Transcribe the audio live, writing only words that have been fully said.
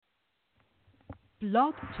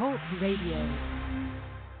Blog Talk Radio.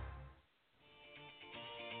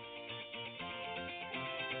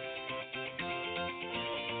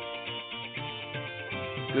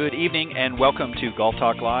 Good evening and welcome to Golf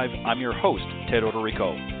Talk Live. I'm your host, Ted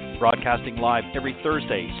Odorico, broadcasting live every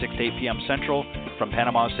Thursday, 6 to 8 p.m. Central from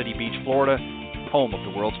Panama City Beach, Florida, home of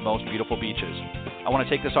the world's most beautiful beaches. I want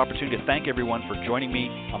to take this opportunity to thank everyone for joining me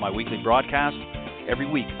on my weekly broadcast. Every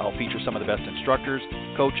week, I'll feature some of the best instructors,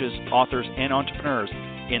 coaches, authors, and entrepreneurs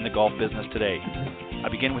in the golf business today. I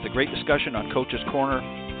begin with a great discussion on Coach's Corner,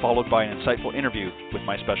 followed by an insightful interview with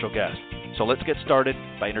my special guest. So let's get started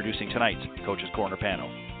by introducing tonight's Coach's Corner panel.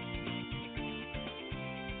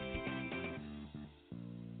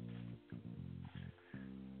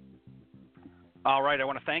 All right, I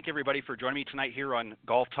want to thank everybody for joining me tonight here on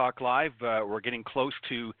Golf Talk Live. We're getting close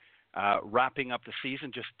to wrapping up the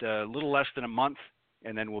season, just a little less than a month,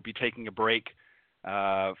 and then we'll be taking a break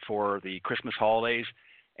for the Christmas holidays.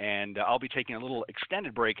 And I'll be taking a little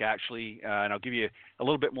extended break, actually, and I'll give you a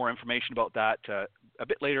little bit more information about that a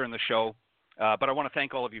bit later in the show. But I want to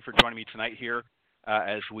thank all of you for joining me tonight here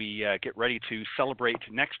as we get ready to celebrate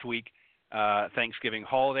next week, Thanksgiving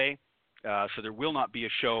holiday. So there will not be a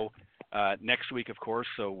show next week, of course,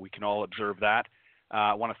 so we can all observe that.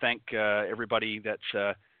 I want to thank everybody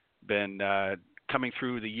that's been coming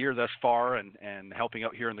through the year thus far and helping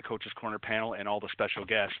out here in the Coach's Corner panel and all the special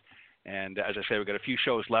guests. And as I say, we've got a few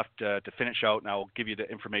shows left to finish out, and I'll give you the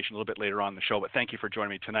information a little bit later on in the show. But thank you for joining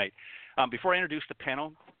me tonight. Before I introduce the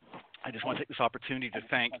panel, I just want to take this opportunity to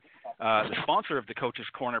thank the sponsor of the Coach's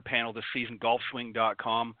Corner panel this season,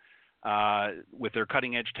 golfswing.com. With their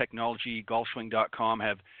cutting-edge technology, golfswing.com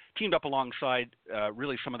have teamed up alongside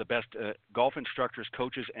really some of the best golf instructors,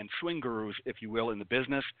 coaches, and swing gurus, if you will, in the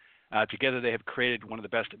business. Together, they have created one of the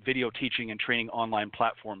best video teaching and training online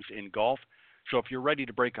platforms in golf. So if you're ready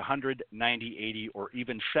to break 100, 90, 80, or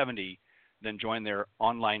even 70, then join their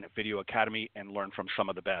online video academy and learn from some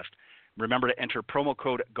of the best. Remember to enter promo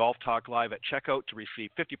code GolfTalkLive at checkout to receive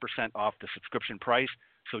 50% off the subscription price.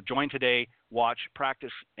 So join today, watch,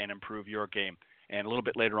 practice, and improve your game. And a little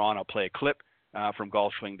bit later on, I'll play a clip from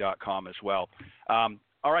golfswing.com as well.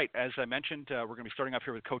 All right, as I mentioned, we're going to be starting off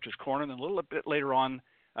here with Coach's Corner, and then a little bit later on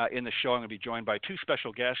in the show, I'm going to be joined by two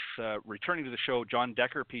special guests. Returning to the show, John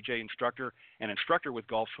Decker, PGA instructor and instructor with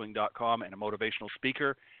golfswing.com and a motivational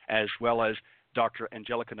speaker, as well as Dr.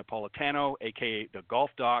 Angelica Napolitano, a.k.a. the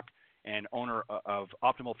Golf Doc, and owner of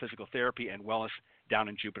Optimal Physical Therapy and Wellness down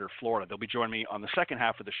in Jupiter, Florida. They'll be joining me on the second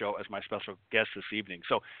half of the show as my special guest this evening.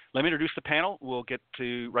 So let me introduce the panel. We'll get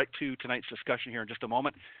right to tonight's discussion here in just a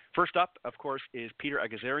moment. First up, of course, is Peter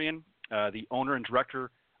Agazarian, the owner and director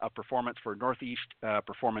of performance for Northeast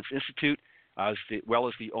Performance Institute, as well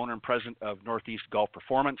as the owner and president of Northeast Golf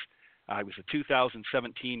Performance. He was a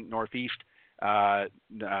 2017 Northeast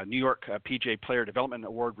New York PGA Player Development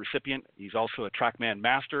Award recipient. He's also a TrackMan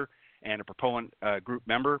Master and a proponent group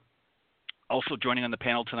member. Also joining on the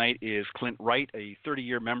panel tonight is Clint Wright, a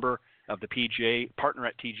 30-year member of the PGA, partner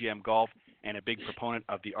at TGM Golf, and a big proponent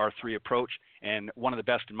of the R3 approach, and one of the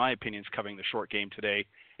best, in my opinion, covering the short game today,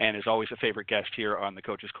 and is always a favorite guest here on the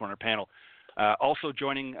Coach's Corner panel. Also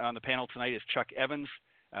joining on the panel tonight is Chuck Evans,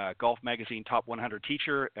 Golf Magazine Top 100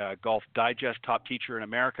 teacher, Golf Digest Top Teacher in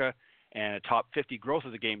America, and a Top 50 Growth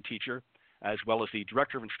of the Game teacher, as well as the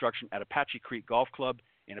Director of Instruction at Apache Creek Golf Club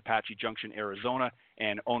in Apache Junction, Arizona,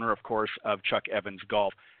 and owner, of course, of Chuck Evans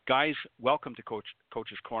Golf. Guys, welcome to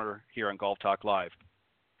Coach's Corner here on Golf Talk Live.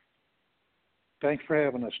 Thanks for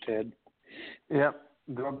having us, Ted. Yep,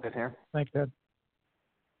 good here. Thanks, Ted.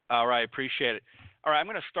 All right, appreciate it. All right, I'm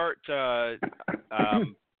going to start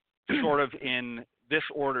sort of in this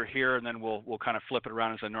order here, and then we'll kind of flip it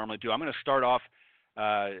around as I normally do. I'm going to start off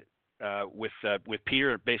with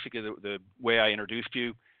Peter, basically the way I introduced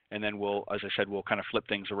you, and then we'll, as I said, we'll kind of flip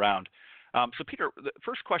things around. So, Peter, the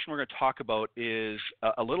first question we're going to talk about is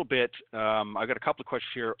a little bit. I've got a couple of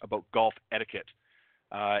questions here about golf etiquette.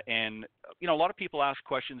 And, you know, a lot of people ask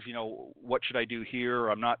questions, you know, what should I do here?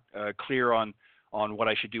 I'm not clear on what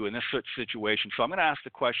I should do in this situation. So I'm going to ask the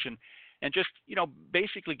question and just, you know,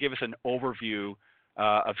 basically give us an overview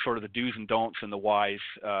of sort of the do's and don'ts and the whys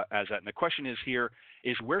as that. And the question is here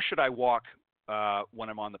is where should I walk when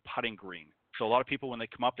I'm on the putting green? So a lot of people, when they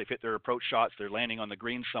come up, they hit their approach shots, they're landing on the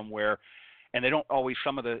green somewhere, and they don't always,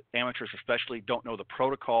 some of the amateurs especially, don't know the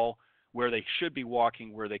protocol, where they should be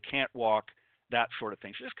walking, where they can't walk, that sort of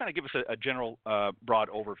thing. So just kind of give us a general broad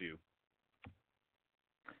overview.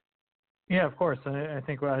 Yeah, of course. I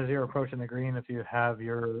think as you're approaching the green, if you have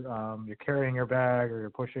you're carrying your bag or you're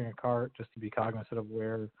pushing a cart, just to be cognizant of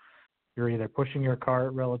where you're either pushing your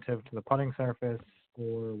cart relative to the putting surface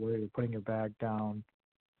or where you're putting your bag down.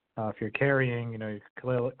 If you're carrying, you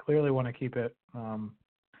clearly want to keep it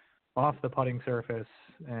off the putting surface,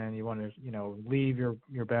 and you want to, leave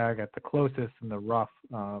your bag at the closest in the rough,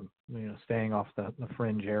 staying off the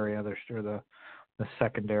fringe area, the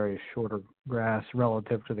secondary shorter grass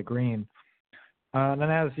relative to the green. And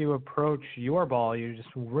then as you approach your ball, you just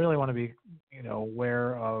really want to be,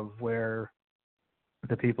 aware of where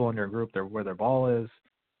the people in your group, where their ball is.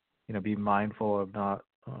 Be mindful of not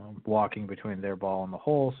walking between their ball and the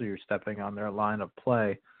hole, so you're stepping on their line of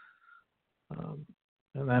play.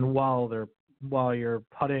 And then while you're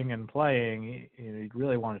putting and playing, you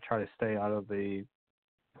really want to try to stay out of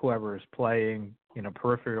whoever is playing,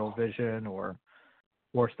 peripheral vision, or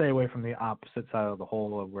stay away from the opposite side of the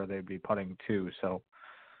hole of where they'd be putting to. So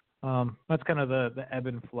that's kind of the ebb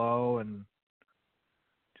and flow, and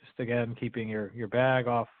just again keeping your bag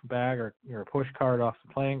or your push cart off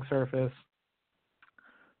the playing surface,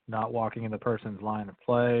 not walking in the person's line of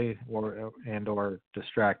play, or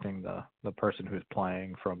distracting the person who's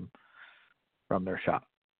playing from their shot.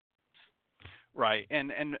 Right,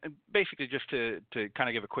 and basically just to kind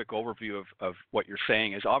of give a quick overview of what you're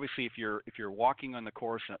saying is, obviously if you're walking on the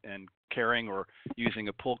course and carrying or using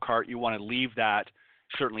a pull cart, you want to leave that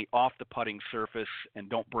certainly off the putting surface and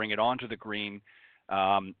don't bring it onto the green.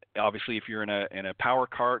 Obviously, if you're in a power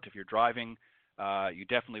cart, if you're driving, you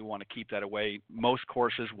definitely want to keep that away. Most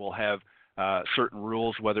courses will have certain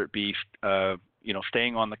rules, whether it be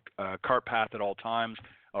staying on the cart path at all times,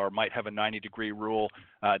 or might have a 90-degree rule,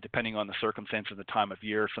 depending on the circumstance of the time of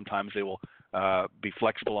year. Sometimes they will be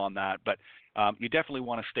flexible on that, but you definitely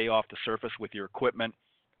want to stay off the surface with your equipment.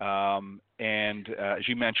 And as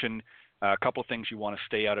you mentioned, a couple of things: you want to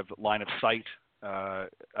stay out of line of sight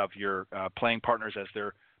of your playing partners as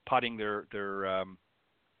they're putting their trying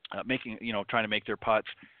to make their putts,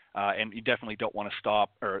 and you definitely don't want to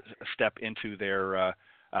stop or step into their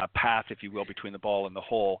path, if you will, between the ball and the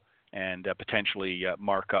hole, and potentially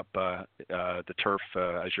mark up the turf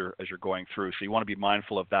as you're going through. So you want to be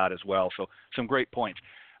mindful of that as well. So some great points.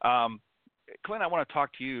 Clint, I want to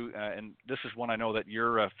talk to you, and this is one I know that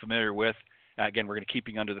you're familiar with. Again, we're going to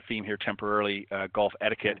keeping under the theme here temporarily, golf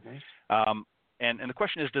etiquette. Mm-hmm. And the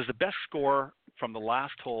question is, does the best score from the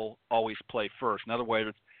last hole always play first? In other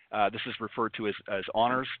words, this is referred to as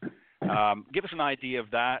honors. Give us an idea of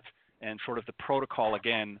that and sort of the protocol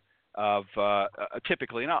again of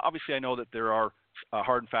typically. Now, obviously, I know that there are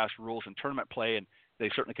hard and fast rules in tournament play, and they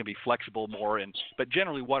certainly can be flexible more. But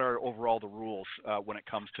generally, what are overall the rules when it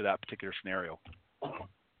comes to that particular scenario?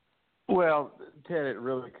 Well, Ted, it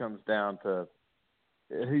really comes down to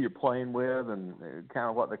who you're playing with and kind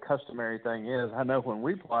of what the customary thing is. I know when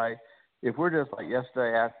we play, if we're just like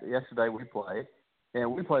yesterday we played,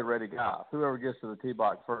 and we play ready golf. Whoever gets to the tee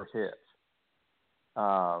box first hits.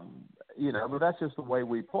 But that's just the way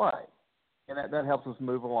we play. And that helps us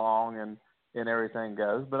move along and everything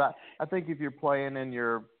goes. But I think if you're playing in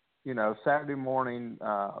your, Saturday morning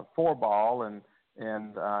 4-ball and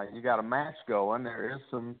you got a match going, there is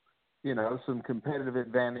some competitive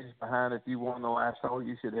advantage behind if you won the last hole,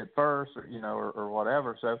 you should hit first or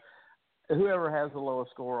whatever. So whoever has the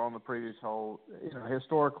lowest score on the previous hole,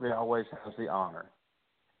 historically always has the honor.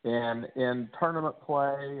 And in tournament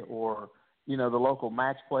play or, the local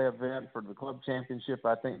match play event for the club championship,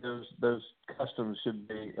 I think those customs should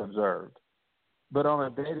be observed. But on a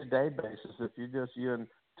day-to-day basis, if you and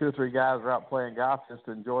 2 or 3 guys are out playing golf just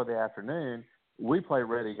to enjoy the afternoon, we play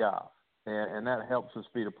ready golf, and that helps the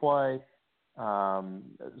speed of play.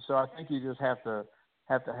 So I think you just have to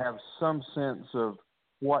have some sense of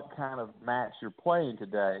what kind of match you're playing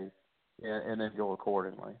today, and then go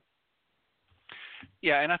accordingly.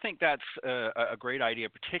 Yeah, and I think that's a great idea,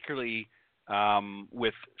 particularly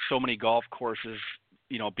with so many golf courses,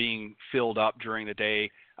 being filled up during the day.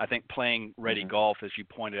 I think playing ready golf, as you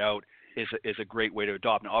pointed out, is a great way to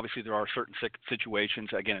adopt. Now, obviously, there are certain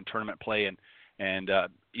situations, again, in tournament play and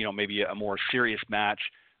maybe a more serious match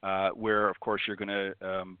where, of course, you're going to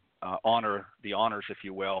honor the honors, if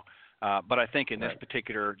you will. But I think in this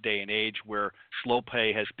particular day and age where slow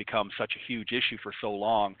play has become such a huge issue for so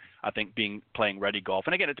long, I think playing ready golf.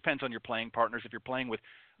 And again, it depends on your playing partners. If you're playing with,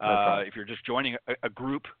 if you're just joining a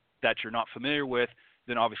group that you're not familiar with,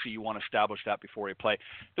 then obviously you want to establish that before you play.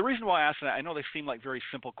 The reason why I ask that, I know they seem like very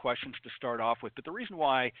simple questions to start off with, but the reason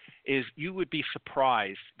why is you would be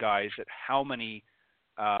surprised, guys, at how many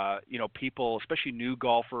people, especially new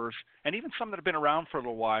golfers, and even some that have been around for a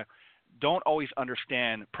little while, don't always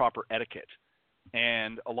understand proper etiquette.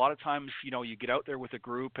 And a lot of times, you get out there with a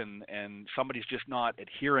group and somebody's just not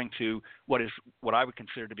adhering to what I would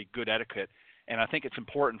consider to be good etiquette. and I think it's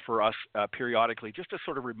important for us periodically just to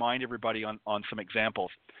sort of remind everybody on some examples.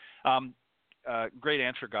 Great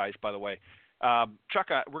answer, guys, by the way. Chuck,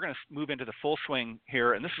 we're going to move into the full swing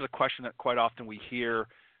here, and this is a question that quite often we hear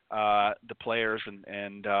the players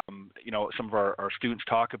and some of our students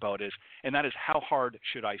talk about and that is, how hard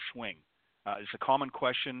should I swing? It's a common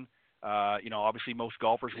question. Obviously most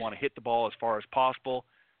golfers want to hit the ball as far as possible,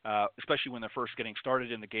 especially when they're first getting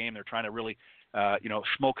started in the game. They're trying to really,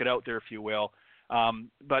 smoke it out there, if you will.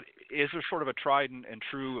 But is there sort of a tried and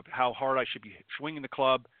true of how hard I should be swinging the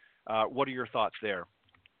club? What are your thoughts there?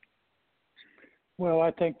 Well,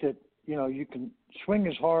 I think that, you can swing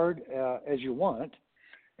as hard as you want.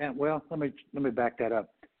 And, well, let me back that up.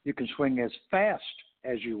 You can swing as fast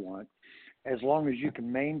as you want, as long as you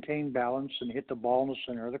can maintain balance and hit the ball in the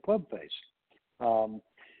center of the club face.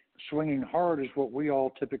 Swinging hard is what we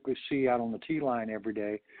all typically see out on the tee line every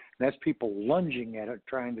day. That's people lunging at it,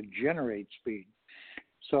 trying to generate speed.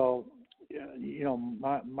 So,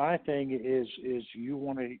 my thing is you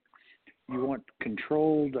want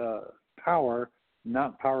controlled power,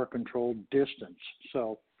 not power controlled distance.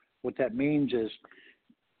 So what that means is,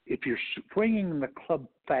 if you're swinging the club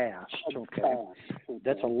fast, okay,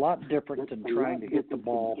 that's a lot different than trying to hit the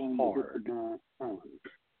ball hard.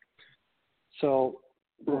 So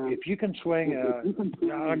if you can swing,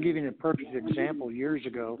 I'll give you a perfect example. Years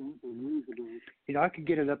ago, I could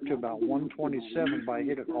get it up to about 127 by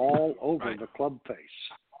hitting it all over the club face.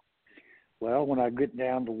 Well, when I get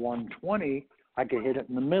down to 120, I could hit it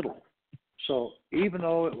in the middle. So even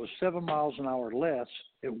though it was 7 miles an hour less,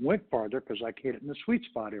 it went farther because I hit it in the sweet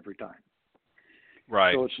spot every time.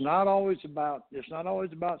 Right. So it's not always about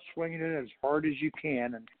swinging it as hard as you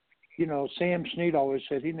can. And Sam Snead always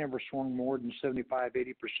said he never swung more than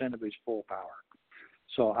 75-80% of his full power.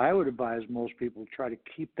 So I would advise most people to try to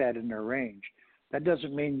keep that in their range. That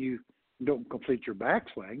doesn't mean you don't complete your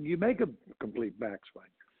backswing. You make a complete backswing.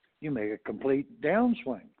 You make a complete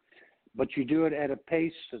downswing. But you do it at a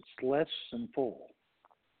pace that's less than full.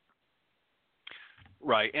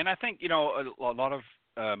 Right. And I think, a lot of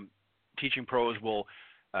teaching pros will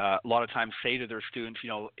a lot of times say to their students,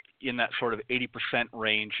 in that sort of 80%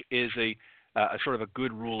 range is a sort of a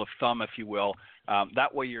good rule of thumb, if you will.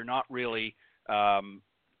 That way you're not really,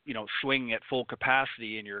 swinging at full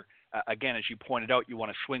capacity, and you're, again, as you pointed out, you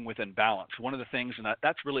want to swing within balance. One of the things, and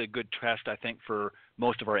that's really a good test, I think, for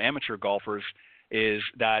most of our amateur golfers, is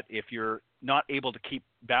that if you're not able to keep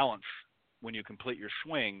balance when you complete your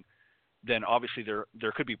swing, then obviously there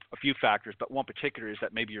could be a few factors, but one particular is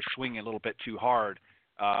that maybe you're swinging a little bit too hard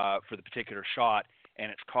for the particular shot,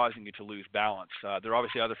 and it's causing you to lose balance. There are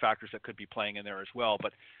obviously other factors that could be playing in there as well,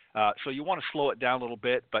 but so you want to slow it down a little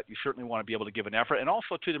bit, but you certainly want to be able to give an effort. And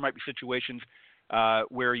also, too, there might be situations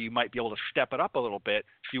where you might be able to step it up a little bit,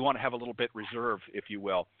 so you want to have a little bit reserve, if you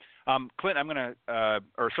will. Clint,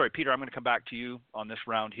 Peter, I'm going to come back to you on this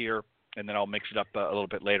round here, and then I'll mix it up a little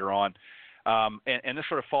bit later on. And this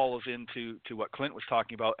sort of follows into what Clint was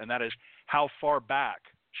talking about, and that is, how far back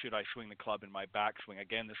should I swing the club in my backswing?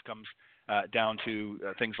 Again, this comes down to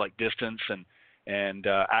things like distance and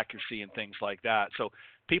accuracy and things like that. So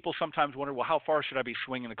people sometimes wonder, well, how far should I be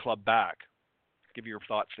swinging the club back? Give your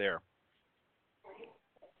thoughts there.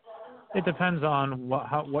 It depends on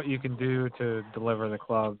what you can do to deliver the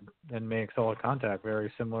club and make solid contact.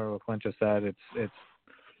 Very similar to what Clint just said.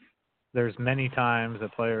 There's many times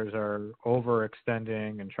that players are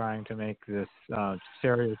overextending and trying to make this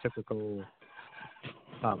stereotypical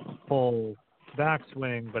full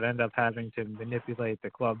backswing, but end up having to manipulate the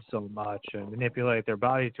club so much and manipulate their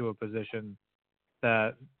body to a position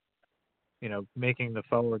that, making the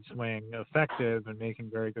forward swing effective and making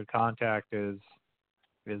very good contact is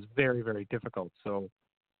very, very difficult. So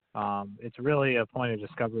it's really a point of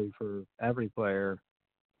discovery for every player,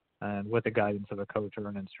 and with the guidance of a coach or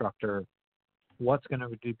an instructor, what's going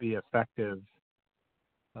to be effective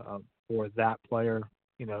for that player.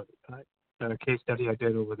 A case study I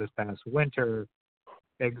did over this past winter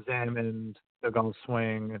examined the golf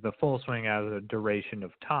swing, the full swing, as a duration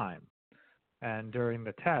of time. And during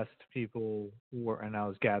the test, and I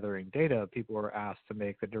was gathering data, people were asked to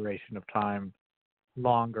make the duration of time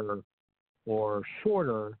longer or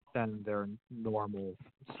shorter than their normal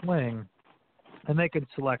swing, and they could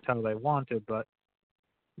select how they wanted, but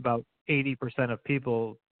about 80% of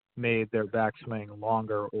people made their backswing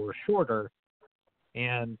longer or shorter,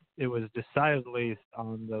 and it was decidedly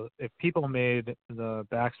if people made the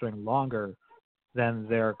backswing longer, then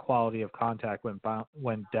their quality of contact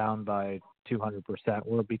went down by 200%,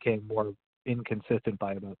 or it became more inconsistent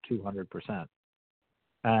by about 200%.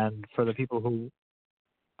 And for the people who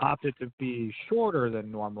opted to be shorter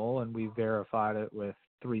than normal, and we verified it with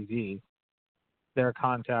 3D, their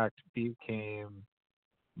contact became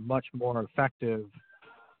much more effective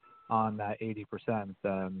on that 80%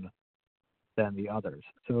 than the others.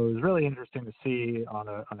 So it was really interesting to see on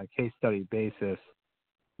a case study basis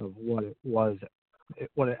of what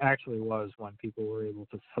it actually was when people were able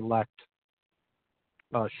to select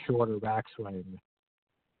a shorter backswing,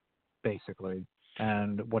 basically,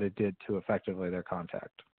 and what it did to effectively their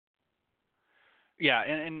contact. Yeah,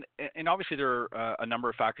 and obviously there are a number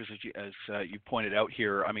of factors as you pointed out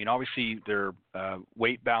here. I mean, obviously their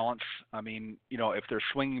weight balance. I mean, if they're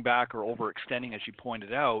swinging back or overextending, as you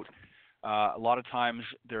pointed out, a lot of times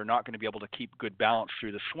they're not going to be able to keep good balance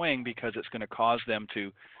through the swing because it's going to cause them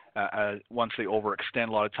to, once they overextend,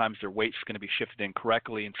 a lot of times their weight's going to be shifted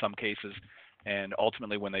incorrectly in some cases, and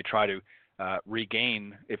ultimately when they try to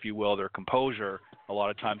regain, if you will, their composure, a lot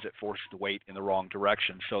of times it forces the weight in the wrong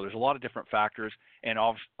direction. So there's a lot of different factors, and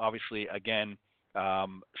obviously, again,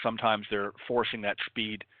 sometimes they're forcing that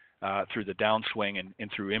speed through the downswing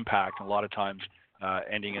and through impact, and a lot of times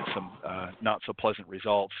ending in some not so pleasant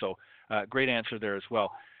results. So great answer there as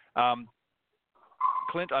well.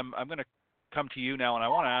 Clint, I'm going to come to you now, and I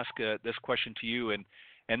want to ask this question to you,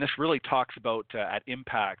 and this really talks about at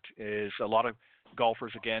impact is a lot of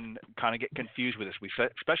golfers, again, kind of get confused with this.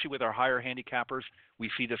 Especially with our higher handicappers,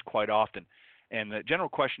 we see this quite often. And the general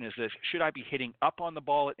question is this: should I be hitting up on the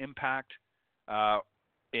ball at impact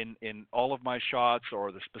in all of my shots,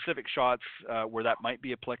 or the specific shots where that might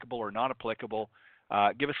be applicable or not applicable?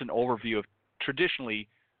 Give us an overview of traditionally,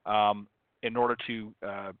 in order to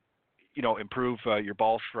improve your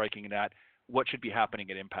ball striking and that, what should be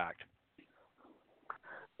happening at impact?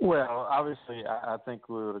 Well, obviously, I think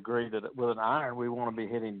we would agree that with an iron, we want to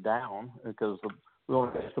be hitting down because we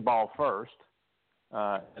want to hit the ball first,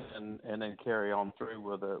 and then carry on through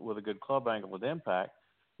with a good club angle at impact.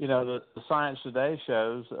 The science today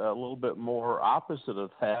shows a little bit more opposite of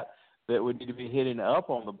that we need to be hitting up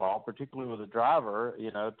on the ball, particularly with a driver,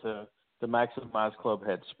 to maximize club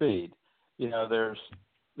head speed. There's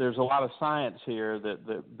a lot of science here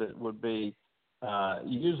that would be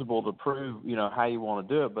usable to prove, how you want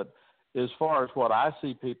to do it. But as far as what I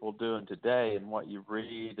see people doing today and what you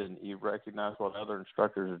read and you recognize what other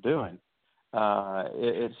instructors are doing,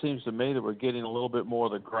 it seems to me that we're getting a little bit more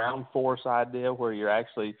of the ground force idea where you're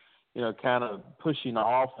actually, kind of pushing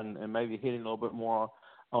off and maybe hitting a little bit more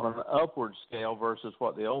on an upward scale versus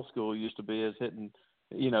what the old school used to be, is hitting,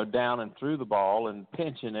 down and through the ball and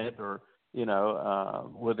pinching it, or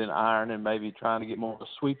with an iron, and maybe trying to get more of a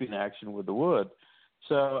sweeping action with the wood.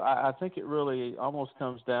 So I think it really almost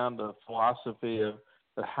comes down to philosophy of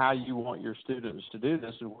how you want your students to do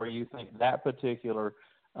this, and where you think that particular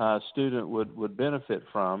student would benefit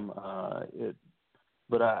from it.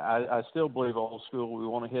 But I still believe old school, we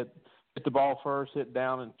want to hit the ball first, hit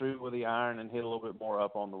down and through with the iron, and hit a little bit more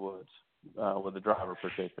up on the woods with the driver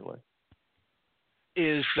particularly.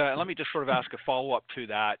 Let me just sort of ask a follow-up to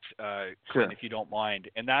that, Sure. if you don't mind,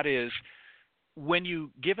 and that is,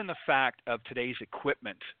 given the fact of today's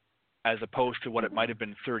equipment as opposed to what it might have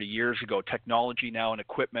been 30 years ago, technology now and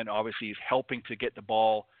equipment obviously is helping to get the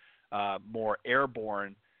ball more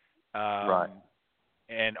airborne, right,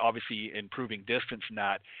 and obviously improving distance in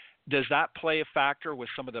that. Does that play a factor with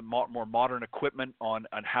some of the more modern equipment on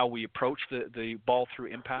how we approach the ball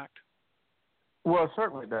through impact? Well, it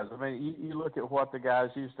certainly does. I mean, you look at what the guys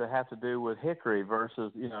used to have to do with hickory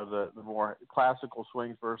versus, the more classical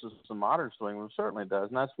swings versus the modern swing. Well, it certainly does.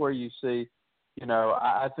 And that's where you see,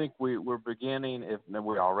 I think we're beginning, if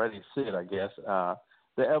we already see it, I guess,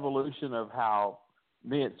 the evolution of how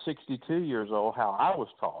me at 62 years old, how I was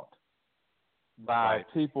taught by right.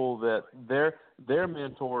 people that their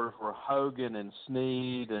mentors were Hogan and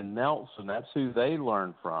Snead and Nelson. That's who they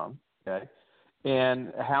learned from, okay?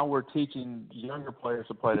 And how we're teaching younger players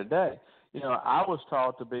to play today. I was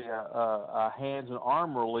taught to be a hands and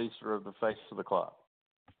arm releaser of the face of the club,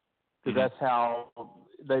 because that's how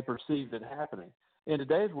they perceived it happening. In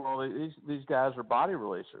today's world, these guys are body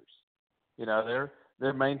releasers.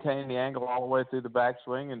 They're maintaining the angle all the way through the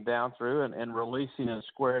backswing and down through, and releasing and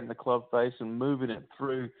squaring the club face and moving it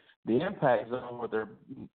through the impact zone with their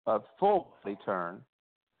full body turn,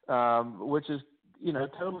 which is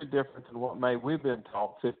totally different than what we've been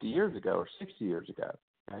taught 50 years ago or 60 years ago.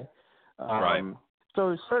 Okay, right.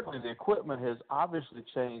 So certainly the equipment has obviously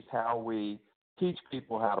changed how we teach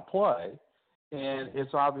people how to play, and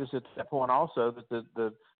it's obvious at that point also that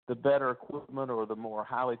the better equipment, or the more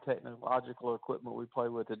highly technological equipment we play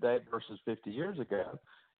with today versus 50 years ago,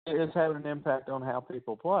 is having an impact on how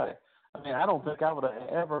people play. I mean, I don't think I would have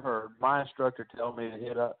ever heard my instructor tell me to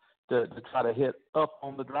hit up to try to hit up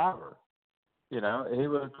on the driver. You know, he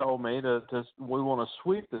would have told me we want to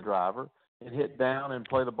sweep the driver and hit down and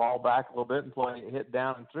play the ball back a little bit and hit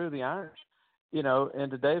down and through the irons. You know, in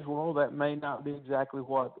today's world, that may not be exactly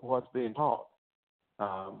what's being taught.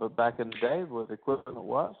 But back in the day, with the equipment it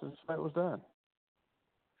was, that's the way it was done.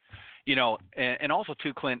 You know, and also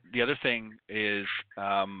too, Clint, the other thing is,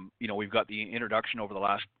 you know, we've got the introduction over the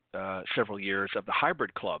last several years of the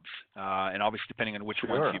hybrid clubs, and obviously depending on which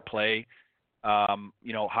ones you play,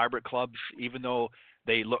 you know, hybrid clubs, even though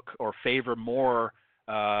they look or favor more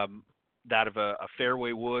that of a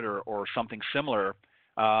fairway wood or something similar,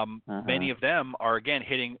 many of them are again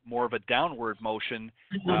hitting more of a downward motion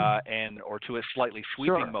or to a slightly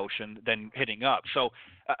sweeping motion than hitting up. So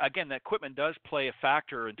again, the equipment does play a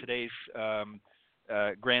factor in today's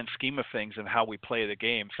grand scheme of things and how we play the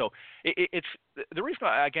game. So it's the reason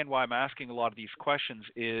why I'm asking a lot of these questions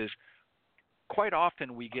is quite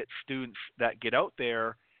often we get students that get out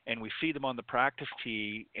there and we see them on the practice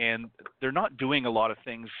tee and they're not doing a lot of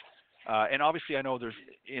things. And obviously I know there's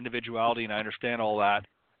individuality and I understand all that,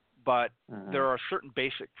 but there are certain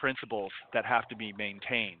basic principles that have to be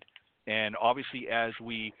maintained. And obviously as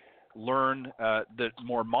we learn the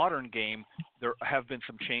more modern game, there have been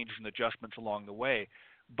some changes and adjustments along the way.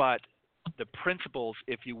 But the principles,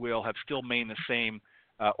 if you will, have still remained the same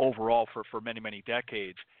overall for many, many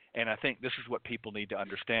decades. And I think this is what people need to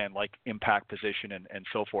understand, like impact position and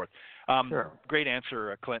so forth. Great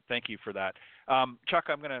answer, Clint. Thank you for that. Chuck,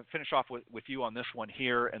 I'm going to finish off with you on this one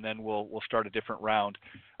here, and then we'll start a different round.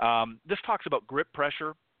 This talks about grip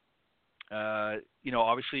pressure. You know,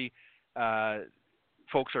 obviously,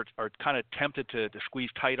 folks are kind of tempted to squeeze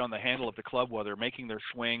tight on the handle of the club while they're making their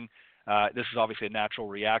swing. This is obviously a natural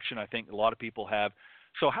reaction I think a lot of people have.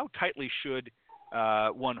 So how tightly should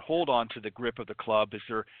one hold on to the grip of the club? Is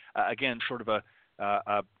there, again, sort of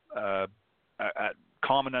a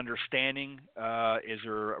common understanding? Is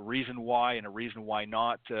there a reason why and a reason why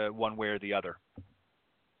not, one way or the other?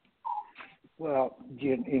 Well,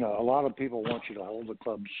 you know, a lot of people want you to hold the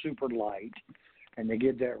club super light, and they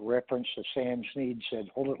give that reference to Sam Snead said,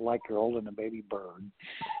 hold it like you're holding a baby bird.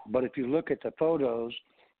 But if you look at the photos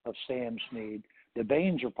of Sam Snead, the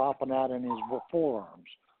veins are popping out in his forearms.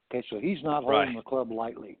 Okay, so he's not holding the club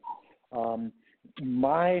lightly.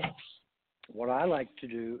 What I like to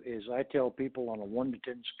do is I tell people on a 1 to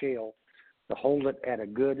 10 scale to hold it at a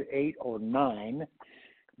good 8 or 9,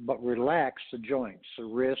 but relax the joints, the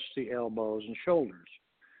wrists, the elbows, and shoulders,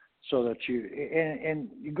 so that you and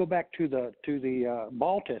you go back to the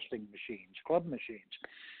ball testing machines, club machines.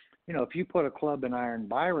 You know, if you put a club in Iron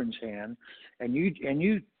Byron's hand and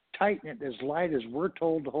you tighten it as light as we're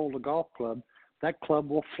told to hold a golf club, that club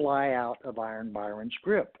will fly out of Iron Byron's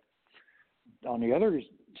grip. On the other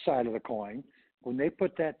side of the coin, when they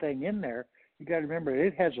put that thing in there, you got to remember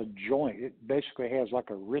it has a joint. It basically has like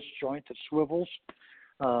a wrist joint that swivels.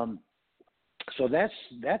 So that's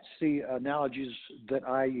the analogies that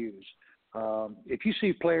I use. If you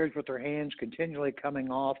see players with their hands continually coming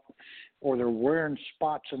off, or they're wearing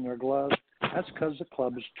spots in their gloves, that's because the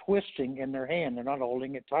club is twisting in their hand. They're not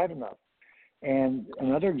holding it tight enough. And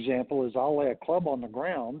another example is I'll lay a club on the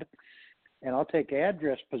ground, and I'll take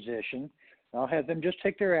address position. I'll have them just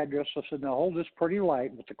take their address. So I said, now hold this pretty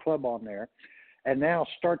light with the club on there, and now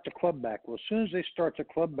start the club back. Well, as soon as they start the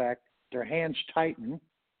club back, their hands tighten,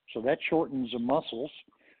 so that shortens the muscles.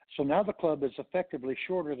 So now the club is effectively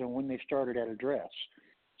shorter than when they started at address.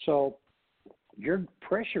 So your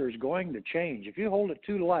pressure is going to change. If you hold it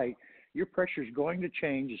too light, your pressure is going to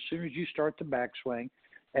change as soon as you start the backswing.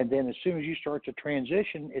 And then as soon as you start to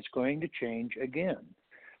transition, it's going to change again.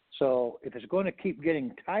 So if it's going to keep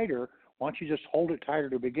getting tighter, why don't you just hold it tighter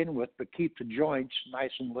to begin with, but keep the joints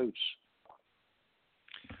nice and loose?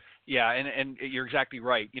 Yeah, and you're exactly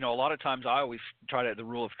right. You know, a lot of times I always try to, the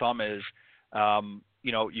rule of thumb is,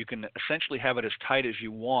 you know, you can essentially have it as tight as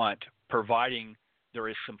you want, providing there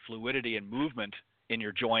is some fluidity and movement in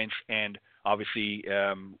your joints and obviously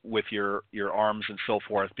with your arms and so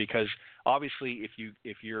forth, because obviously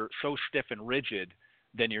if you're so stiff and rigid,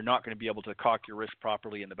 then you're not going to be able to cock your wrist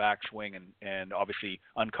properly in the backswing and obviously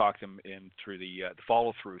uncock them in through the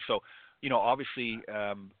follow through. So, you know, obviously,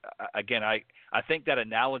 again, I think that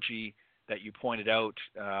analogy that you pointed out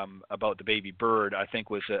about the baby bird, I think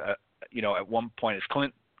was you know, at one point, as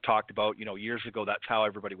Clint talked about, you know, years ago, that's how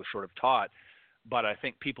everybody was sort of taught. But I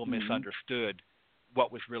think people misunderstood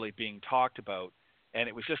what was really being talked about. And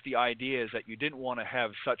it was just the idea is that you didn't want to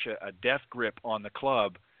have such a death grip on the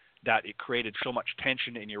club that it created so much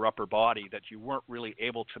tension in your upper body that you weren't really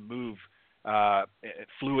able to move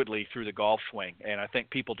fluidly through the golf swing. And I think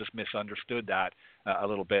people just misunderstood that a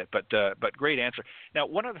little bit. But great answer. Now,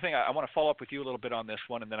 one other thing, I want to follow up with you a little bit on this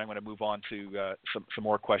one, and then I'm going to move on to some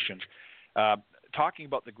more questions. Talking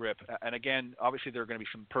about the grip, and again, obviously there are going to be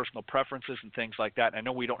some personal preferences and things like that. I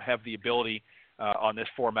know we don't have the ability on this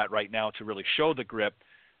format right now to really show the grip,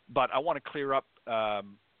 but I want to clear up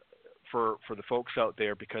for the folks out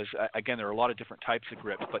there because, again, there are a lot of different types of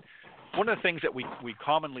grips. But one of the things that we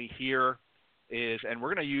commonly hear is, and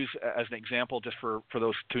we're going to use as an example just for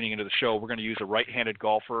those tuning into the show, we're going to use a right-handed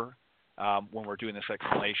golfer when we're doing this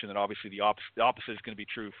explanation, and obviously the opposite is going to be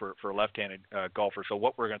true for a left-handed golfer. So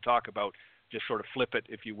what we're going to talk about, just sort of flip it,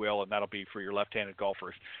 if you will, and that'll be for your left-handed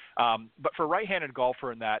golfers. But for a right-handed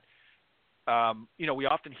golfer in that, we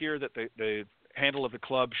often hear that the handle of the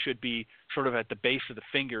club should be sort of at the base of the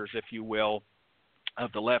fingers, if you will,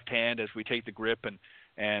 of the left hand as we take the grip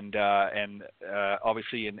and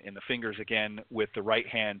obviously in the fingers again with the right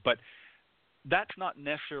hand. But that's not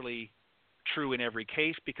necessarily true in every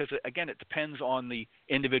case because, again, it depends on the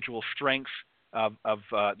individual strengths of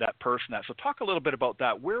that person. So talk a little bit about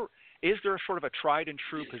that. Where is there sort of a tried and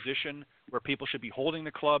true position where people should be holding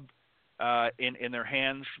the club in their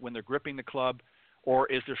hands when they're gripping the club, or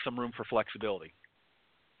is there some room for flexibility?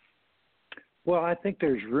 Well, I think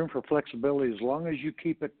there's room for flexibility as long as you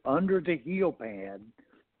keep it under the heel pad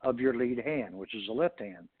of your lead hand, which is the left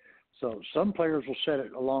hand. So some players will set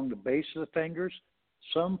it along the base of the fingers.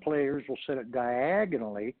 Some players will set it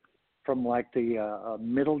diagonally from like the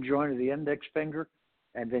middle joint of the index finger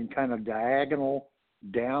and then kind of diagonal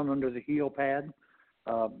down under the heel pad.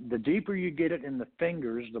 The deeper you get it in the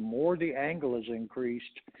fingers, the more the angle is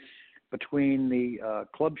increased between the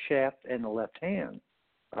club shaft and the left hand.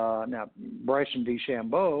 Now, Bryson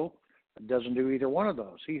DeChambeau doesn't do either one of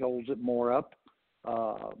those. He holds it more up,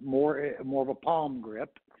 more of a palm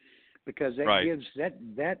grip, because that gives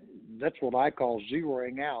that's what I call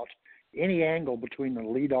zeroing out any angle between the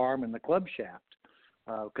lead arm and the club shaft,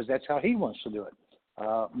 because that's how he wants to do it.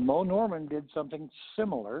 Mo Norman did something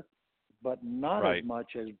similar, but not as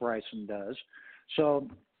much as Bryson does. So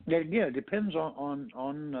again, it depends on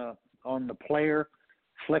the player,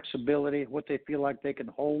 flexibility, what they feel like they can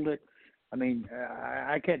hold it. I mean,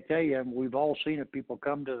 I can't tell you. We've all seen it. People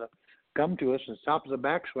come to us and top of the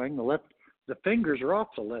backswing. The fingers are off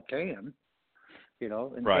the left hand,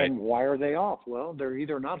 and why are they off? Well, they're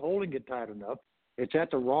either not holding it tight enough. It's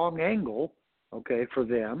at the wrong angle, for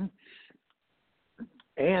them.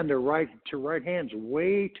 And their right hand's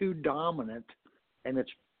way too dominant, and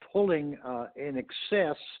it's pulling in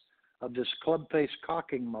excess of this club face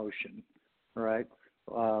cocking motion, right?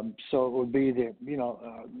 So it would be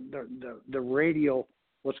the radial,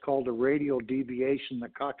 what's called the radial deviation, the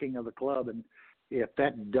cocking of the club, and if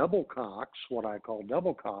that double cocks, what I call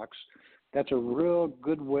double cocks, that's a real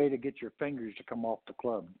good way to get your fingers to come off the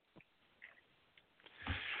club.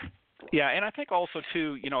 Yeah, and I think also,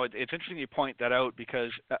 too, it's interesting you point that out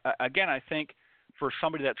because, again, I think for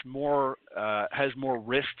somebody that's more has more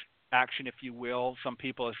wrist action, if you will, some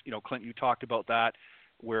people, as Clint, you talked about that,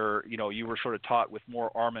 where, you were sort of taught with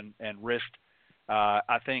more arm and wrist.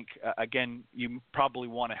 I think, again, you probably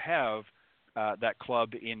want to have that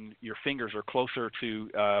club in your fingers or closer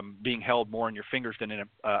to being held more in your fingers than in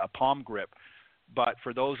a palm grip. But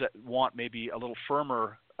for those that want maybe a little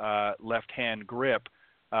firmer left-hand grip,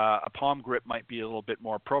 a palm grip might be a little bit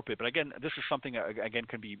more appropriate. But again, this is something, again,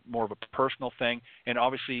 can be more of a personal thing, and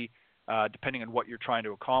obviously depending on what you're trying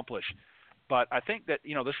to accomplish. But I think that,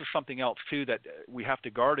 this is something else, too, that we have to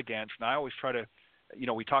guard against. And I always try to,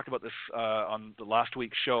 we talked about this on the last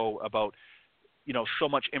week's show about, so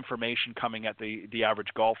much information coming at the average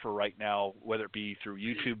golfer right now, whether it be through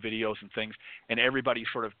YouTube videos and things, and everybody's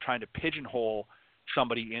sort of trying to pigeonhole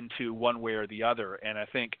somebody into one way or the other. And I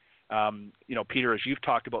think, Peter, as you've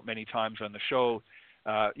talked about many times on the show,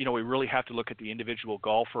 we really have to look at the individual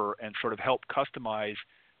golfer and sort of help customize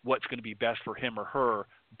what's going to be best for him or her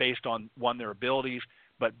based on, one, their abilities,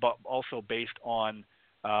 but also based on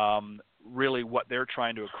really what they're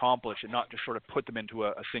trying to accomplish and not just sort of put them into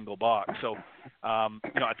a single box. So,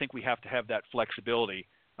 I think we have to have that flexibility.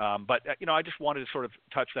 But I just wanted to sort of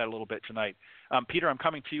touch that a little bit tonight. Peter, I'm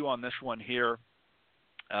coming to you on this one here.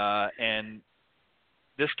 And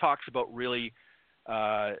this talks about really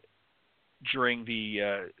during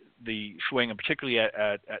the swing, and particularly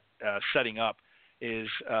at setting up, is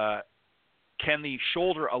can the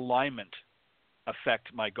shoulder alignment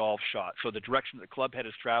affect my golf shot? So the direction that the club head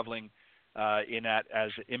is traveling in at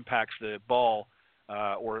as it impacts the ball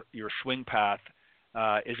or your swing path,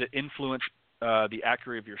 is it influenced the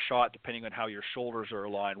accuracy of your shot depending on how your shoulders are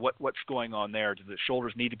aligned? What's going on there? Do the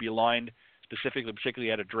shoulders need to be aligned specifically,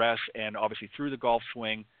 particularly at address and obviously through the golf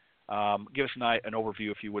swing? Give us an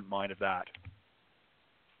overview, if you wouldn't mind, of that.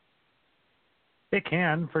 It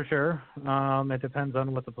can, for sure. It depends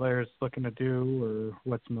on what the player is looking to do or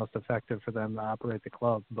what's most effective for them to operate the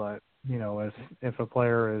club. But, if a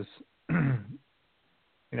player is,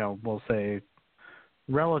 we'll say,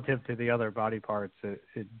 relative to the other body parts,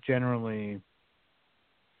 it generally,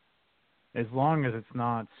 as long as it's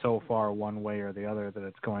not so far one way or the other that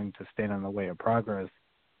it's going to stand in the way of progress,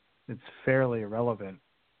 it's fairly irrelevant.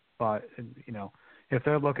 But, if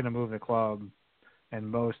they're looking to move the club and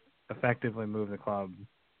most effectively move the club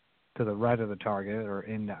to the right of the target or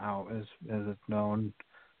in to out, as it's known,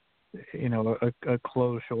 a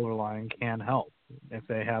closed shoulder line can help. If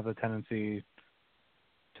they have a tendency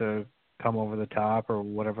to come over the top or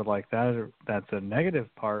whatever like that, or that's a negative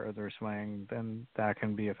part of their swing, then that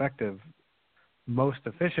can be effective. Most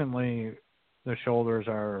efficiently, the shoulders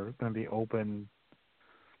are going to be open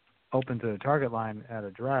to the target line at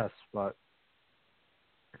address, but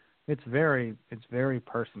it's very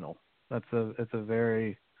personal. It's a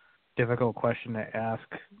very difficult question to ask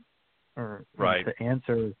or to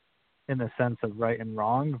answer in the sense of right and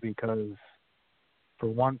wrong, because for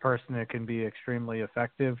one person it can be extremely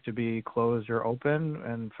effective to be closed or open,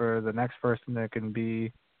 and for the next person it can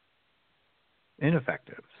be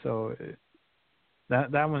ineffective. So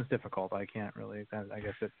that one's difficult. I can't really. I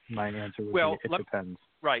guess my answer would be it depends.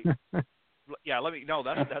 Right. Yeah,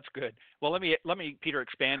 that's good. Well, let me Peter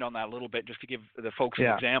expand on that a little bit just to give the folks an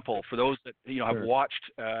example. For those that have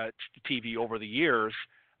watched TV over the years,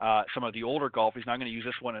 some of the older golfers. Now I'm going to use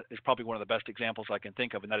this one as probably one of the best examples I can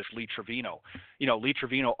think of, and that is Lee Trevino. Lee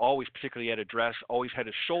Trevino always, particularly at address, always had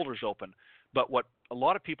his shoulders open. But what a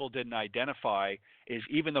lot of people didn't identify is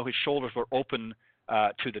even though his shoulders were open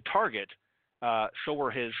to the target, so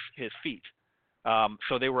were his feet.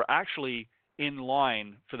 So they were actually in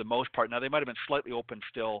line for the most part. Now they might have been slightly open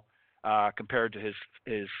still compared to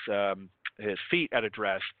his feet at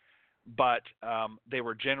address, but they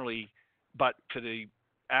were generally, but to the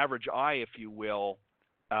average eye, if you will,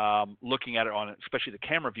 looking at it on especially the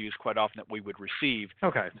camera views quite often that we would receive.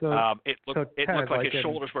 Okay, so it looked like his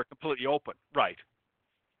shoulders were completely open. Right.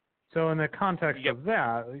 So in the context of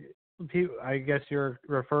that, I guess you're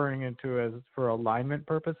referring into as for alignment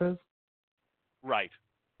purposes. Right.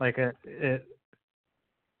 Like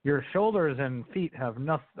your shoulders and feet have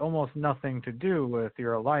almost nothing to do with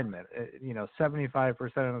your alignment.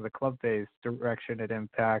 75% of the club face direction at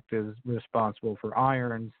impact is responsible for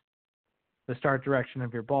irons, the start direction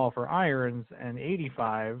of your ball for irons, and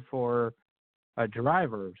 85% for a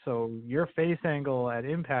driver. So your face angle at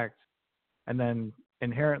impact and then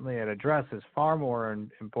inherently at address is far more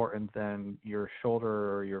important than your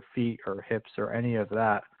shoulder or your feet or hips or any of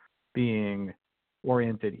that being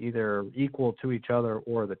oriented either equal to each other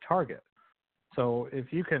or the target. So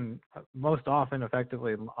if you can most often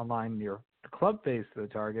effectively align your club face to the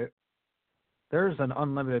target, there's an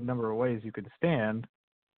unlimited number of ways you could stand.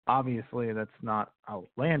 Obviously, that's not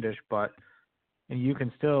outlandish, but you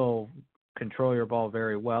can still control your ball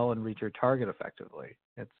very well and reach your target effectively.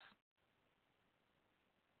 It's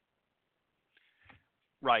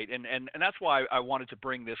right, and that's why I wanted to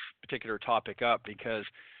bring this particular topic up, because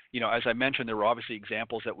as I mentioned, there were obviously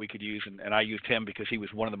examples that we could use, and I used him because he was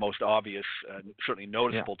one of the most obvious, certainly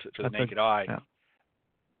noticeable to the naked eye.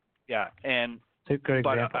 Yeah, and it's a good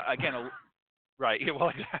example. Again, right.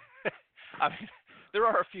 Well, I mean, there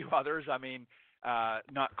are a few others. I mean,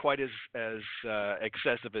 not quite as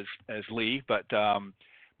excessive as Lee, but a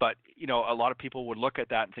lot of people would look at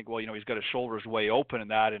that and think, well, he's got his shoulders way open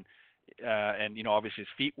and that, and obviously his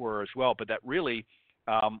feet were as well, but that really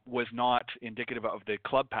was not indicative of the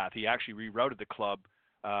club path. He actually rerouted the club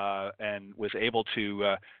and was able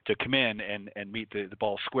to come in and meet the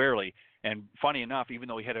ball squarely. And funny enough, even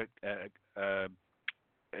though he had a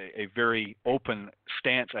very open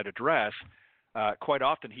stance at address, quite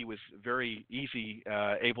often he was very easy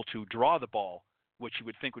able to draw the ball, which you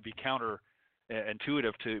would think would be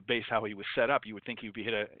counterintuitive to base how he was set up. You would think he would be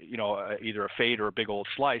hit either a fade or a big old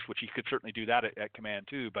slice, which he could certainly do that at command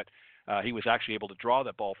too, but he was actually able to draw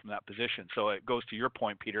that ball from that position. So it goes to your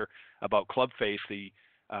point, Peter, about club face,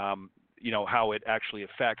 how it actually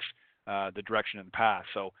affects the direction and path.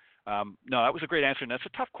 So no, that was a great answer, and that's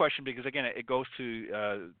a tough question because again, it goes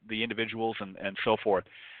to the individuals and so forth.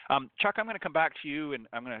 Chuck, I'm going to come back to you, and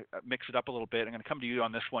I'm going to mix it up a little bit. I'm going to come to you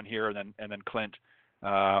on this one here, and then Clint,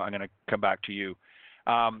 I'm going to come back to you.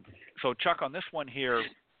 So Chuck, on this one here,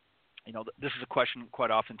 this is a question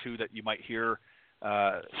quite often too that you might hear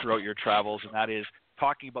throughout your travels, and that is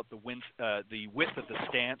talking about the width of the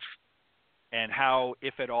stance and how,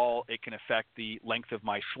 if at all, it can affect the length of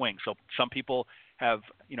my swing. So some people have,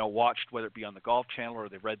 watched, whether it be on the Golf Channel or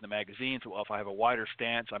they've read in the magazines, well, if I have a wider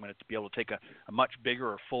stance, I'm going to be able to take a much bigger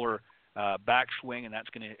or fuller backswing, and that's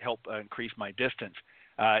going to help increase my distance.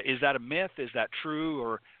 Is that a myth? Is that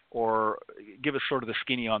true? Or give us sort of the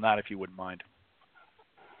skinny on that, if you wouldn't mind.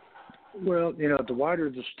 Well, the wider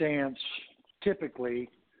the stance, typically,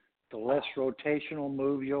 the less rotational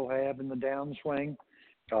move you'll have in the downswing.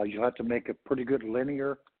 You'll have to make a pretty good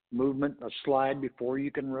linear movement, a slide before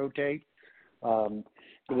you can rotate. The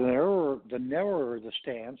narrower the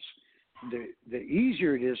stance, the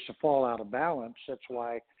easier it is to fall out of balance. That's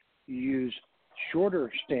why you use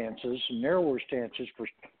shorter stances, narrower stances for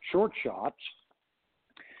short shots,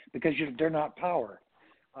 because they're not power.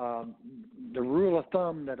 The rule of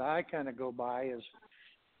thumb that I kind of go by is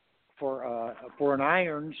for an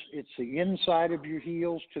irons, it's the inside of your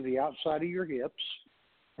heels to the outside of your hips,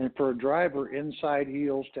 and for a driver, inside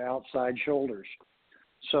heels to outside shoulders.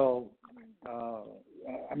 So,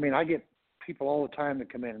 I get people all the time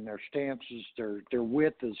that come in and their stances, their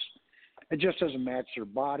width it just doesn't match their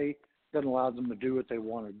body, doesn't allow them to do what they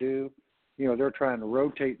want to do. They're trying to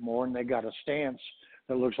rotate more, and they got a stance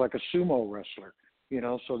that looks like a sumo wrestler.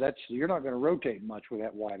 So you're not going to rotate much with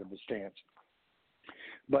that wide of a stance.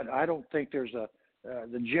 But I don't think there's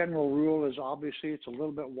the general rule is obviously it's a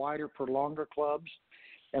little bit wider for longer clubs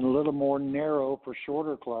and a little more narrow for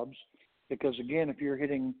shorter clubs, because again, if you're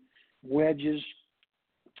hitting wedges,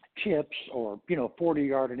 chips, or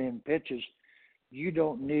 40-yard and in pitches, you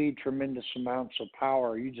don't need tremendous amounts of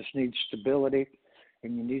power. You just need stability,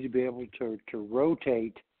 and you need to be able to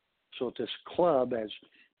rotate so that this club, as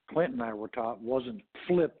Clint and I were taught, wasn't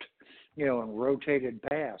flipped, and rotated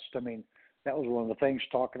past. That was one of the things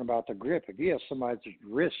talking about the grip. If you have somebody's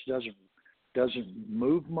wrist doesn't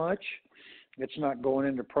move much, it's not going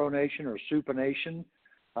into pronation or supination.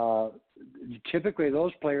 Typically,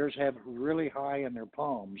 those players have it really high in their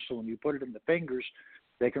palms. So when you put it in the fingers,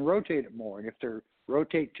 they can rotate it more. And if they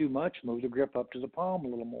rotate too much, move the grip up to the palm a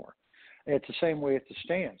little more. And it's the same way at the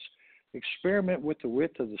stance. Experiment with the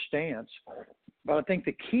width of the stance. But I think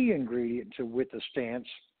the key ingredient to width of stance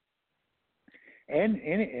and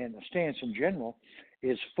the stance in general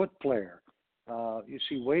is foot flare. You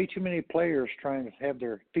see way too many players trying to have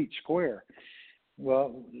their feet square.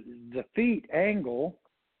 Well, the feet angle,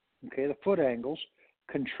 the foot angles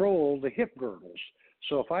control the hip girdles.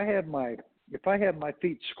 So if I have my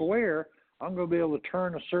feet square, I'm going to be able to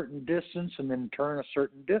turn a certain distance and then turn a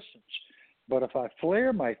certain distance. But if I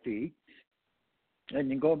flare my feet, and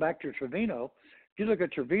you go back to Trevino, if you look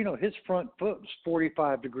at Trevino, his front foot was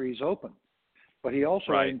 45 degrees open, but he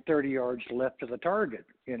also had 30 yards left of the target,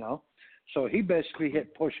 So he basically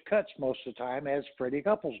hit push cuts most of the time, as Freddie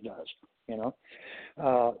Couples does,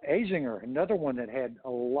 Azinger, another one that had a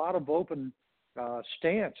lot of open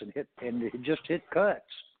stance and just hit cuts.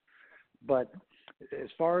 But as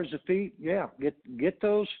far as the feet, get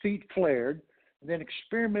those feet flared, and then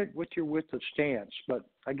experiment with your width of stance. But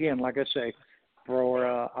again, like I say, for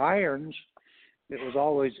irons, it was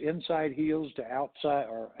always inside heels to outside,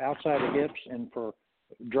 or outside of hips, and for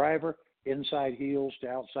driver, inside heels to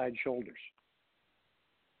outside shoulders.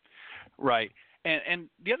 Right. And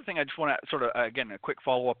the other thing I just want to sort of, again, a quick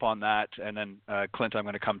follow-up on that, and then, Clint, I'm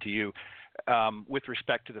going to come to you, with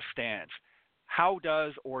respect to the stance. How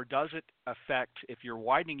does it affect, if you're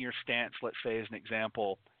widening your stance, let's say as an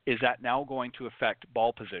example, is that now going to affect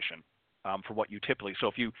ball position for what you typically? So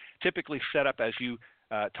if you typically set up, as you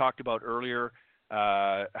talked about earlier,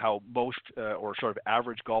 how most or sort of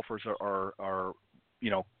average golfers are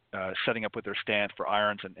setting up with their stance for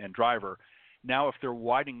irons and driver. Now, if they're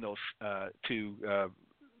widening those two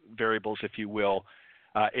variables, if you will,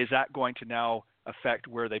 is that going to now affect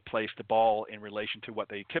where they place the ball in relation to what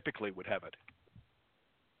they typically would have it?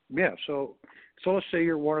 Yeah, so let's say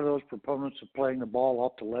you're one of those proponents of playing the ball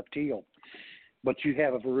off the left heel, but you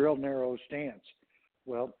have a real narrow stance.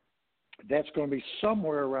 Well, that's going to be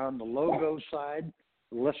somewhere around the logo side,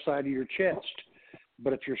 the left side of your chest.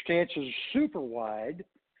 But if your stance is super wide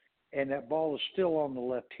and that ball is still on the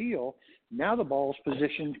left heel, now the ball is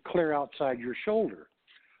positioned clear outside your shoulder.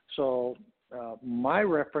 So my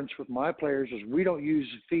reference with my players is we don't use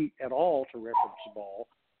the feet at all to reference the ball.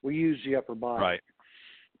 We use the upper body. Right.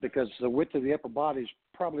 Because the width of the upper body is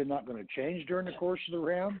probably not going to change during the course of the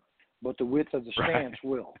round, but the width of the stance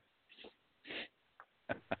will.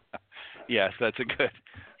 Yes, that's a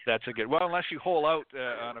good. Well, unless you hole out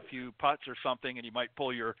on a few putts or something, and you might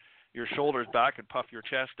pull your your shoulders back and puff your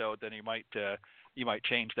chest out, then you might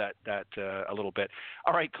change that a little bit.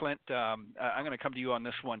 All right, Clint, I'm going to come to you on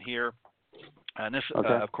this one here. And this,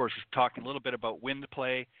 Okay. of course, is talking a little bit about wind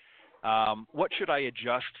play. What should I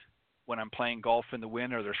adjust when I'm playing golf in the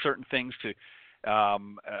wind? Are there certain things to,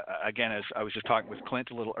 again, as I was just talking with Clint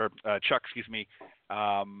Chuck, excuse me,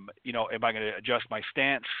 am I going to adjust my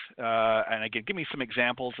stance? And again, give me some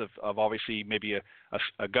examples of obviously maybe a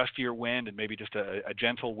gustier wind and maybe just a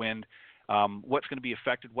gentle wind. What's going to be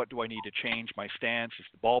affected? What do I need to change my stance? Is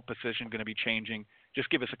the ball position going to be changing? Just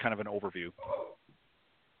give us a kind of an overview.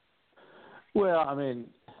 Well, I mean,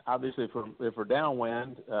 obviously, if we're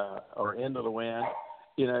downwind or into the wind,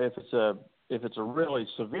 if it's a really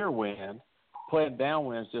severe wind, playing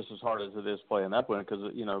downwind is just as hard as it is playing upwind because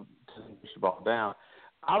to push the ball down.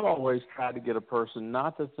 I've always tried to get a person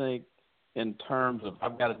not to think in terms of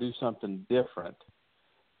I've got to do something different.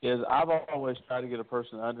 I've always tried to get a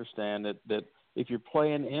person to understand that if you're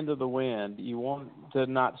playing into the wind, you want to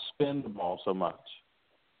not spin the ball so much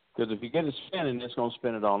because if you get it spinning, it's going to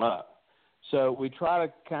spin it on up. So we try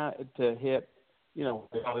to hit, kind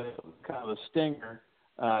of a stinger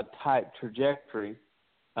type trajectory,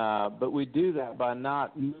 but we do that by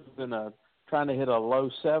not trying to hit a low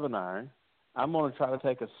 7-iron. I'm going to try to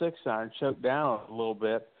take a 6-iron, choke down a little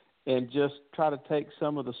bit, and just try to take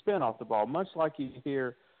some of the spin off the ball, much like you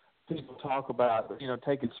hear people talk about,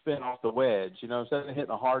 taking spin off the wedge. Instead of hitting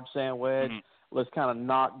a hard sand wedge, let's kind of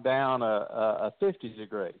knock down a 50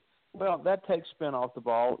 degree. Well, that takes spin off the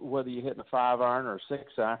ball, whether you're hitting a 5-iron or a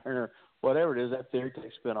 6-iron or whatever it is, that theory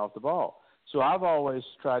takes spin off the ball. So I've always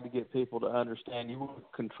tried to get people to understand you want to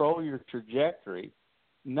control your trajectory,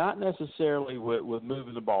 not necessarily with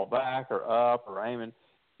moving the ball back or up or aiming,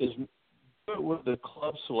 is with the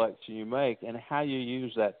club selection you make and how you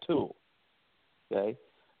use that tool. Okay?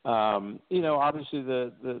 Obviously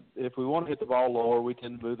if we want to hit the ball lower, we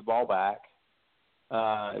tend to move the ball back.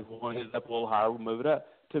 If we want to hit it up a little higher, we'll move it up.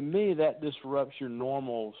 To me, that disrupts your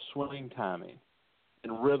normal swing timing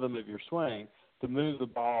and rhythm of your swing to move the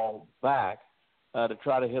ball back to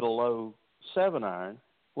try to hit a low 7-iron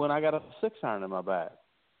when I got a 6-iron in my bag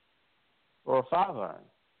or a 5-iron.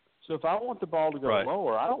 So if I want the ball to go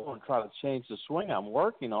lower, I don't want to try to change the swing I'm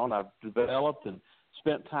working on. I've developed and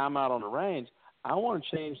spent time out on the range. I want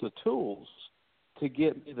to change the tools to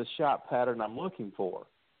get me the shot pattern I'm looking for.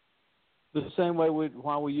 The same way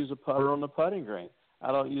why we use a putter on the putting green.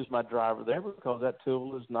 I don't use my driver there because that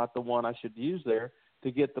tool is not the one I should use there to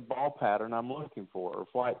get the ball pattern I'm looking for or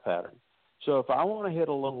flight pattern. So if I want to hit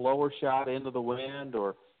a little lower shot into the wind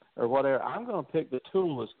or whatever, I'm going to pick the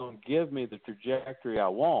tool that's going to give me the trajectory I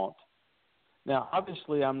want. Now,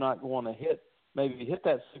 obviously, I'm not going to hit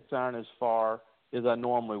that 6-iron as far as I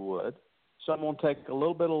normally would. So I'm going to take a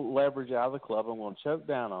little bit of leverage out of the club. I'm going to choke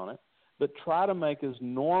down on it, but try to make as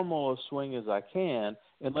normal a swing as I can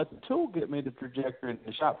and let the tool get me the trajectory and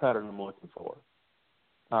the shot pattern I'm looking for.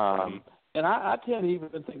 And I tend to even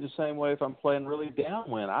think the same way if I'm playing really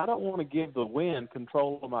downwind. I don't want to give the wind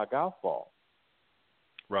control of my golf ball.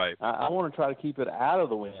 Right. I want to try to keep it out of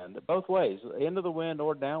the wind, both ways, into the wind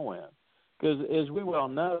or downwind. Because as we well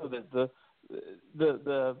know, that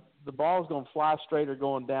the ball is going to fly straight or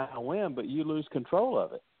going downwind, but you lose control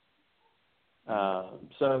of it.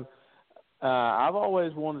 So I've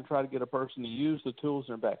always wanted to try to get a person to use the tools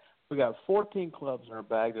in their bag. We got 14 clubs in our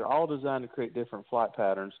bag. They're all designed to create different flight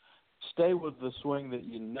patterns. Stay with the swing that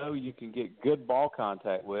you can get good ball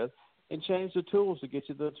contact with, and change the tools to get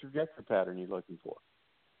you the trajectory pattern you're looking for.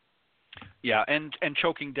 Yeah, and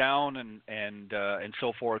choking down and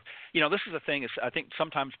so forth. This is the thing. Is I think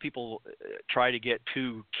sometimes people try to get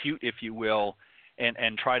too cute, if you will,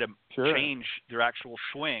 and try to change their actual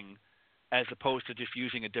swing as opposed to just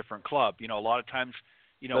using a different club. A lot of times,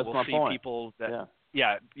 That's we'll my see point. people that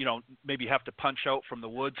maybe have to punch out from the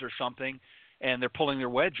woods or something, and they're pulling their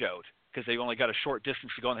wedge out because they've only got a short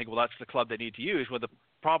distance to go and think, well, that's the club they need to use. Well, the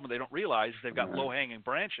problem they don't realize is they've got low-hanging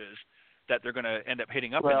branches that they're going to end up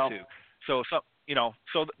hitting up into. So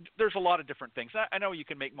there's a lot of different things. I know you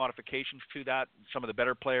can make modifications to that, some of the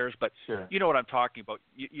better players, but you know what I'm talking about.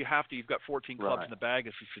 You've got 14 clubs in the bag,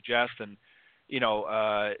 as you suggest, and you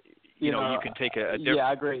can take a different. Yeah,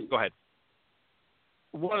 I agree. Go ahead.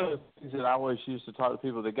 One of the things that I always used to talk to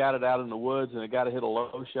people, they got it out in the woods and they got to hit a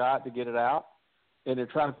low shot to get it out, and they're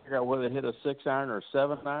trying to figure out whether they hit a 6-iron or a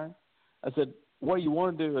 7-iron. I said, what you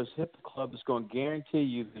want to do is hit the club that's going to guarantee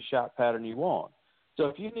you the shot pattern you want. So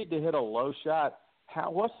if you need to hit a low shot,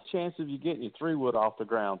 what's the chance of you getting your 3-wood off the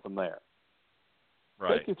ground from there?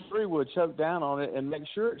 Right. Take your 3-wood, choke down on it, and make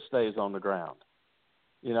sure it stays on the ground.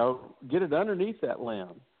 Get it underneath that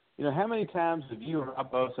limb. how many times have you or I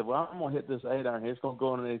both said, well, I'm going to hit this 8-iron here. It's going to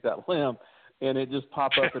go underneath that limb, and it just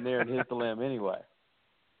pop up in there and hit the limb anyway.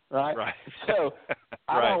 Right? Right. So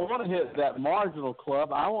I Right. don't want to hit that marginal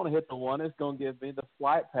club. I want to hit the one that's going to give me the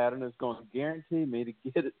flight pattern that's going to guarantee me to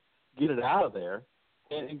get it out of there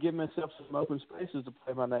and give myself some open spaces to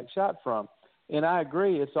play my next shot from. And I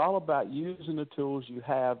agree. It's all about using the tools you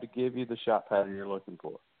have to give you the shot pattern you're looking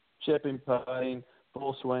for. Chipping, putting,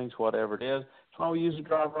 full swings, whatever it is. That's why we use the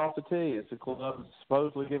driver off the tee. It's a club that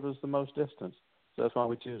supposedly gives us the most distance. So that's why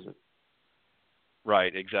we choose it.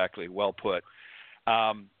 Right, exactly. Well put.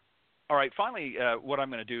 All right, finally, what I'm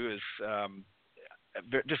going to do is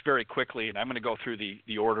just very quickly, and I'm going to go through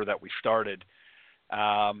the order that we started.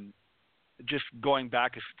 Just going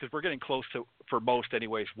back, because we're getting close to, for most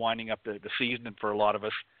anyways, winding up the season, and for a lot of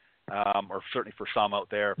us, or certainly for some out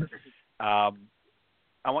there.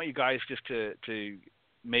 I want you guys just to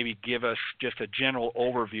maybe give us just a general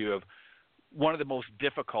overview of one of the most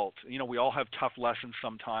difficult. We all have tough lessons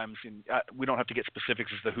sometimes, and we don't have to get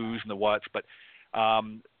specifics as the who's and the what's, but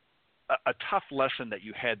a tough lesson that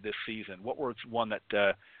you had this season. What was one that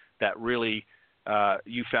really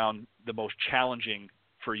you found the most challenging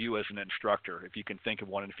for you as an instructor, if you can think of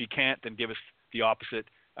one? And if you can't, then give us the opposite,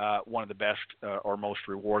 one of the best or most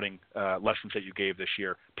rewarding lessons that you gave this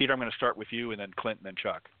year. Peter, I'm going to start with you, and then Clint, and then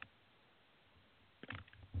Chuck.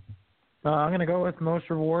 I'm going to go with most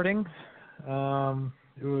rewarding.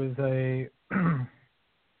 It was a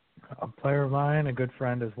player of mine, a good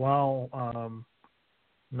friend as well.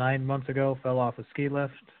 9 months ago, fell off a ski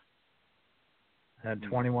lift, had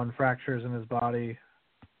 21 fractures in his body.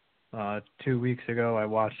 2 weeks ago, I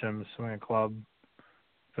watched him swing a club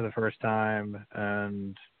for the first time,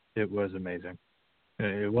 and it was amazing.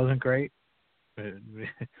 It wasn't great.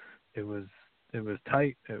 It was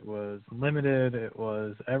tight. It was limited. It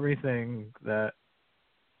was everything that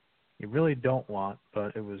you really don't want,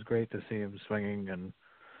 but it was great to see him swinging and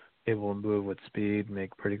able to move with speed,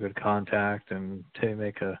 make pretty good contact, and to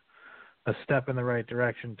make a step in the right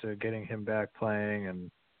direction to getting him back playing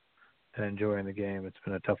and enjoying the game. It's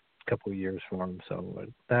been a tough couple of years for him, so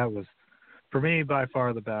that was, for me, by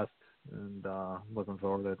far the best, and looking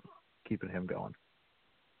forward to keeping him going.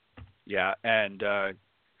 Yeah, and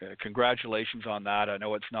congratulations on that. I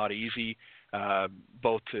know it's not easy,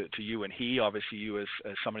 both to you and he, obviously you as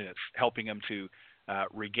somebody that's helping him to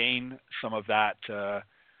regain some of that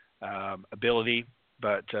ability,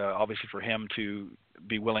 but obviously for him to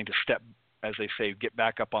be willing to step, as they say, get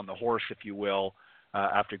back up on the horse, if you will,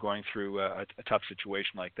 after going through a tough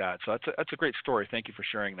situation like that. So that's a great story. Thank you for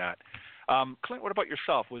sharing that. Clint, what about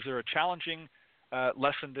yourself? Was there a challenging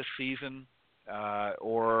lesson this season?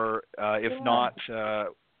 Or if not,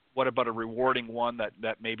 what about a rewarding one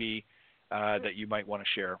that maybe that you might want to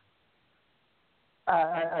share?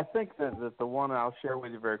 I think that the one I'll share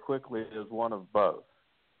with you very quickly is one of both.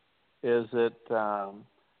 Is that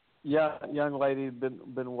young lady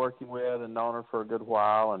been working with and known her for a good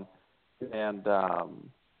while, and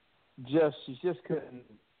she just couldn't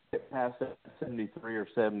get past that 73 or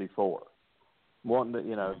 74, wanting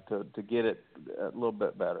to get it a little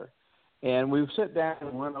bit better. And we sit down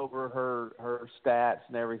and went over her stats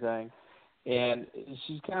and everything, and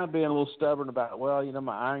she's kind of being a little stubborn about, well,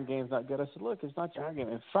 my iron game's not good. I said, look, it's not your iron game.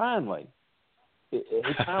 And finally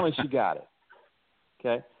she got it.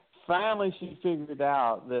 Okay. Finally, she figured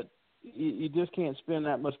out that you just can't spend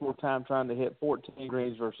that much more time trying to hit 14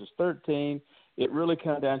 greens versus 13. It really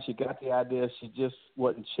comes down, she got the idea, she just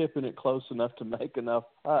wasn't chipping it close enough to make enough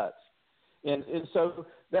putts. And so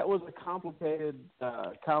that was a complicated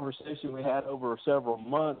conversation we had over several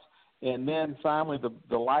months. And then finally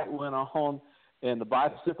the light went on and the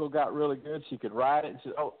bicycle got really good. She could ride it and she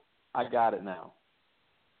said, oh, I got it now.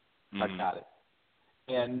 I got it.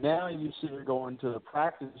 And now you see her going to the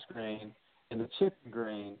practice green and the chipping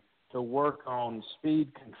green to work on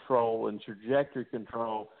speed control and trajectory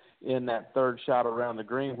control in that third shot around the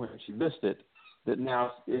green when she missed it, that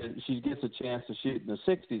now she gets a chance to shoot in the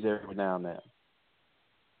 60s every now and then.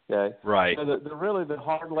 Okay? Right. So the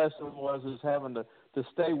hard lesson was having to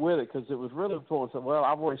stay with it, because it was really important. So, well,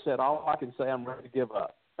 I've already said all I can say, I'm ready to give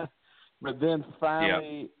up. But then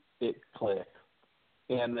finally it clicked.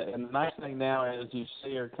 And the nice thing now is you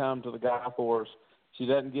see her come to the golf course. She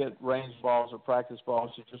doesn't get range balls or practice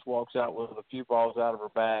balls. She just walks out with a few balls out of her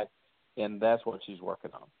bag, and that's what she's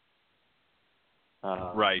working on.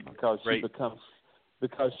 Right. Because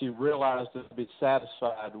she realized to be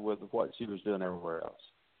satisfied with what she was doing everywhere else.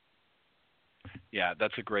 Yeah,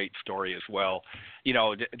 that's a great story as well.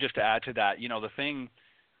 Just to add to that, the thing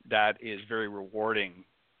that is very rewarding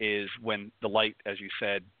is when the light, as you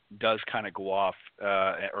said, does kind of go off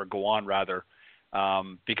or go on rather,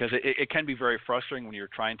 because it can be very frustrating when you're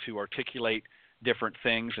trying to articulate different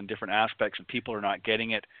things and different aspects and people are not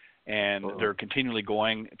getting it, and they're continually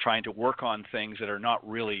trying to work on things that are not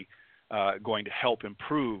really going to help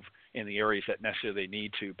improve in the areas that necessarily they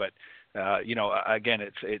need to. But again,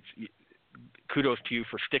 it's kudos to you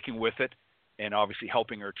for sticking with it and obviously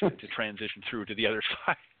helping her to transition through to the other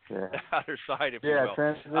side. Yeah. The other side, if you will. Yeah,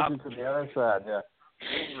 transition to the other side. Yeah.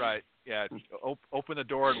 Right. Yeah. Open the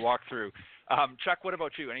door and walk through. Chuck, what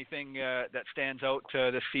about you? Anything that stands out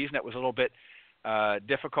this season that was a little bit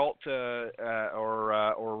difficult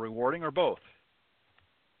or rewarding, or both?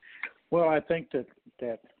 Well, I think that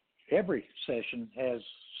every session has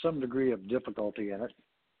some degree of difficulty in it,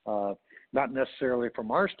 not necessarily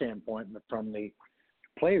from our standpoint, but from the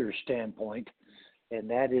player's standpoint, and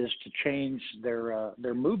that is to change their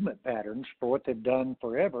movement patterns for what they've done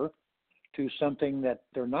forever to something that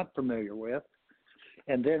they're not familiar with.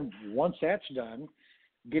 And then once that's done,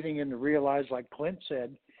 getting them to realize, like Clint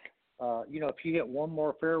said, if you hit one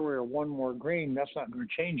more fairway or one more green, that's not going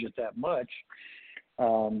to change it that much.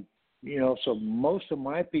 So most of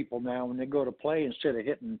my people now, when they go to play, instead of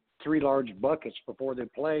hitting 3 large buckets before they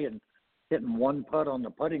play and hitting one putt on the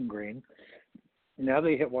putting green, now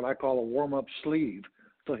they hit what I call a warm-up sleeve.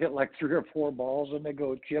 They'll hit like 3 or 4 balls, and they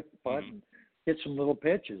go chip, putt, and hit some little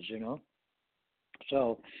pitches,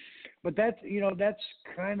 So, but that's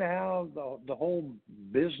kind of how the whole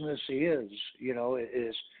business is,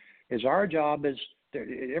 is our job is,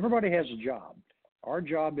 everybody has a job. Our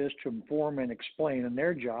job is to inform and explain, and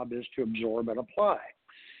their job is to absorb and apply.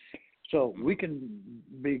 So we can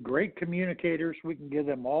be great communicators. We can give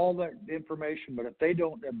them all that information, but if they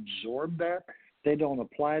don't absorb that, they don't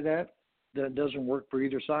apply that, then it doesn't work for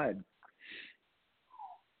either side.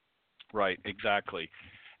 Right, exactly.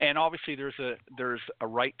 And obviously there's a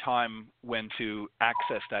right time when to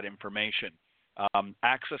access that information.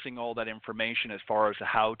 Accessing all that information as far as the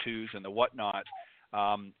how-tos and the whatnot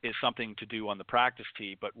is something to do on the practice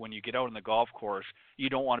tee. But when you get out on the golf course, you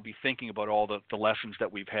don't want to be thinking about all the lessons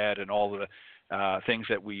that we've had and all the things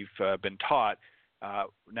that we've been taught.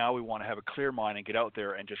 Now we want to have a clear mind and get out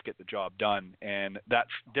there and just get the job done. And that's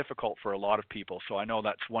difficult for a lot of people. So I know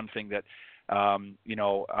that's one thing that I'm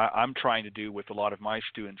trying to do with a lot of my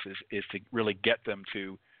students is to really get them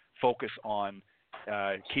to focus on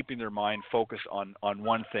keeping their mind focused on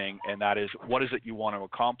one thing, and that is, what is it you want to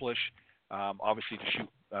accomplish, obviously to shoot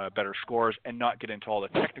better scores and not get into all the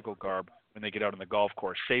technical garb when they get out on the golf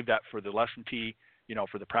course. Save that for the lesson tee,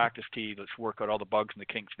 for the practice tee. Let's work out all the bugs and the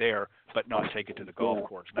kinks there, but not take it to the golf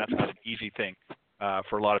course. And that's not an easy thing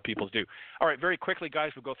for a lot of people to do. All right, very quickly,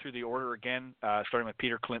 guys, we'll go through the order again, starting with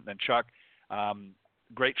Peter, Clint, and then Chuck.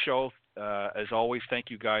 Great show, as always.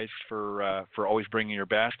 Thank you guys for always bringing your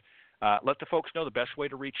best. Let the folks know the best way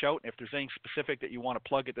to reach out. If there's anything specific that you want to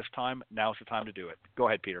plug at this time, now's the time to do it. Go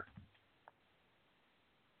ahead, Peter.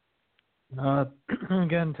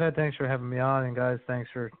 Again, Ted, thanks for having me on, and guys, thanks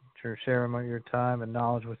for sharing your time and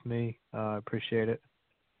knowledge with me. I appreciate it.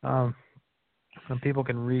 Some people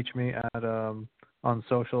can reach me at on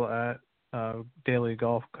social at Daily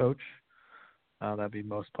Golf Coach. That'd be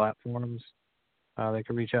most platforms. They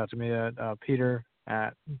can reach out to me at Peter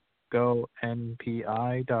at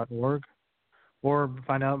gonpi.org, or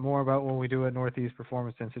find out more about what we do at Northeast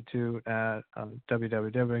Performance Institute at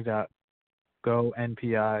www.gonpi.org.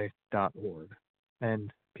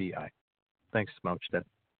 NPI. Thanks so much, Ted.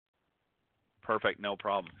 Perfect, no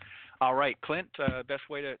problem. All right, Clint, best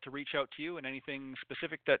way to reach out to you, and anything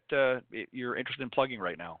specific that you're interested in plugging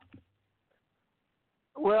right now?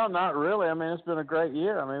 Well, not really. I mean, it's been a great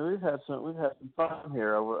year. I mean, we've had some fun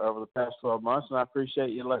here over the past 12 months, and I appreciate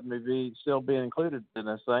you letting me still be included in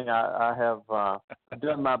this thing. I have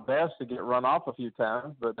done my best to get run off a few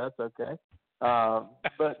times, but that's okay.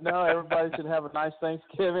 But no, everybody should have a nice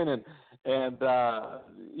Thanksgiving and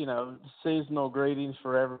seasonal greetings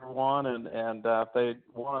for everyone. And if they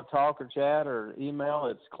want to talk or chat or email,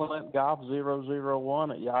 it's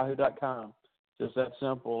clintgolf001@yahoo.com. Just that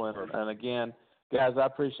simple. And again, guys, I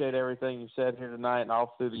appreciate everything you said here tonight and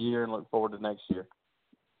all through the year, and look forward to next year.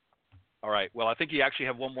 All right. Well, I think you actually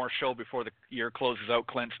have one more show before the year closes out,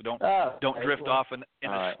 Clint. So don't drift off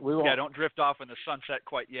don't drift off in the sunset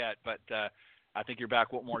quite yet. But I think you're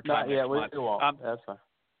back one more time. Not yet. We won't. That's fine.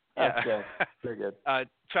 That's good. Very good.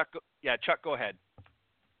 Chuck, go ahead.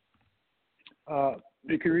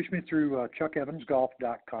 You can reach me through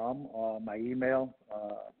chuckevansgolf.com. My email,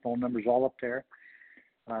 phone number's all up there.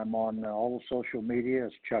 I'm on all the social media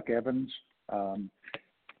as Chuck Evans.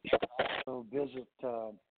 Also visit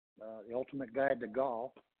the Ultimate Guide to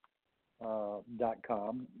Golf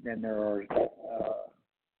 .com, and there are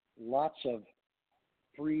lots of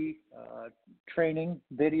free training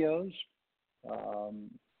videos,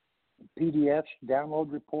 PDFs,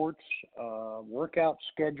 download reports, workout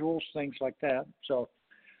schedules, things like that. So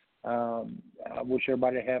I wish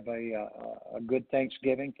everybody have a good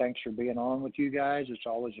Thanksgiving. Thanks for being on with you guys. It's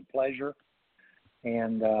always a pleasure.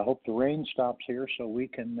 And hope the rain stops here so we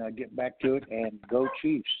can get back to it and go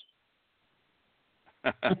Chiefs.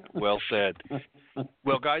 Well said.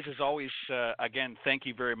 Well, guys, as always, again, thank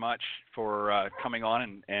you very much for coming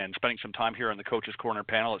on and spending some time here on the Coach's Corner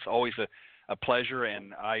panel. It's always a pleasure,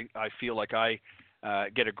 and I feel like I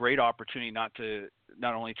get a great opportunity not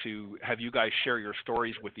only to have you guys share your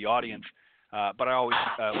stories with the audience, but I always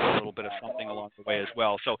learn a little bit of something along the way as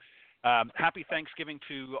well. So happy Thanksgiving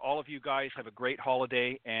to all of you guys. Have a great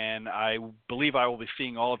holiday, and I believe I will be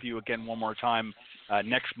seeing all of you again one more time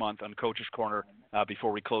next month on Coach's Corner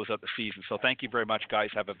before we close out the season. So thank you very much, guys.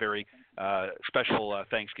 Have a very special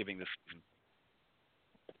Thanksgiving this season.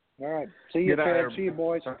 All right. See you, Ted. See you,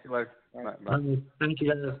 boys. Talk to you later. Right. Bye. Thank you,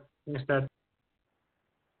 guys. Thanks, Ted.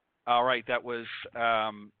 All right, that was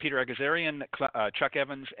Peter Agazarian, Chuck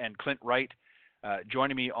Evans, and Clint Wright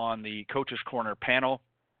joining me on the Coach's Corner panel.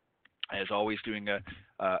 As always, doing a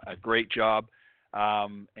great job.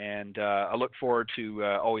 And I look forward to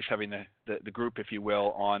always having the group, if you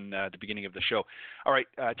will, on the beginning of the show. All right,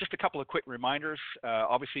 just a couple of quick reminders.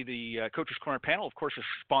 Obviously, the Coach's Corner panel, of course, is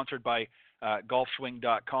sponsored by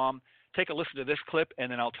golfswing.com. Take a listen to this clip,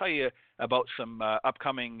 and then I'll tell you about some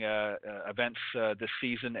upcoming events this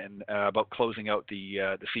season and about closing out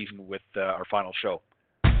the season with our final show.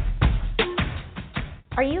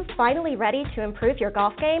 Are you finally ready to improve your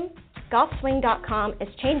golf game? GolfSwing.com is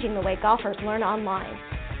changing the way golfers learn online.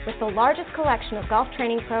 With the largest collection of golf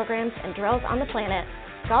training programs and drills on the planet,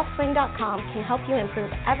 GolfSwing.com can help you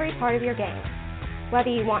improve every part of your game. Whether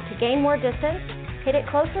you want to gain more distance, hit it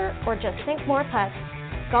closer, or just sink more putts,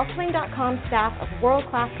 GolfSwing.com's staff of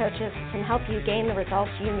world-class coaches can help you gain the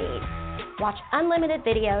results you need. Watch unlimited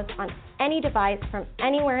videos on any device from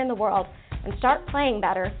anywhere in the world and start playing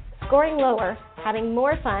better, scoring lower, having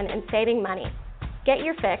more fun, and saving money. Get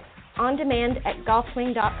your fix on demand at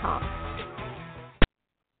golfswing.com.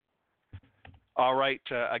 All right.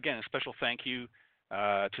 Again, a special thank you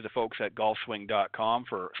to the folks at golfswing.com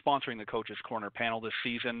for sponsoring the Coach's Corner panel this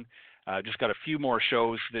season. Just got a few more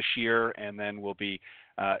shows this year, and then we'll be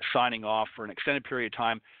signing off for an extended period of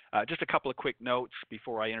time. Just a couple of quick notes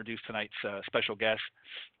before I introduce tonight's special guest.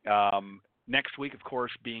 Next week, of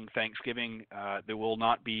course, being Thanksgiving, there will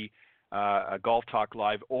not be a Golf Talk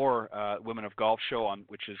Live or Women of Golf show,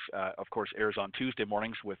 which is, of course, airs on Tuesday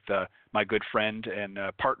mornings with my good friend and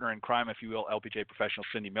partner in crime, if you will, LPGA professional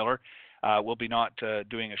Cindy Miller. We'll be not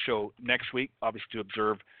doing a show next week, obviously to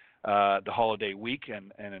observe the holiday week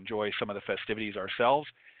and enjoy some of the festivities ourselves.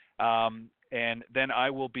 And then I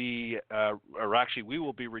will be, we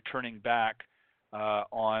will be returning back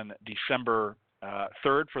on December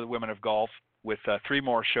 3rd for the Women of Golf with 3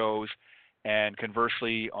 more shows, and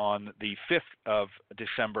conversely on the 5th of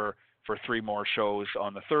December for 3 more shows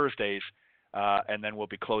on the Thursdays, and then we'll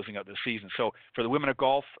be closing out the season. So for the Women of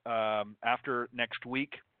Golf, after next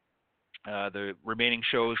week, the remaining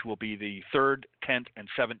shows will be the 3rd, 10th, and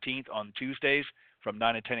 17th on Tuesdays from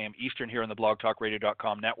 9 to 10 a.m. Eastern here on the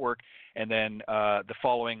blogtalkradio.com network, and then the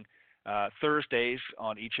following Thursdays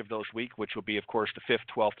on each of those weeks, which will be, of course, the 5th,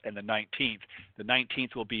 12th, and the 19th. The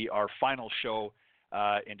 19th will be our final show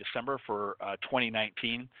in December for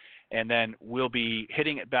 2019, and then we'll be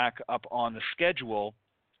hitting it back up on the schedule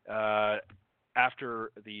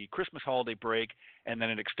after the Christmas holiday break, and then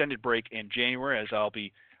an extended break in January, as I'll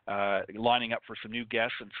be lining up for some new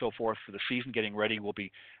guests and so forth for the season, getting ready. We'll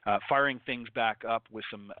be firing things back up with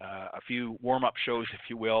a few warm-up shows, if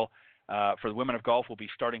you will. For the Women of Golf, we'll be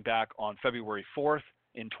starting back on February 4th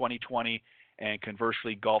in 2020, and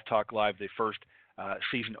conversely, Golf Talk Live, the first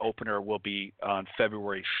season opener, will be on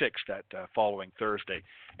February 6th, that following Thursday.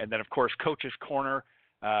 And then, of course, Coach's Corner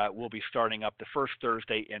will be starting up the first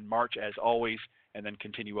Thursday in March, as always, and then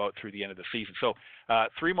continue out through the end of the season. So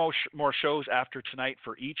 3 more shows after tonight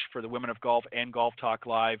for each, for the Women of Golf and Golf Talk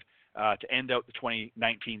Live, to end out the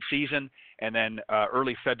 2019 season. And then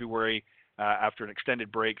early February, after an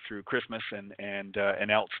extended break through Christmas and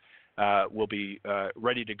else, we'll be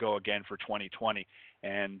ready to go again for 2020.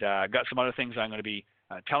 And I've got some other things I'm going to be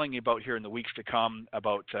telling you about here in the weeks to come,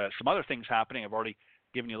 about some other things happening. I've already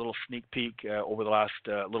given you a little sneak peek over the last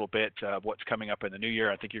little bit of what's coming up in the new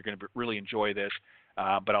year. I think you're going to really enjoy this,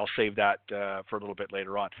 but I'll save that for a little bit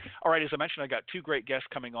later on. All right, as I mentioned, I got 2 great guests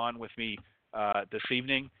coming on with me this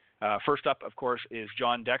evening. First up, of course, is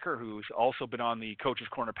John Decker, who's also been on the Coaches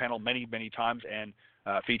Corner panel many, many times and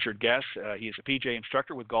featured guest. He is a PGA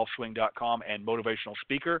instructor with golfswing.com and motivational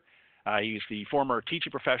speaker. He's the former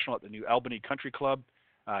teaching professional at the New Albany Country Club.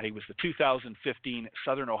 He was the 2015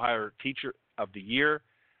 Southern Ohio Teacher of the Year.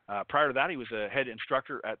 Prior to that, he was a head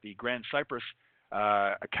instructor at the Grand Cypress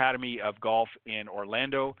Academy of Golf in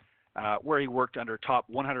Orlando, where he worked under top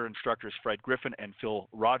 100 instructors Fred Griffin and Phil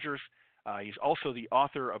Rogers. He's also the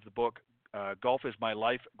author of the book, Golf is My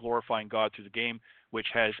Life, Glorifying God Through the Game, which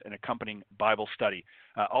has an accompanying Bible study.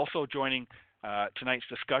 Also joining tonight's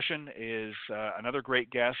discussion is another great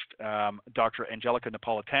guest, Dr. Angelica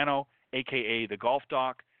Napolitano, a.k.a. the Golf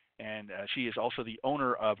Doc, and she is also the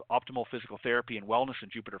owner of Optimal Physical Therapy and Wellness in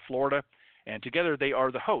Jupiter, Florida. And together they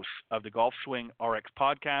are the hosts of the Golf Swing RX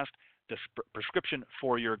podcast, the prescription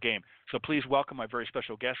for your game. So please welcome my very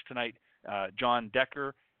special guests tonight, John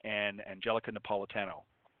Decker and Angelica Napolitano.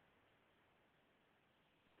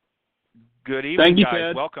 Good evening, Thank you, guys.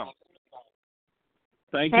 Ted. Welcome.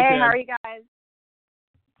 Thank you, Hey, Ted. how are you guys?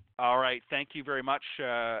 All right. Thank you very much,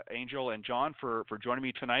 Angel and John, for joining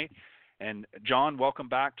me tonight. And John, welcome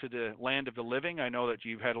back to the land of the living. I know that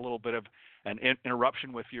you've had a little bit of an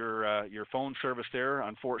interruption with your phone service there,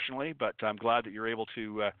 unfortunately, but I'm glad that you're able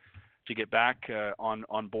to get back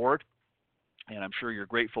on board. And I'm sure you're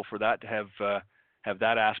grateful for that, to have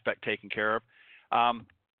that aspect taken care of.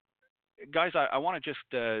 Guys, I want to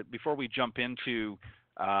just, before we jump into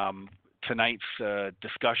tonight's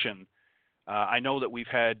discussion, I know that we've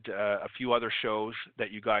had a few other shows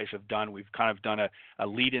that you guys have done. We've kind of done a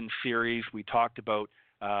lead-in series. We talked about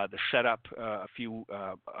the setup a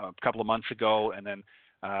couple of months ago, and then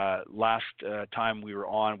last time we were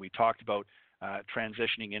on, we talked about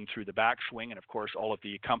transitioning in through the backswing, and of course all of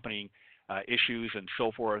the accompanying issues and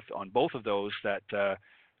so forth on both of those that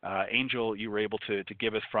Angel, you were able to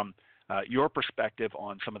give us from your perspective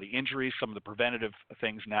on some of the injuries, some of the preventative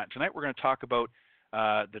things and that. Tonight we're going to talk about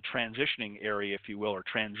the transitioning area, if you will, or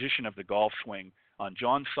transition of the golf swing on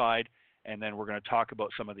John's side, and then we're going to talk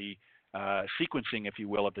about some of the sequencing, if you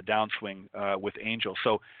will, of the downswing with Angel.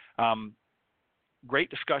 So great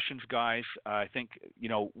discussions, guys. I think,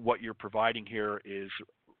 what you're providing here is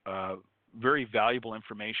very valuable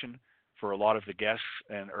information for a lot of the guests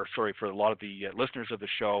for a lot of the listeners of the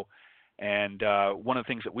show. And one of the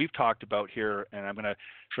things that we've talked about here, and I'm going to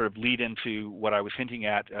sort of lead into what I was hinting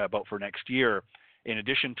at about for next year, in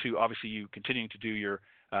addition to obviously you continuing to do your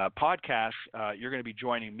podcasts, you're going to be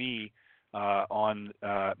joining me on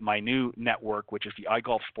my new network, which is the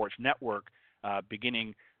iGolf Sports Network,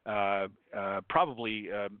 beginning probably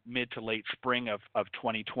mid to late spring of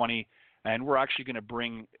 2020. And we're actually going to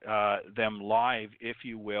bring them live, if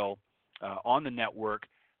you will, on the network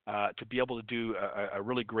to be able to do a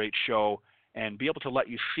really great show and be able to let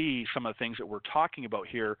you see some of the things that we're talking about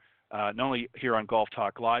here, not only here on Golf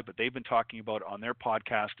Talk Live, but they've been talking about on their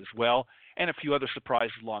podcast as well, and a few other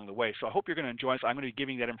surprises along the way. So I hope you're going to enjoy this. I'm going to be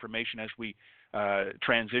giving that information as we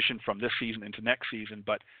transition from this season into next season,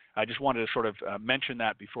 but I just wanted to sort of mention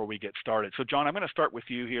that before we get started. So John, I'm going to start with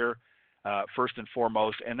you here first and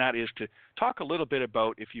foremost, and that is to talk a little bit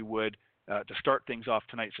about, if you would, to start things off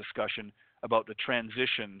tonight's discussion, about the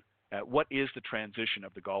transition. What is the transition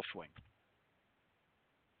of the golf swing?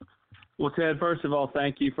 Well, Ted, first of all,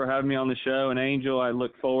 thank you for having me on the show. And Angel, I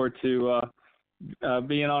look forward to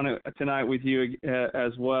being on it tonight with you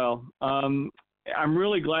as well. I'm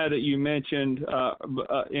really glad that you mentioned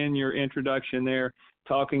in your introduction there,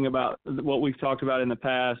 talking about what we've talked about in the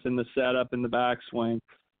past and the setup and the backswing.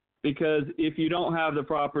 Because if you don't have the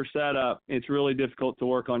proper setup, it's really difficult to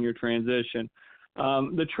work on your transition.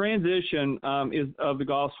 The transition of the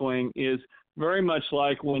golf swing is very much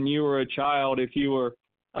like when you were a child. If you were,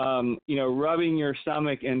 rubbing your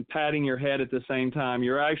stomach and patting your head at the same time,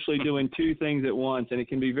 you're actually doing two things at once, and it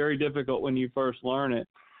can be very difficult when you first learn it.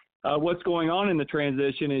 What's going on in the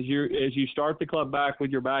transition is as you start the club back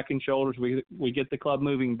with your back and shoulders, we get the club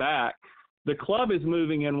moving back. The club is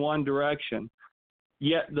moving in one direction,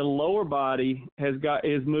 yet the lower body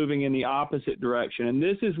is moving in the opposite direction. And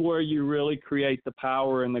this is where you really create the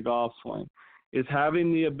power in the golf swing, is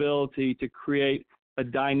having the ability to create a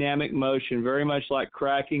dynamic motion, very much like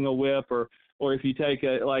cracking a whip, or if you take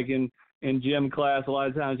like in gym class, a lot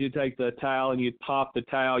of times you take the towel and you pop the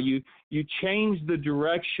towel. You change the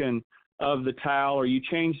direction of the towel, or you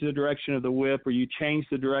change the direction of the whip, or you change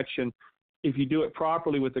the direction. If you do it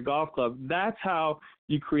properly with the golf club, that's how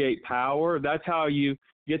you create power. That's how you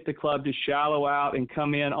get the club to shallow out and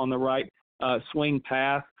come in on the right swing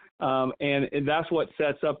path. And that's what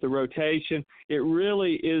sets up the rotation. It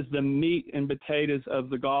really is the meat and potatoes of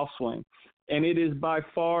the golf swing. and it is by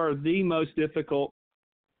far the most difficult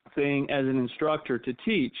thing as an instructor to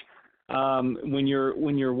teach when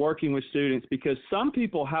you're working with students, because some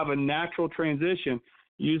people have a natural transition.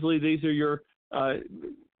 Usually these are your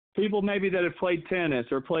people maybe that have played tennis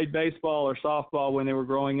or played baseball or softball when they were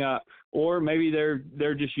growing up, or maybe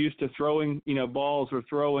they're just used to throwing balls or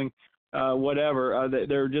throwing whatever.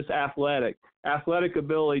 They're just athletic. Athletic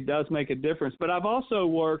ability does make a difference. But I've also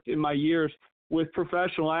worked in my years with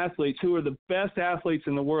professional athletes who are the best athletes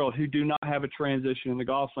in the world who do not have a transition in the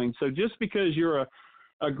golf swing. So just because you're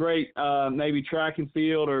a great maybe track and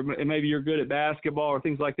field, or maybe you're good at basketball or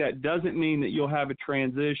things like that, doesn't mean that you'll have a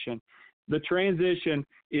transition. The transition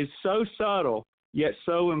is so subtle yet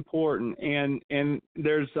so important, and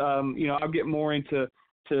there's I'll get more into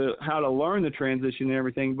how to learn the transition and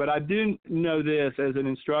everything, but I do know this as an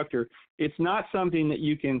instructor, it's not something that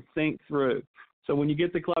you can think through. So when you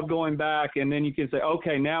get the club going back and then you can say,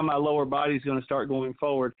 okay, now my lower body is going to start going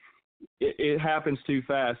forward, it happens too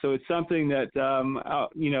fast. So it's something that,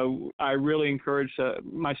 I really encourage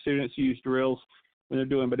my students to use drills when they're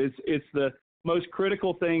doing, but it's the most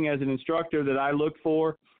critical thing as an instructor that I look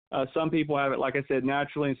for. Some people have it, like I said,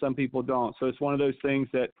 naturally, and some people don't. So it's one of those things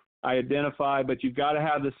that I identify, but you've got to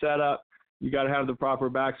have the setup. You got to have the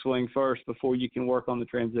proper backswing first before you can work on the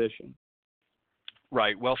transition.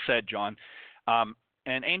 Right. Well said, John.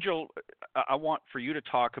 And Angel, I want for you to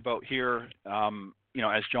talk about here,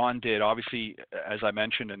 as John did, obviously, as I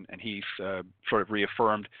mentioned, and he's sort of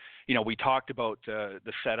reaffirmed, we talked about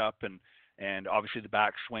the setup and obviously the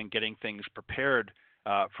backswing, getting things prepared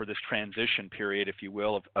for this transition period, if you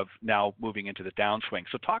will, of now moving into the downswing.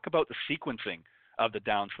 So talk about the sequencing of the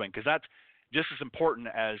downswing, because that's just as important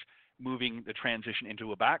as moving the transition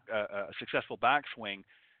into a successful backswing.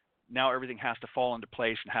 Now everything has to fall into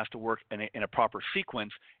place and has to work in a proper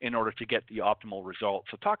sequence in order to get the optimal result.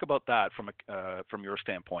 So talk about that from your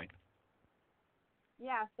standpoint.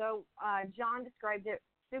 Yeah, so John described it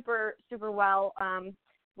super, super well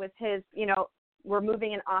with his, we're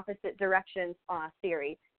moving in opposite directions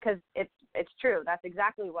theory, because it's true. That's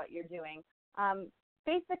exactly what you're doing.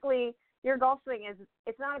 Basically, your golf swing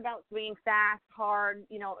it's not about swinging fast, hard.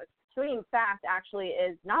 Swinging fast actually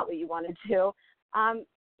is not what you want to do.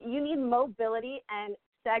 You need mobility and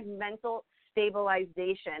segmental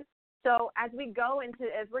stabilization. So as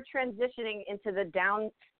we're transitioning into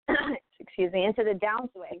the into the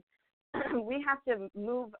downswing, we have to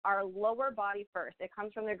move our lower body first. It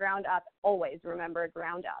comes from the ground up, always remember,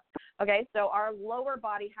 ground up. Okay, so our lower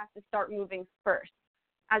body has to start moving first.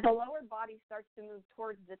 As the lower body starts to move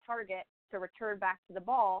towards the target to return back to the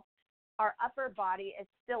ball, our upper body is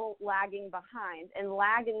still lagging behind. And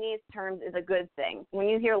lag in these terms is a good thing. When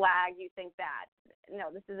you hear lag, you think bad.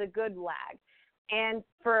 No, this is a good lag. And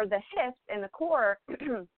for the hips and the core,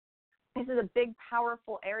 this is a big,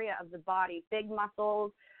 powerful area of the body, big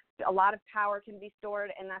muscles. A lot of power can be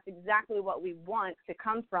stored, and that's exactly what we want to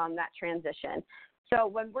come from that transition. So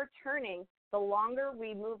when we're turning, the longer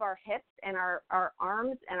we move our hips and our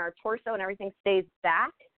arms and our torso and everything stays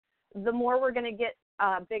back, the more we're going to get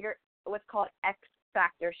bigger, what's called X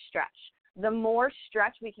factor stretch. The more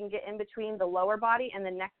stretch we can get in between the lower body and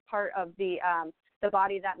the next part of the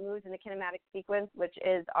body that moves in the kinematic sequence, which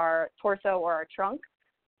is our torso or our trunk,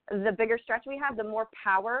 the bigger stretch we have, the more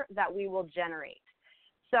power that we will generate.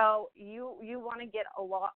 So you want to get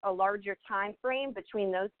a larger time frame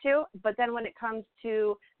between those two, but then when it comes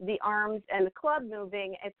to the arms and the club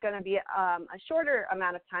moving, it's going to be a shorter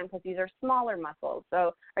amount of time because these are smaller muscles.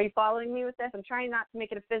 So are you following me with this? I'm trying not to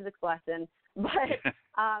make it a physics lesson, but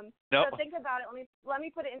Nope. So think about it. Let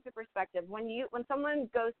me put it into perspective. When someone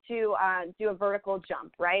goes to do a vertical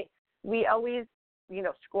jump, right? We always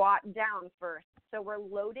squat down first. So we're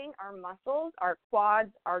loading our muscles, our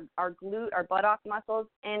quads, our glute, our buttock muscles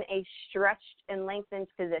in a stretched and lengthened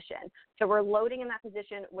position. So we're loading in that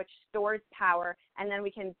position, which stores power, and then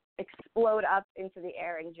we can explode up into the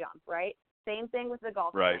air and jump, right? Same thing with the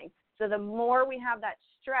golf swing. So the more we have that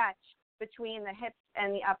stretch between the hips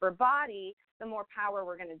and the upper body, the more power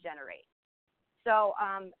we're going to generate. So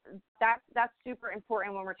that's super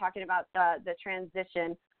important when we're talking about the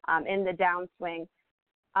transition in the downswing.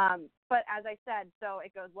 But as I said, so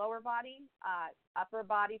it goes lower body, upper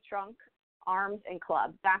body, trunk, arms, and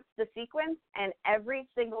club. That's the sequence, and every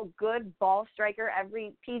single good ball striker,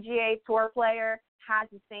 every PGA Tour player has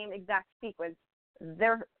the same exact sequence.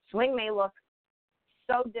 Their swing may look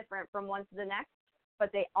so different from one to the next,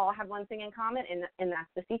 but they all have one thing in common, and that's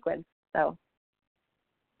the sequence. So.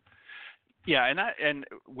 Yeah, and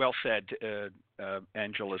well said,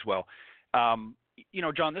 Angel, as well.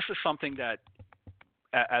 John, this is something that,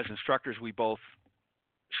 as instructors, we both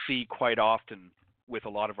see quite often with a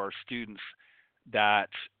lot of our students that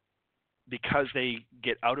because they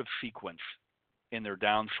get out of sequence in their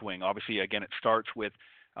downswing, obviously, again, it starts with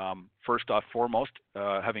first off, foremost,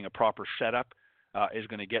 having a proper setup is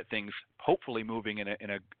going to get things hopefully moving in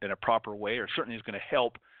a proper way, or certainly is going to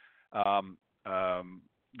help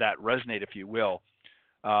that resonate, if you will.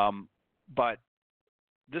 But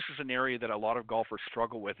this is an area that a lot of golfers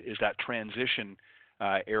struggle with, is that transition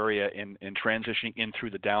area in transitioning in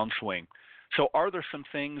through the downswing. So are there some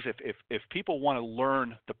things, if people want to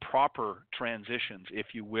learn the proper transitions, if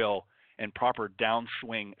you will, and proper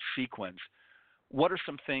downswing sequence, what are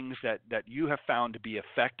some things that you have found to be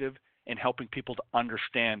effective in helping people to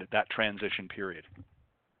understand that transition period?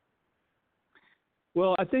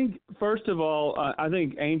 Well, I think, first of all, I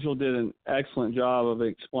think Angel did an excellent job of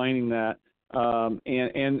explaining that.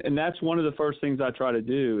 And that's one of the first things I try to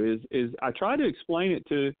do is I try to explain it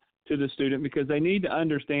to the student, because they need to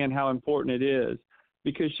understand how important it is,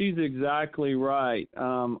 because she's exactly right.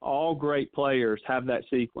 All great players have that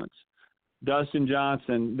sequence. Dustin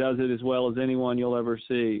Johnson does it as well as anyone you'll ever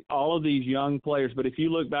see. All of these young players, but if you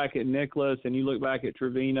look back at Nicholas and you look back at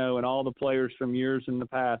Trevino and all the players from years in the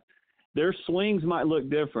past, their swings might look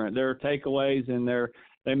different. There are takeaways, and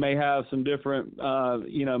they may have some different,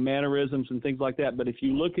 mannerisms and things like that. But if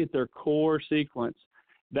you look at their core sequence,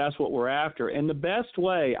 that's what we're after. And the best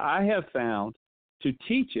way I have found to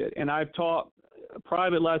teach it, and I've taught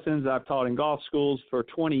private lessons, I've taught in golf schools for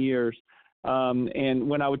 20 years. And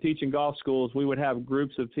when I would teach in golf schools, we would have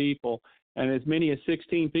groups of people, and as many as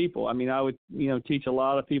 16 people. I mean, I would, teach a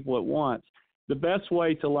lot of people at once. The best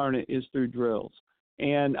way to learn it is through drills.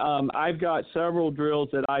 And I've got several drills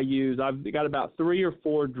that I use. I've got about 3 or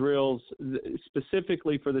 4 drills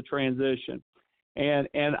specifically for the transition. And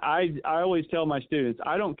I always tell my students,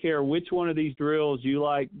 I don't care which one of these drills you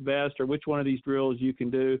like best or which one of these drills you can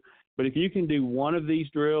do, but if you can do one of these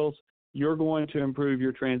drills, you're going to improve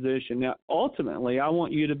your transition. Now, ultimately, I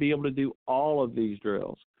want you to be able to do all of these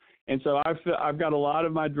drills. And so I've got a lot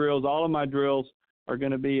of my drills. All of my drills are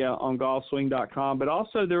going to be on golfswing.com, but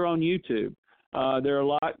also they're on YouTube. They're a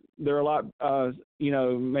lot,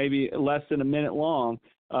 maybe less than a minute long.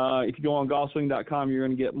 If you go on golfswing.com, you're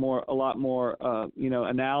going to get a lot more,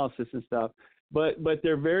 analysis and stuff. But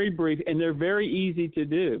they're very brief, and they're very easy to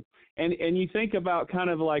do. And you think about kind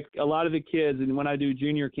of like a lot of the kids, and when I do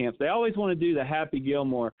junior camps, they always want to do the Happy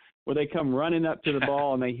Gilmore, where they come running up to the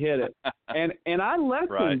ball and they hit it. And I let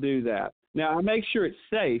them do that. Now, I make sure it's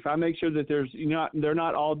safe. I make sure that they're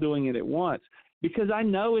not all doing it at once, because I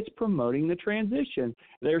know it's promoting the transition.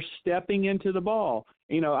 They're stepping into the ball.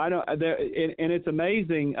 And it's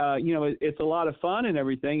amazing. It's a lot of fun and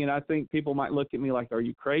everything. And I think people might look at me like, "Are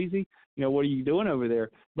you crazy? What are you doing over there?"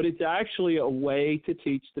 But it's actually a way to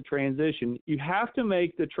teach the transition. You have to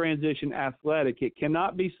make the transition athletic. It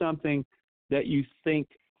cannot be something that you think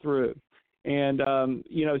through. And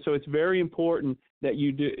so it's very important that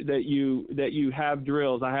you have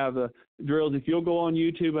drills. I have drills. If you'll go on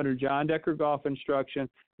YouTube under John Decker Golf Instruction,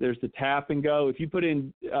 there's the tap and go. If you put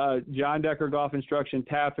in John Decker Golf Instruction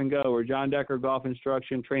tap and go, or John Decker Golf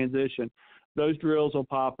Instruction transition, those drills will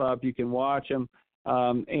pop up. You can watch them,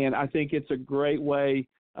 and I think it's a great way,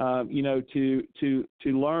 to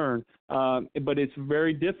learn. But it's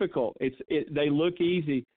very difficult. They look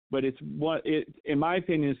easy, but in my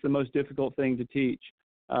opinion, it's the most difficult thing to teach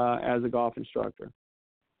as a golf instructor.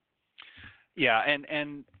 Yeah,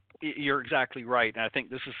 and you're exactly right. And I think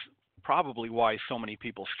this is probably why so many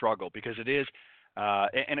people struggle, because it is,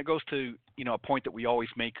 and it goes to, a point that we always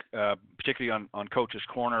make, particularly on Coach's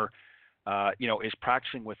Corner, is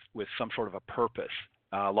practicing with some sort of a purpose.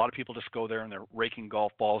 A lot of people just go there and they're raking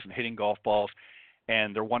golf balls and hitting golf balls,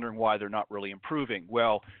 and they're wondering why they're not really improving.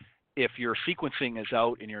 Well, if your sequencing is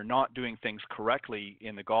out and you're not doing things correctly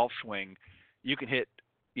in the golf swing, you can hit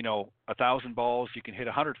 1,000 balls, you can hit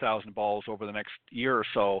 100,000 balls over the next year or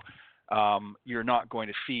so. You're not going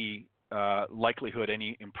to see likelihood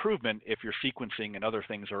any improvement if your sequencing and other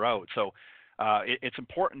things are out. So it's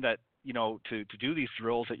important that to do these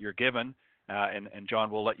drills that you're given, and John,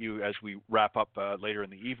 will let you, as we wrap up later in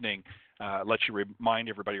the evening, let you remind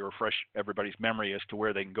everybody, refresh everybody's memory as to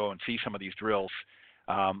where they can go and see some of these drills.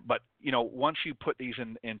 But once you put these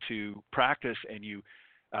into practice and you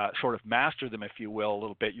sort of master them, if you will, a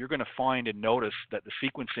little bit, you're going to find and notice that the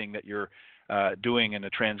sequencing that you're doing and the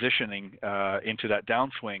transitioning into that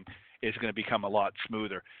downswing is going to become a lot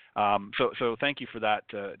smoother. So thank you for that,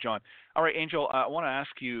 John. All right, Angel, I want to ask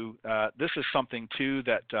you, this is something too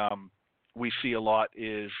that we see a lot,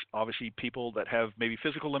 is obviously people that have maybe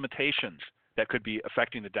physical limitations that could be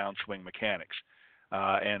affecting the downswing mechanics.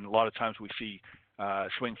 And a lot of times we see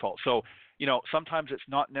swing fault. So, sometimes it's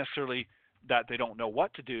not necessarily that they don't know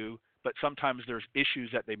what to do, but sometimes there's issues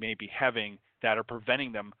that they may be having that are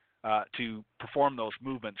preventing them to perform those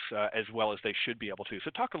movements as well as they should be able to. So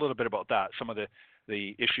talk a little bit about that, some of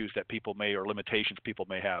the issues that people may or limitations people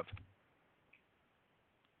may have.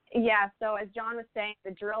 Yeah, so as John was saying,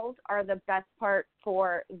 the drills are the best part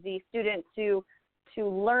for the student to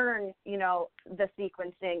learn, the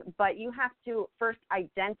sequencing, but you have to first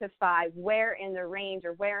identify where in the range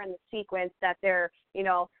or where in the sequence that they're,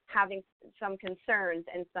 having some concerns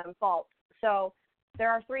and some faults. So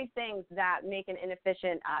there are three things that make an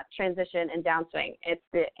inefficient transition and downswing. It's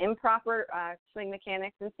the improper swing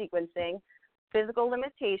mechanics and sequencing, physical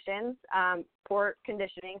limitations, poor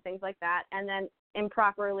conditioning, things like that, and then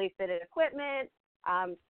improperly fitted equipment.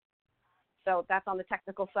 So that's on the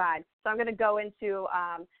technical side. So I'm going to go into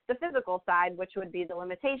the physical side, which would be the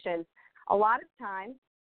limitations. A lot of times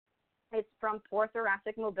it's from poor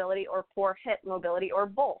thoracic mobility or poor hip mobility or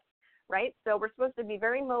both, right? So we're supposed to be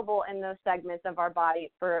very mobile in those segments of our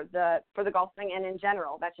body for the golf swing and in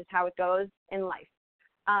general. That's just how it goes in life.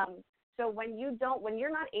 So when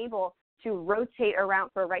you're not able to rotate around,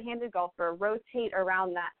 for a right-handed golfer, rotate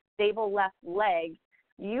around that stable left leg,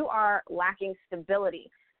 you are lacking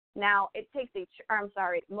stability. Now,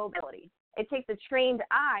 mobility. It takes a trained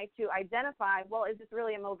eye to identify, well, is this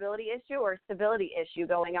really a mobility issue or a stability issue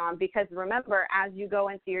going on? Because remember, as you go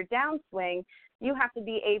into your downswing, you have to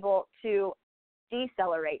be able to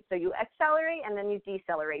decelerate. So you accelerate and then you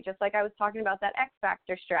decelerate, just like I was talking about that X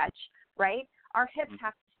factor stretch, right? Our hips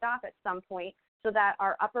have to stop at some point so that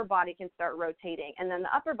our upper body can start rotating, and then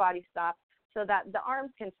the upper body stops so that the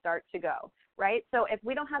arms can start to go, right? So if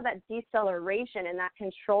we don't have that deceleration and that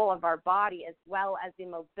control of our body as well as the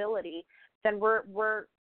mobility, then we're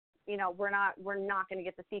not going to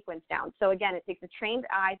get the sequence down. So again, it takes a trained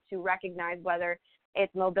eye to recognize whether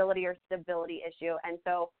it's mobility or stability issue. And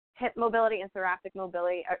so hip mobility and thoracic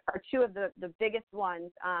mobility are two of the biggest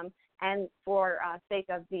ones. And for sake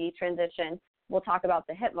of the transition, we'll talk about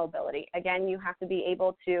the hip mobility. Again, you have to be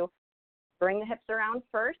able to bring the hips around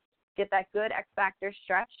first, get that good X factor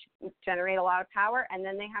stretch, generate a lot of power, and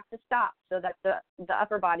then they have to stop so that the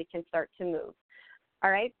upper body can start to move. All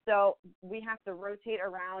right, so we have to rotate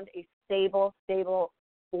around a stable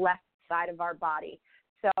left side of our body.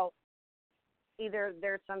 So either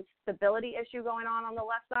there's some stability issue going on the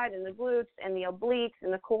left side in the glutes and the obliques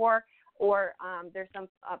and the core, or there's some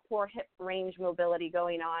poor hip range mobility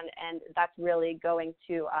going on, and that's really going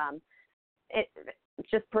to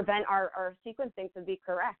just prevent our sequencing to be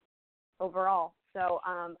correct overall. So,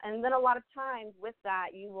 and then a lot of times with that,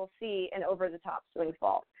 you will see an over-the-top swing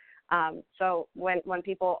fault. So when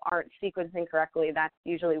people aren't sequencing correctly, that's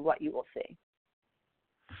usually what you will see.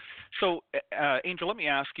 So, Angel, let me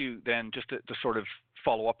ask you then, just to sort of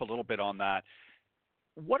follow up a little bit on that.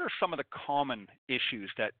 What are some of the common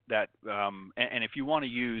issues that and if you want to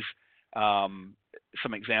use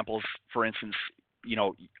some examples, for instance,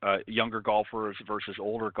 younger golfers versus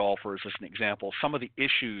older golfers as an example, some of the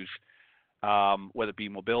issues, whether it be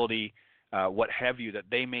mobility, what have you, that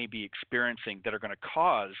they may be experiencing that are going to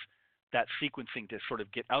cause that sequencing to sort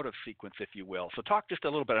of get out of sequence, if you will. So talk just a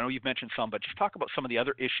little bit. I know you've mentioned some, but just talk about some of the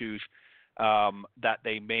other issues that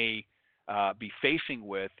they may be facing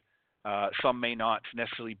with. Some may not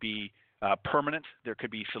necessarily be permanent. There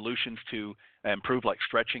could be solutions to improve, like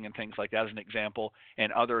stretching and things like that as an example,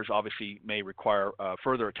 and others obviously may require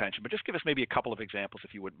further attention. But just give us maybe a couple of examples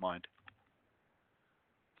if you wouldn't mind.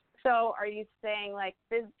 So are you saying like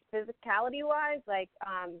physicality-wise, like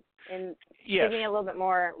Yes. Give me a little bit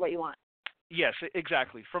more what you want. Yes,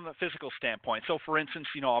 exactly, from a physical standpoint. So, for instance,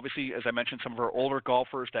 obviously, as I mentioned, some of our older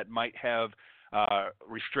golfers that might have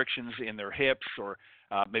restrictions in their hips or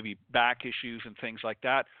maybe back issues and things like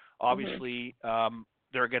that, obviously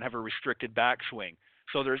they're going to have a restricted backswing.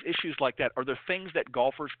 So there's issues like that. Are there things that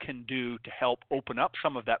golfers can do to help open up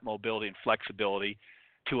some of that mobility and flexibility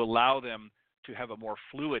to allow them to have a more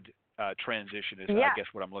fluid transition is, I guess,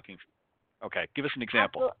 what I'm looking for. Okay, give us an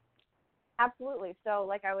example. Absolutely. So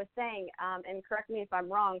like I was saying, and correct me if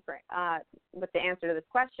I'm wrong with the answer to this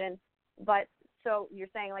question, but so you're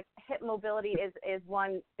saying like hip mobility is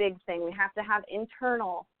one big thing. We have to have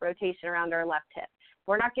internal rotation around our left hip. If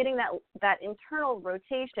we're not getting that internal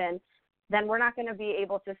rotation, then we're not going to be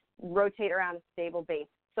able to rotate around a stable base.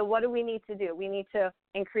 So what do we need to do? We need to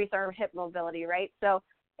increase our hip mobility, right? So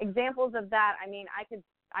examples of that, I mean, I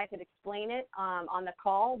could explain it on the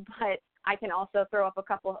call, but I can also throw up a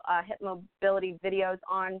couple hip mobility videos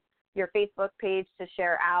on your Facebook page to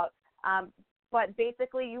share out. But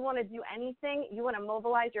basically, you want to do anything, you want to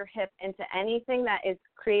mobilize your hip into anything that is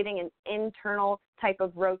creating an internal type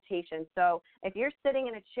of rotation. So if you're sitting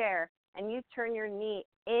in a chair and you turn your knee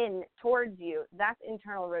in towards you, that's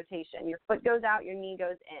internal rotation. Your foot goes out, your knee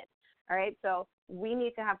goes in. All right, so we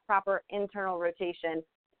need to have proper internal rotation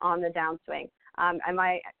on the downswing. Am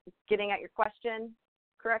I getting at your question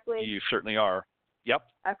correctly? You certainly are. Yep.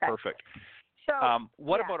 Okay. Perfect. So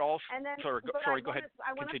what about also? And then, sorry, go ahead.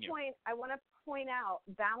 I want Continue. to point out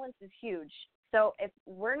balance is huge. So if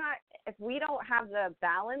we don't have the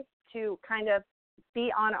balance to kind of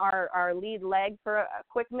be on our lead leg for a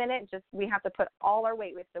quick minute, we have to put all our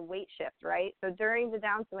weight with the weight shift, right? So during the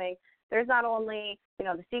downswing, there's not only,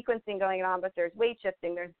 the sequencing going on, but there's weight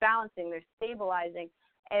shifting, there's balancing, there's stabilizing.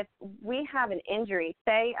 If we have an injury,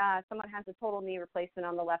 say someone has a total knee replacement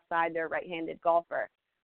on the left side, they're a right-handed golfer,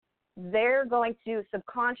 they're going to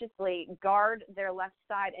subconsciously guard their left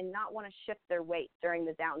side and not want to shift their weight during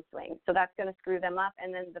the downswing. So that's going to screw them up,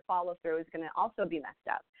 and then the follow-through is going to also be messed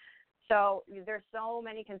up. So there's so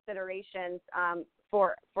many considerations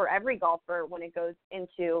for every golfer when it goes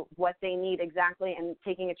into what they need exactly, and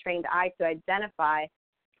taking a trained eye to identify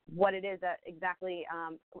what it is that exactly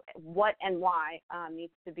what and why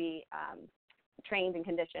needs to be trained and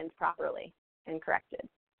conditioned properly and corrected.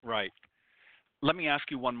 Right. Let me ask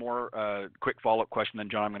you one more quick follow-up question, then,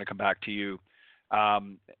 John, I'm going to come back to you.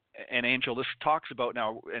 And, Angel, this talks about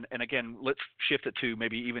now, and again, let's shift it to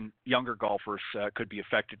maybe even younger golfers could be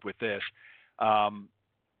affected with this.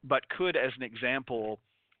 But could, as an example,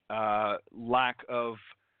 lack of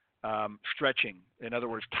stretching, in other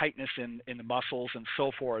words, tightness in the muscles and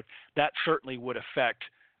so forth, that certainly would affect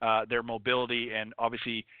their mobility and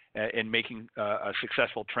obviously in making a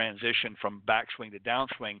successful transition from backswing to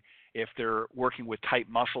downswing if they're working with tight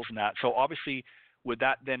muscles and that. So obviously, would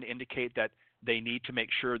that then indicate that they need to make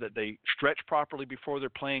sure that they stretch properly before they're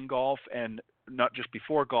playing golf, and not just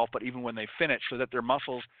before golf, but even when they finish, so that their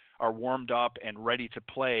muscles are warmed up and ready to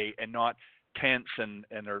play and not tense and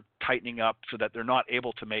they're tightening up so that they're not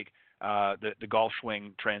able to make the golf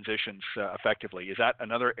swing transitions effectively? Is that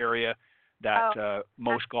another area that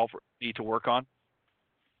most golfers need to work on?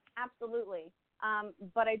 Absolutely.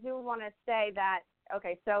 But I do want to say that,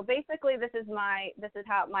 okay, so basically this is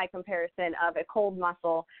how my comparison of a cold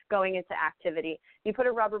muscle going into activity. You put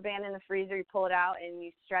a rubber band in the freezer, you pull it out, and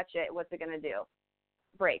you stretch it. What's it going to do?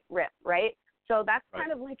 Break, rip, right? So that's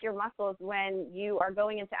kind of like your muscles when you are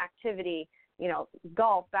going into activity,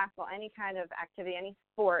 golf, basketball, any kind of activity, any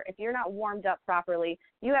sport. If you're not warmed up properly,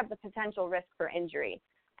 you have the potential risk for injury.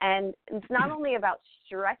 And it's not only about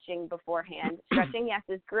stretching beforehand. Stretching, yes,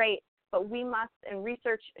 is great, but we must, and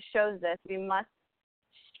research shows this, we must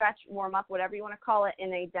stretch, warm up, whatever you want to call it,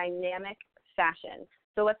 in a dynamic fashion.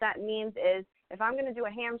 So what that means is if I'm going to do a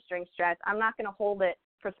hamstring stretch, I'm not going to hold it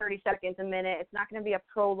for 30 seconds, a minute. It's not going to be a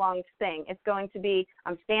prolonged thing. It's going to be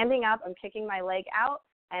I'm standing up, I'm kicking my leg out,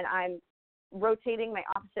 and I'm rotating my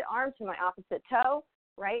opposite arm to my opposite toe,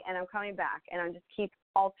 right? And I'm coming back, and I'm just keep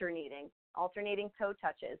alternating toe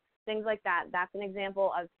touches, things like that. That's an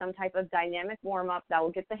example of some type of dynamic warm-up that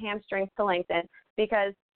will get the hamstrings to lengthen,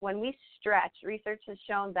 because when we stretch, research has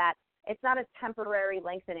shown that it's not a temporary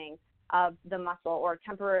lengthening of the muscle or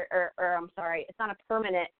it's not a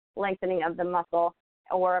permanent lengthening of the muscle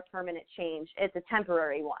or a permanent change. It's a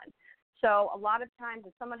temporary one. So a lot of times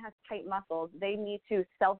if someone has tight muscles, they need to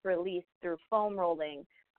self-release through foam rolling,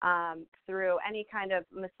 through any kind of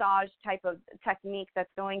massage type of technique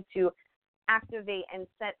that's going to activate and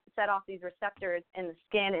set off these receptors in the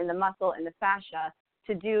skin, in the muscle, in the fascia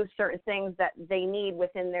to do certain things that they need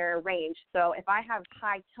within their range. So if I have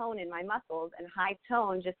high tone in my muscles, and high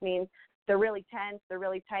tone just means they're really tense, they're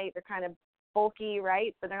really tight, they're kind of bulky,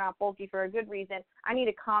 right? But they're not bulky for a good reason. I need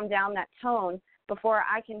to calm down that tone before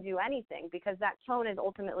I can do anything, because that tone is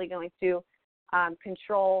ultimately going to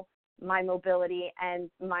control my mobility and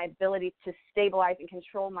my ability to stabilize and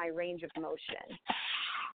control my range of motion.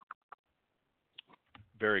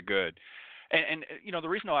 Very good. And the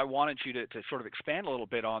reason I wanted you to sort of expand a little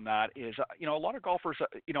bit on that is, a lot of golfers,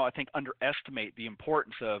 I think underestimate the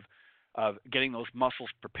importance of getting those muscles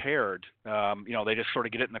prepared. They just sort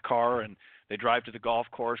of get it in the car and they drive to the golf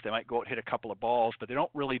course. They might go out and hit a couple of balls, but they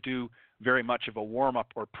don't really do very much of a warm-up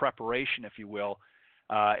or preparation, if you will.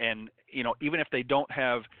 And even if they don't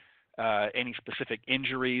have any specific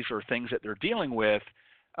injuries or things that they're dealing with,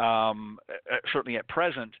 certainly at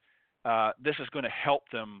present, this is going to help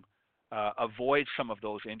them avoid some of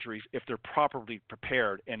those injuries if they're properly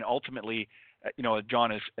prepared. And ultimately,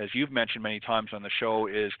 John, as you've mentioned many times on the show,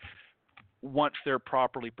 is once they're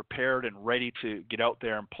properly prepared and ready to get out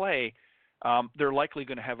there and play, they're likely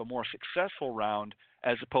going to have a more successful round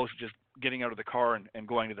as opposed to just getting out of the car and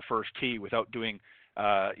going to the first tee without doing,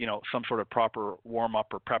 some sort of proper warm-up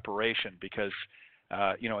or preparation because,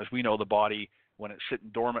 as we know, the body, when it's sitting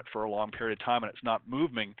dormant for a long period of time and it's not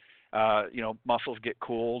moving, muscles get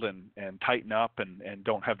cooled and tighten up and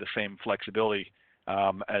don't have the same flexibility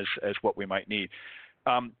as what we might need.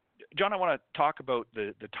 John, I want to talk about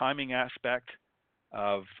the timing aspect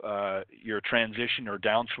of your transition or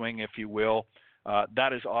downswing, if you will.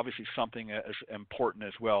 That is obviously something as important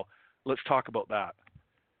as well. Let's talk about that.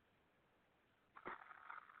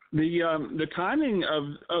 The timing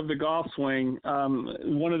of the golf swing.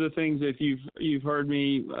 One of the things that you've heard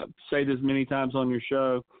me say this many times on your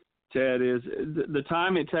show, Ted, is the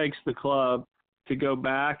time it takes the club to go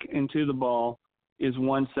back into the ball is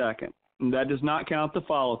 1 second. And that does not count the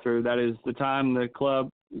follow through. That is the time the club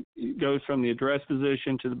goes from the address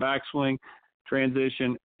position to the backswing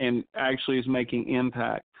transition and actually is making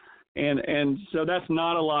impact. And so that's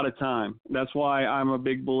not a lot of time. That's why I'm a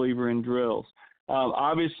big believer in drills.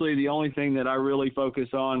 Obviously, the only thing that I really focus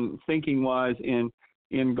on thinking-wise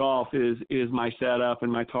in golf is my setup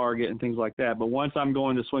and my target and things like that. But once I'm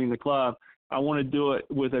going to swing the club, I want to do it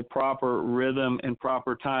with a proper rhythm and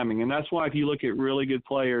proper timing. And that's why if you look at really good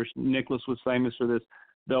players, Nicklaus was famous for this,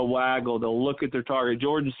 they'll waggle, they'll look at their target.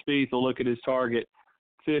 Jordan Spieth will look at his target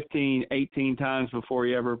 15, 18 times before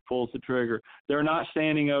he ever pulls the trigger. They're not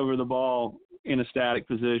standing over the ball in a static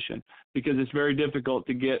position because it's very difficult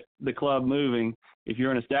to get the club moving if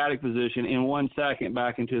you're in a static position in 1 second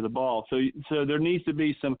back into the ball. So there needs to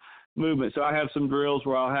be some movement. So I have some drills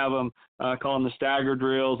where I'll have them call them the stagger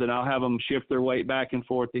drills, and I'll have them shift their weight back and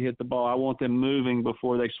forth to hit the ball. I want them moving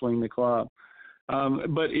before they swing the club.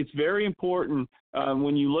 But it's very important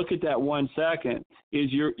when you look at that 1 second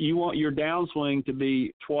is you want your downswing to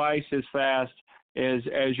be twice as fast as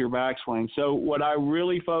your backswing. So what I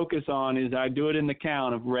really focus on is I do it in the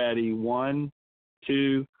count of ready, 1,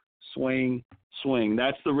 2, swing, swing.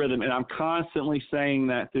 That's the rhythm, and I'm constantly saying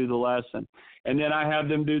that through the lesson. And then I have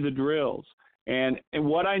them do the drills. And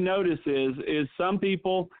what I notice is some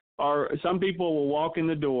people will walk in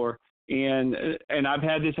the door, and I've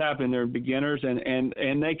had this happen. They're beginners,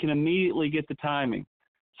 and they can immediately get the timing.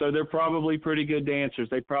 So they're probably pretty good dancers.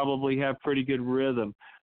 They probably have pretty good rhythm.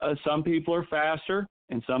 Some people are faster,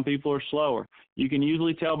 and some people are slower. You can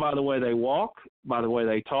usually tell by the way they walk, by the way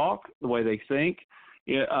they talk, the way they think.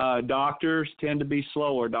 Doctors tend to be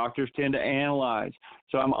slower. Doctors tend to analyze.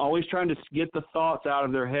 So I'm always trying to get the thoughts out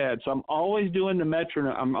of their head. So I'm always doing the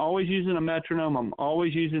metronome. I'm always using a metronome. I'm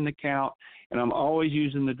always using the count, and I'm always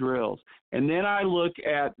using the drills. And then I look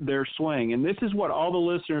at their swing. And this is what all the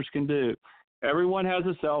listeners can do. Everyone has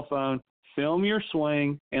a cell phone. Film your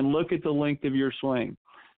swing and look at the length of your swing.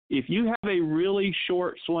 If you have a really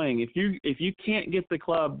short swing, if you can't get the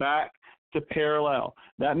club back to parallel,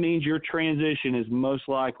 that means your transition is most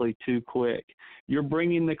likely too quick. You're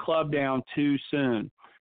bringing the club down too soon.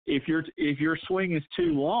 If your swing is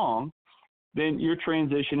too long, then your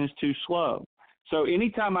transition is too slow. So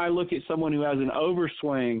anytime I look at someone who has an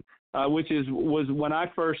overswing, which was when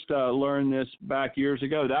I first learned this back years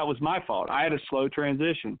ago, that was my fault. I had a slow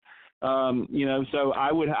transition. So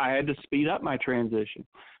I had to speed up my transition.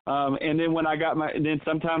 And then when then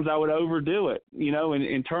sometimes I would overdo it,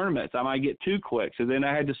 in tournaments. I might get too quick. So then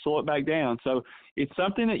I had to slow it back down. So it's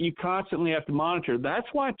something that you constantly have to monitor. That's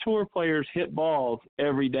why tour players hit balls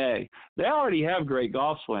every day. They already have great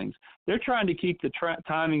golf swings. They're trying to keep the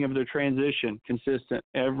timing of their transition consistent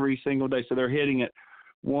every single day. So they're hitting it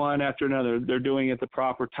one after another. They're doing it the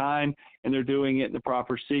proper time, and they're doing it in the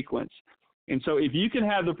proper sequence. And so if you can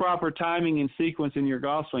have the proper timing and sequence in your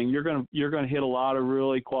golf swing, you're going to hit a lot of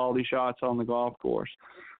really quality shots on the golf course.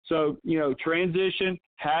 So, transition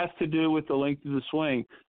has to do with the length of the swing.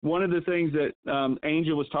 One of the things that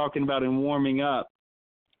Angel was talking about in warming up,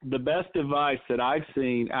 the best device that I've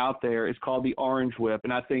seen out there is called the Orange Whip.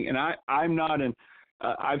 And I'm not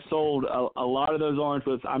I've sold a lot of those Orange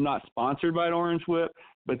Whips. I'm not sponsored by an Orange Whip,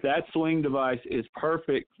 but that swing device is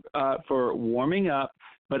perfect for warming up.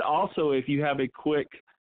 But also, if you have a quick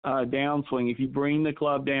downswing, if you bring the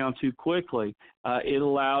club down too quickly, it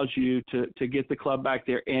allows you to get the club back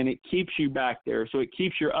there, and it keeps you back there. So it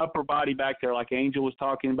keeps your upper body back there, like Angel was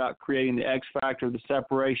talking about, creating the X factor, the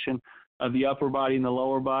separation of the upper body and the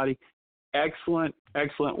lower body. Excellent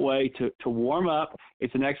way to warm up.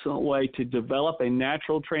 It's an excellent way to develop a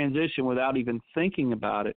natural transition without even thinking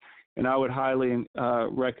about it. And I would highly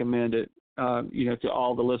recommend it, to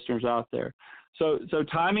all the listeners out there. So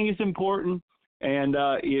timing is important, and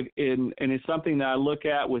it's something that I look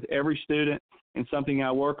at with every student. and something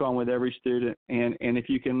I work on with every student. And if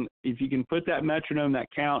you can put that metronome, that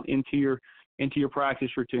count into your practice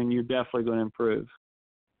routine, you're definitely going to improve.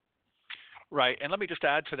 Right. And let me just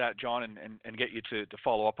add to that, John, and get you to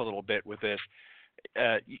follow up a little bit with this.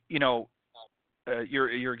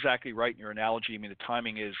 You're exactly right in your analogy. I mean, the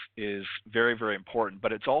timing is very, very important,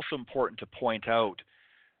 but it's also important to point out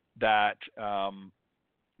that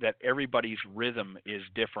that everybody's rhythm is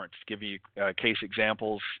different. To give you case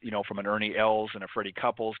examples, from an Ernie Els and a Freddie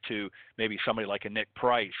Couples to maybe somebody like a Nick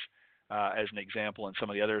Price as an example, and some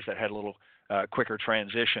of the others that had a little quicker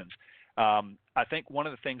transitions. I think one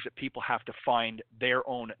of the things that people have to find their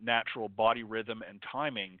own natural body rhythm and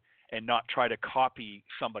timing and not try to copy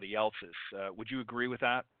somebody else's. Would you agree with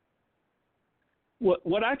that?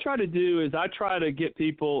 What I try to do is I try to get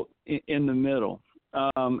people in the middle.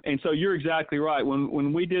 And so you're exactly right.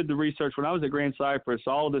 When we did the research, when I was at Grand Cypress,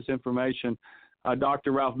 all of this information,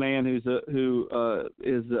 Dr. Ralph Mann, who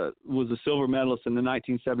was a silver medalist in the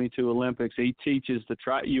 1972 Olympics, he teaches the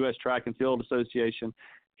U.S. Track and Field Association.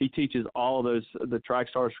 He teaches all of the track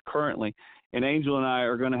stars currently. And Angel and I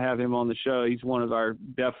are going to have him on the show. He's one of our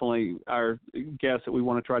guests that we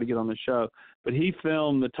want to try to get on the show. But he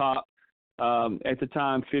filmed the top, at the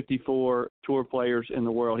time, 54 tour players in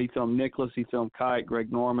the world. He filmed Nicklaus, he filmed Kite,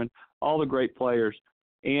 Greg Norman, all the great players.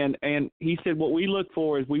 And he said what we look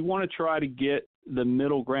for is we want to try to get the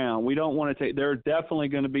middle ground. We don't want to take – there are definitely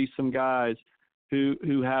going to be some guys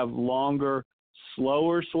who have longer,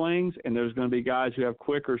 slower swings, and there's going to be guys who have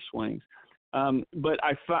quicker swings. But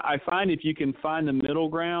I find if you can find the middle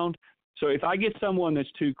ground, so if I get someone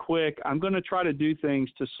that's too quick, I'm going to try to do things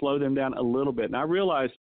to slow them down a little bit. And I realize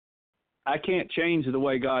I can't change the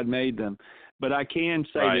way God made them, but I can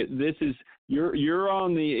say that this is you're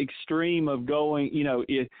on the extreme of going,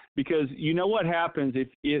 because you know what happens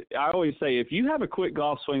if I always say if you have a quick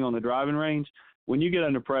golf swing on the driving range, when you get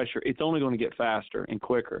under pressure, it's only going to get faster and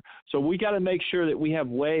quicker. So we got to make sure that we have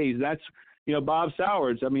ways. That's Bob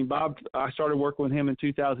Sowards. I mean, Bob, I started working with him in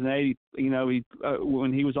 2008,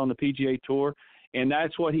 when he was on the PGA Tour, and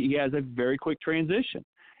that's what he has a very quick transition.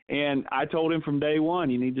 And I told him from day one,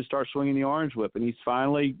 you need to start swinging the orange whip, and he's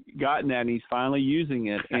finally gotten that, and he's finally using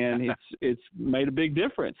it, and it's made a big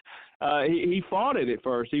difference. He fought it at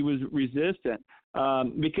first. He was resistant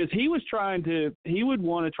because he would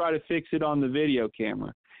want to try to fix it on the video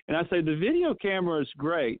camera. And I say the video camera is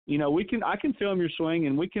great. I can film your swing,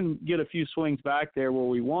 and we can get a few swings back there where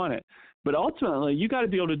we want it. But ultimately, you got to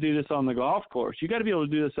be able to do this on the golf course. You got to be able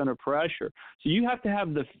to do this under pressure. So you have to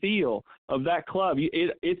have the feel of that club.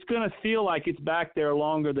 It's going to feel like it's back there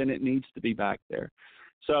longer than it needs to be back there.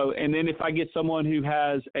 So, and then if I get someone who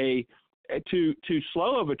has too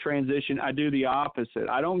slow of a transition, I do the opposite.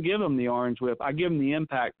 I don't give them the orange whip. I give them the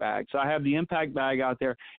impact bag. So I have the impact bag out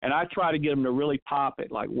there, and I try to get them to really pop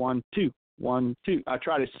it, like 1, 2, 1, 2. I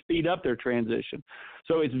try to speed up their transition.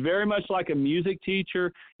 So it's very much like a music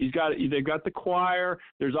teacher. They've got the choir.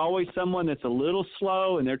 There's always someone that's a little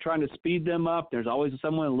slow, and they're trying to speed them up. There's always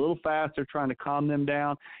someone a little fast. They're trying to calm them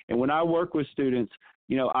down. And when I work with students,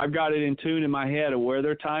 I've got it in tune in my head of where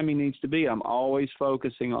their timing needs to be. I'm always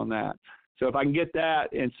focusing on that. So if I can get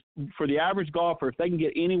that, and for the average golfer, if they can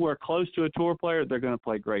get anywhere close to a tour player, they're going to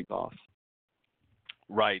play great golf.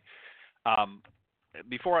 Right.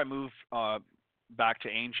 Before I move back to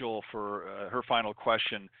Angel for her final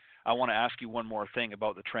question, I want to ask you one more thing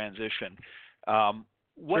about the transition.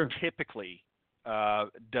 What typically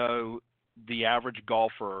do the average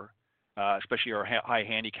golfer, especially our high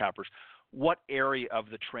handicappers, what area of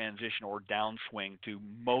the transition or downswing do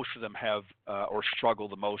most of them have or struggle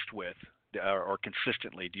the most with or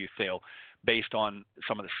consistently, do you feel, based on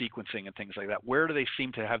some of the sequencing and things like that? Where do they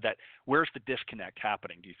seem to have that? Where's the disconnect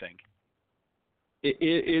happening, do you think?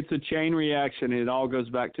 It's a chain reaction, and it all goes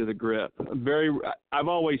back to the grip. I've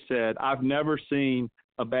always said I've never seen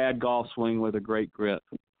a bad golf swing with a great grip.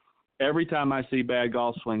 Every time I see bad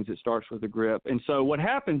golf swings, it starts with a grip. And so what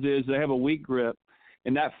happens is they have a weak grip,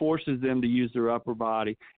 and that forces them to use their upper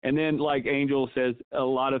body. And then, like Angel says, a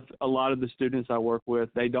lot of the students I work with,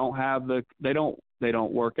 they don't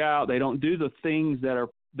work out, they don't do the things that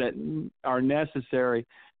are necessary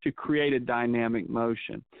to create a dynamic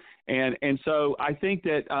motion. And so I think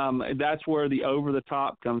that that's where the over the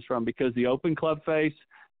top comes from, because the open club face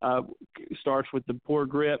starts with the poor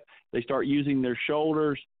grip. They start using their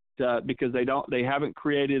shoulders because they haven't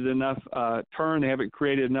created enough turn. They haven't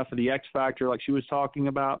created enough of the X factor like she was talking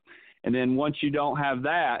about. And then once you don't have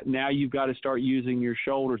that, now you've got to start using your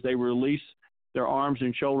shoulders. They release their arms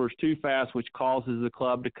and shoulders too fast, which causes the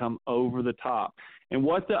club to come over the top. And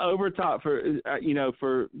what the over the top for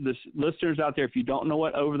the listeners out there, if you don't know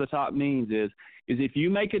what over the top means, is if you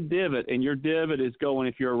make a divot and your divot is going,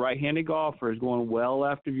 if you're a right-handed golfer, is going well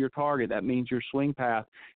left of your target, that means your swing path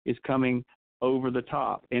is coming over the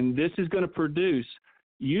top. And this is going to produce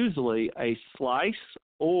usually a slice,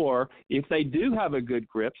 or if they do have a good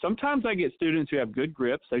grip, sometimes I get students who have good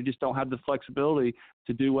grips, they just don't have the flexibility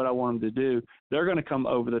to do what I want them to do. They're going to come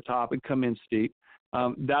over the top and come in steep.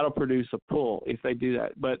 That'll produce a pull if they do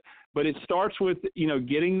that. But it starts with,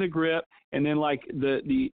 getting the grip, and then like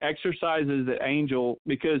the exercises that Angel,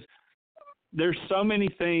 because there's so many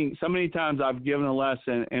times I've given a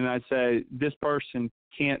lesson and I say, this person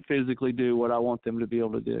can't physically do what I want them to be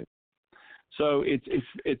able to do. So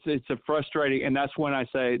it's a frustrating, and that's when I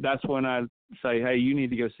say, hey, you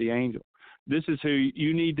need to go see Angel. This is who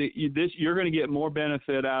you need to, you're going to get more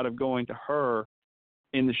benefit out of going to her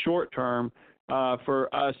in the short term, for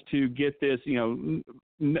us to get this,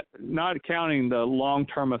 not counting the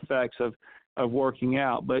long-term effects of working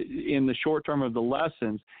out, but in the short term of the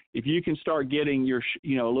lessons, if you can start getting your,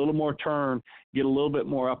 a little more turn, get a little bit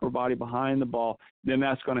more upper body behind the ball, then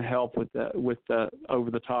that's going to help with the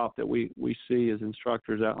over the top that we see as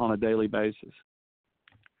instructors on a daily basis.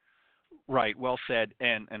 Right. Well said.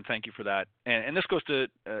 And thank you for that. And this goes to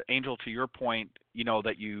Angel, to your point,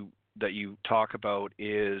 that you talk about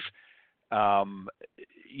is,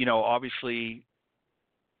 obviously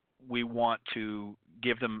we want to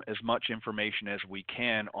give them as much information as we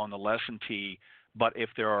can on the lesson tee, but if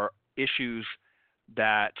there are issues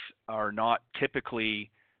that are not typically,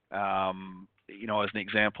 as an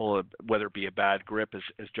example, whether it be a bad grip,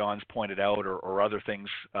 as John's pointed out, or other things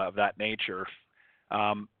of that nature,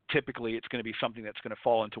 typically it's going to be something that's going to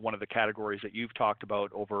fall into one of the categories that you've talked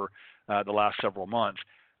about over the last several months.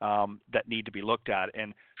 That need to be looked at,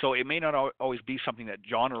 and so it may not always be something that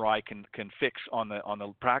John or I can fix on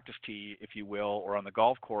the practice tee, if you will, or on the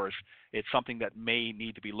golf course. It's something that may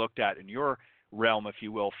need to be looked at in your realm, if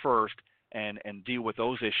you will, first, and deal with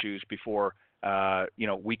those issues before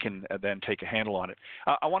we can then take a handle on it.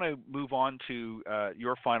 I want to move on to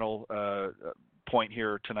your final point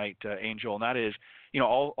here tonight, Angel, and that is,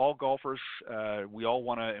 all golfers, we all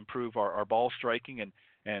want to improve our ball striking,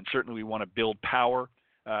 and certainly we want to build power.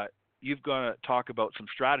 You've got to talk about some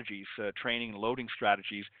strategies, training and loading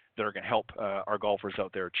strategies that are going to help our golfers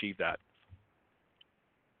out there achieve that.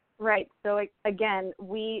 Right. So again,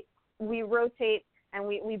 we rotate and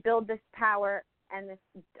we build this power and this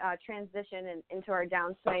transition into our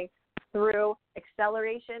downswing through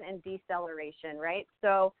acceleration and deceleration, right?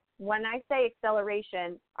 So when I say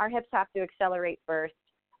acceleration, our hips have to accelerate first,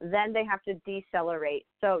 then they have to decelerate.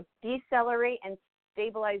 So decelerate and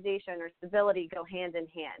stabilization or stability go hand in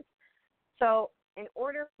hand. So in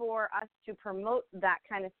order for us to promote that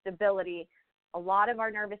kind of stability, a lot of our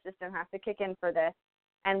nervous system has to kick in for this,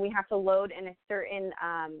 and we have to load in a certain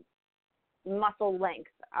muscle length.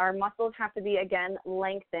 Our muscles have to be, again,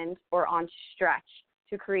 lengthened or on stretch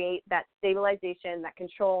to create that stabilization, that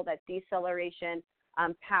control, that deceleration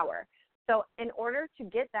power. So in order to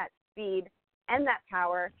get that speed and that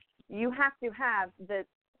power, you have to have the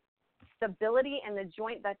stability in the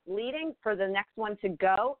joint that's leading for the next one to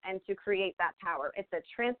go and to create that power. It's a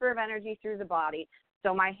transfer of energy through the body.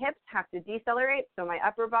 So my hips have to decelerate so my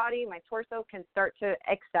upper body, my torso can start to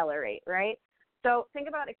accelerate, right? So think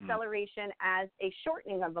about acceleration as a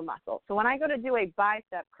shortening of a muscle. So when I go to do a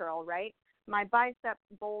bicep curl, right, my bicep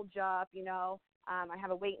bulge up, I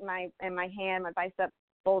have a weight in my hand, my bicep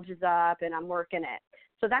bulges up and I'm working it.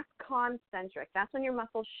 So that's concentric. That's when your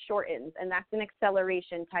muscle shortens, and that's an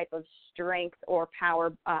acceleration type of strength or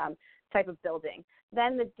power type of building.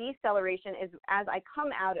 Then the deceleration is as I come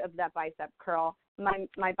out of that bicep curl,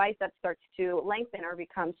 my bicep starts to lengthen or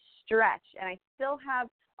become stretched, and I still have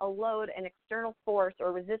a load, an external force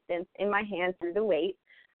or resistance in my hand through the weight.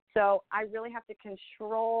 So I really have to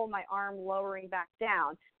control my arm lowering back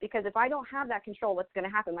down, because if I don't have that control, what's going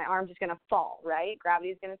to happen? My arm's just going to fall, right? Gravity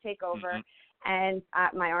is going to take over, and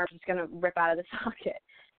my arm's just going to rip out of the socket.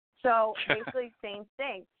 So basically same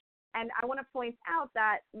thing. And I want to point out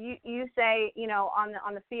that you say,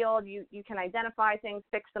 on the field, you can identify things,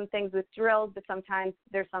 fix some things with drills, but sometimes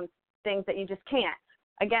there's some things that you just can't.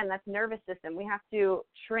 Again, that's nervous system. We have to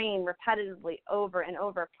train repetitively over and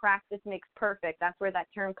over. Practice makes perfect. That's where that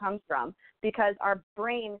term comes from, because our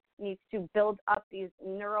brain needs to build up these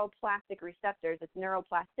neuroplastic receptors, it's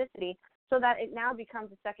neuroplasticity, so that it now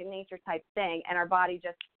becomes a second nature type thing, and our body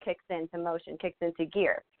just kicks into motion, kicks into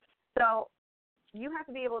gear. So you have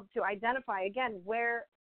to be able to identify, again, where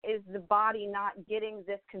is the body not getting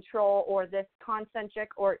this control or this concentric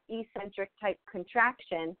or eccentric type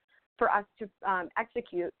contraction for us to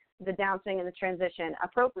execute the downswing and the transition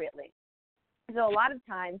appropriately. So a lot of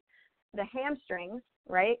times the hamstrings,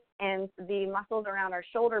 right, and the muscles around our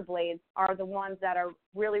shoulder blades are the ones that are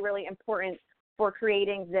really, really important for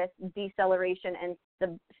creating this deceleration and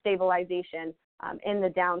the stabilization in the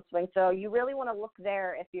downswing. So you really want to look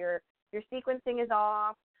there if your sequencing is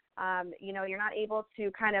off, you're not able to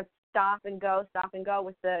kind of stop and go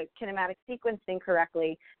with the kinematic sequencing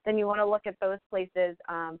correctly, then you want to look at those places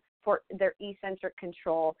for their eccentric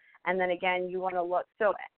control. And then again, you want to look.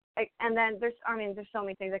 So, and then there's so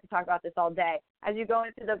many things. I could talk about this all day. As you go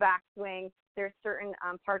into the backswing, there's certain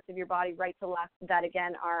parts of your body, right to left, that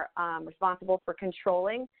again are responsible for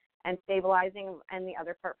controlling and stabilizing, and the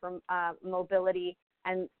other part for mobility,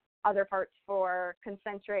 and other parts for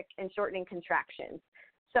concentric and shortening contractions.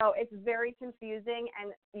 So it's very confusing,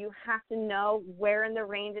 and you have to know where in the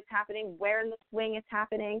range it's happening, where in the swing it's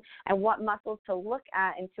happening, and what muscles to look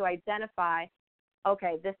at and to identify,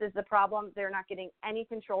 okay, this is the problem. They're not getting any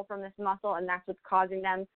control from this muscle, and that's what's causing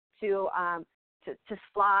them to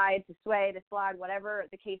slide, to sway, to slide, whatever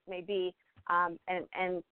the case may be,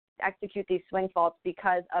 and execute these swing faults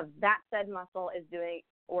because of that said muscle is doing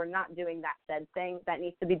or not doing that said thing that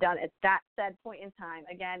needs to be done at that said point in time.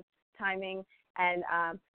 Again, timing and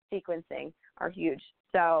sequencing are huge.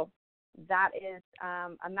 So that is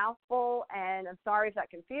a mouthful, and I'm sorry if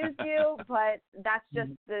that confused you, but that's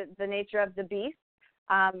just the nature of the beast.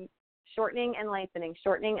 Shortening and lengthening.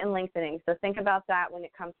 So think about that when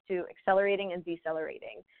it comes to accelerating and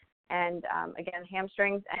decelerating. And again,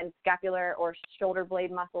 hamstrings and scapular or shoulder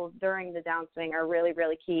blade muscles during the downswing are really,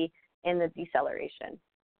 really key in the deceleration.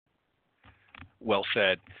 Well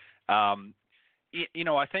said. I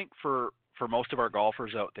think for most of our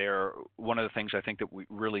golfers out there, one of the things I think that we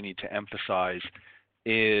really need to emphasize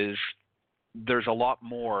is there's a lot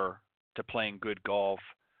more to playing good golf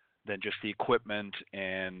than just the equipment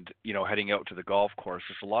and, heading out to the golf course.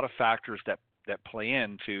 There's a lot of factors that play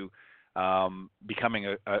into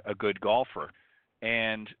becoming a good golfer.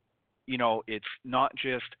 And, it's not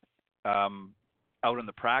just out on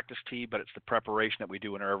the practice tee, but it's the preparation that we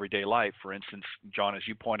do in our everyday life. For instance, John, as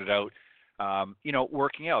you pointed out,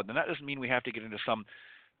 working out. And that doesn't mean we have to get into some,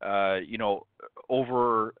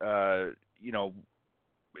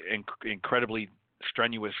 incredibly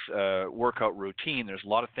strenuous workout routine. There's a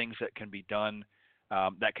lot of things that can be done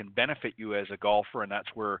that can benefit you as a golfer, and that's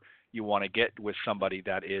where you want to get with somebody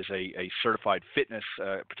that is a certified fitness,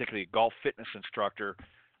 particularly a golf fitness instructor,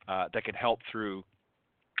 that can help through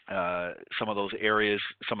some of those areas.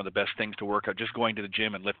 Some of the best things to work out, just going to the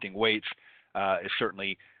gym and lifting weights is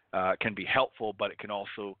certainly can be helpful, but it can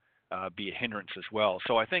also be a hindrance as well.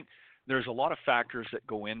 So I think there's a lot of factors that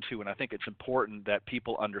go into, and I think it's important that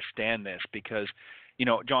people understand this because,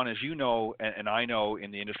 John, as you know, and I know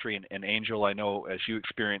in the industry, and Angel, I know as you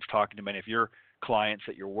experience talking to many of your clients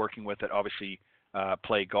that you're working with that obviously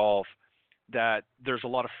play golf, that there's a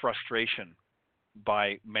lot of frustration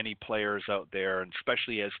by many players out there, and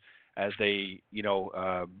especially as they,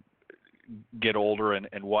 get older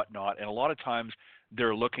and whatnot. And a lot of times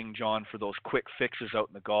they're looking, John, for those quick fixes out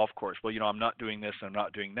in the golf course. Well, I'm not doing this and I'm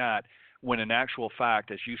not doing that. When in actual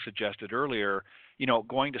fact, as you suggested earlier,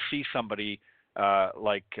 going to see somebody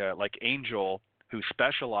like Angel, who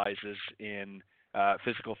specializes in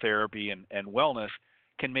physical therapy and wellness,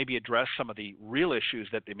 can maybe address some of the real issues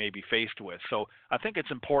that they may be faced with. So I think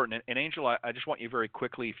it's important. And Angel, I just want you very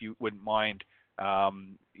quickly, if you wouldn't mind,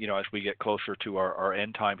 as we get closer to our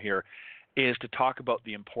end time here, is to talk about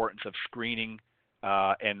the importance of screening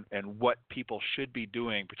and what people should be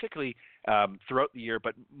doing, particularly throughout the year,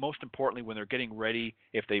 but most importantly when they're getting ready,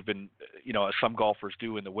 if they've been, as some golfers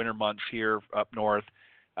do in the winter months here up north,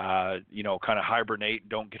 kind of hibernate and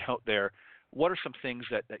don't get out there. What are some things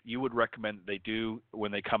that you would recommend they do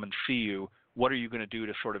when they come and see you? What are you going to do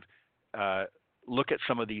to sort of look at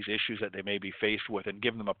some of these issues that they may be faced with and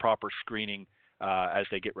give them a proper screening as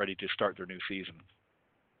they get ready to start their new season?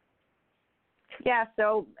 Yeah,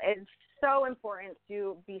 so it's so important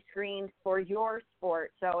to be screened for your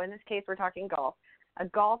sport. So in this case, we're talking golf. A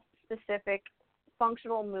golf-specific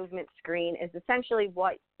functional movement screen is essentially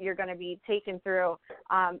what you're going to be taken through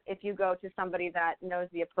if you go to somebody that knows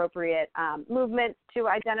the appropriate movement to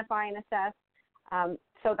identify and assess.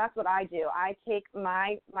 So that's what I do. I take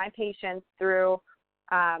my patients through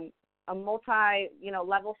a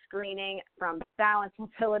multi-level screening from balance,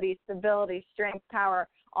 mobility, stability, strength, power,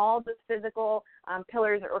 all the physical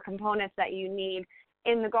pillars or components that you need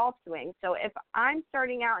in the golf swing. So if I'm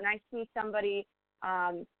starting out and I see somebody,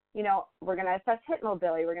 we're going to assess hip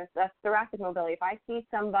mobility, we're going to assess thoracic mobility. If I see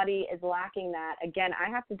somebody is lacking that, again, I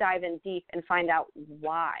have to dive in deep and find out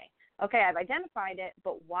why. okay, I've identified it,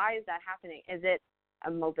 but why is that happening? Is it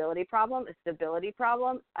a mobility problem, a stability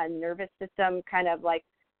problem, a nervous system kind of like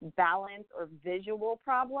balance or visual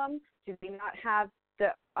problem? Do they not have the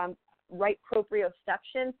right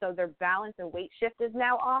proprioception, so their balance and weight shift is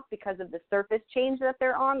now off because of the surface change that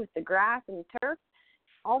they're on with the grass and the turf?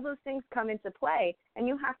 All those things come into play, and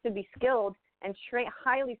you have to be skilled and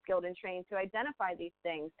highly skilled and trained to identify these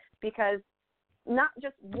things, because not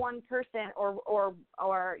just one person or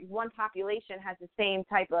one population has the same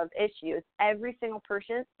type of issues. Every single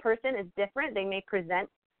person is different. They may present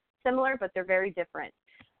similar, but they're very different.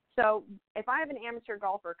 So if I have an amateur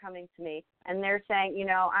golfer coming to me and they're saying,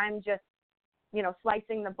 I'm just,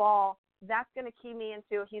 slicing the ball, that's going to key me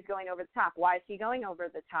into he's going over the top. Why is he going over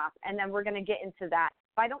the top? And then we're going to get into that.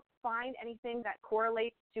 If I don't find anything that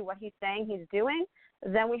correlates to what he's saying he's doing,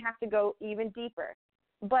 then we have to go even deeper.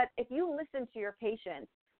 But if you listen to your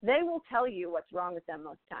patients, they will tell you what's wrong with them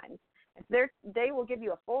most times. They will give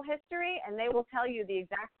you a full history, and they will tell you the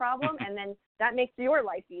exact problem, and then that makes your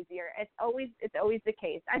life easier. It's always the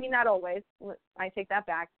case. I mean, not always. I take that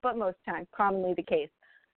back, but most times, commonly the case.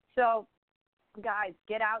 So, guys,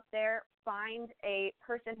 get out there, find a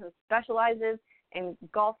person who specializes in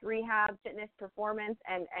golf rehab, fitness, performance,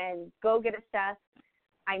 and go get assessed.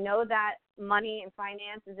 I know that money and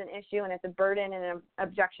finance is an issue, and it's a burden and an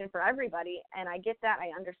objection for everybody, and I get that.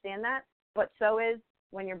 I understand that, but so is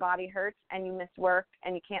when your body hurts and you miss work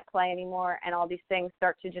and you can't play anymore, and all these things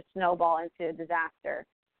start to just snowball into a disaster.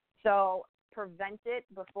 So prevent it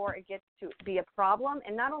before it gets to be a problem.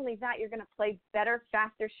 And not only that, you're going to play better,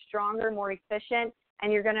 faster, stronger, more efficient,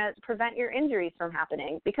 and you're going to prevent your injuries from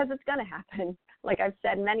happening, because it's going to happen. Like I've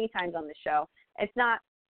said many times on the show, it's not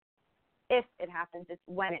if it happens, it's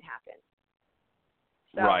when it happens.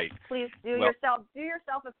 So right. Please do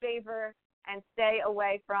yourself a favor and stay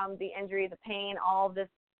away from the injury, the pain, all this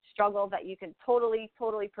struggle that you can totally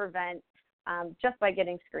prevent just by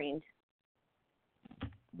getting screened.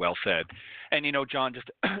 Well said. And, John, just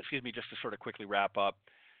just to sort of quickly wrap up,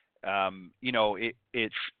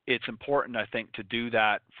 it's important, I think, to do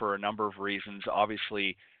that for a number of reasons.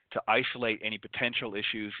 Obviously, to isolate any potential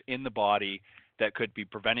issues in the body that could be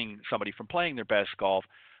preventing somebody from playing their best golf.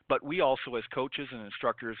 But we also, as coaches and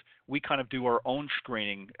instructors, we kind of do our own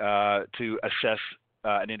screening to assess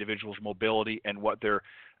an individual's mobility and what their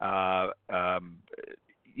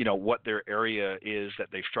area is that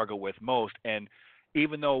they struggle with most. And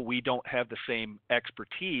even though we don't have the same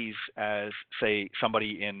expertise as, say,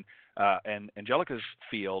 somebody in Angelica's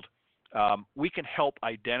field, we can help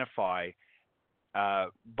identify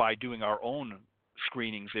by doing our own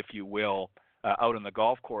screenings, if you will, out on the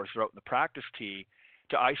golf course or out in the practice tee,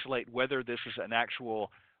 to isolate whether this is an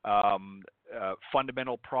actual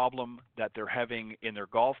fundamental problem that they're having in their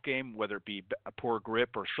golf game, whether it be a poor grip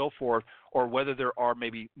or so forth, or whether there are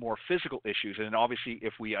maybe more physical issues. And obviously,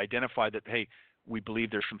 if we identify that, hey, we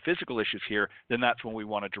believe there's some physical issues here, then that's when we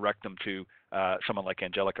want to direct them to someone like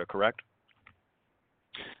Angelica, correct?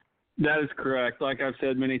 That is correct. Like I've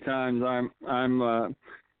said many times, I'm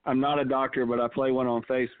not a doctor, but I play one on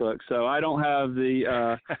Facebook, so I don't have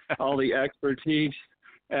the all the expertise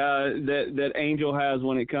that Angel has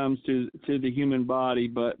when it comes to the human body.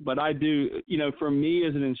 But I do, for me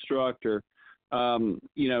as an instructor,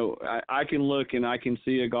 I can look and I can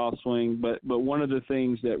see a golf swing, but one of the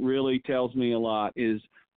things that really tells me a lot is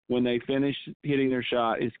when they finish hitting their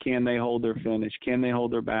shot is, can they hold their finish? Can they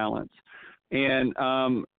hold their balance? And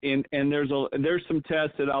there's some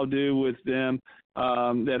tests that I'll do with them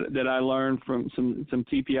that I learned from some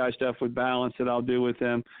TPI stuff with balance that I'll do with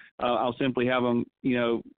them. I'll simply have them,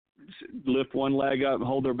 lift one leg up and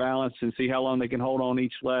hold their balance and see how long they can hold on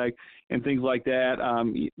each leg and things like that.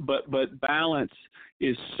 But balance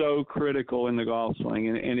is so critical in the golf swing.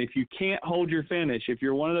 And if you can't hold your finish, if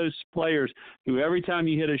you're one of those players who every time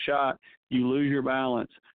you hit a shot, you lose your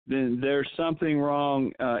balance, then there's something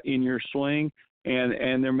wrong in your swing.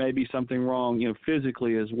 And there may be something wrong,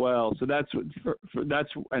 physically as well. So that's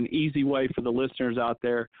an easy way for the listeners out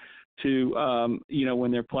there to,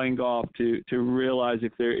 when they're playing golf, to realize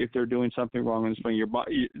if they're doing something wrong in the swing.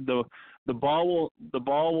 The ball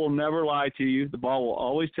will never lie to you. The ball will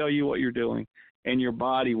always tell you what you're doing, and your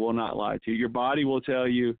body will not lie to you. Your body will tell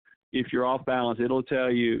you if you're off balance. It'll tell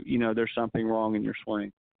you, there's something wrong in your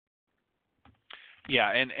swing.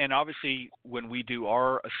 Yeah, and obviously when we do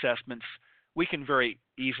our assessments, we can very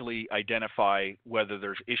easily identify whether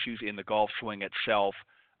there's issues in the golf swing itself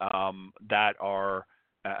that are,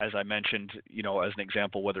 as I mentioned, as an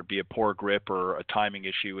example, whether it be a poor grip or a timing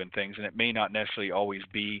issue and things. And it may not necessarily always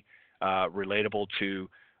be relatable to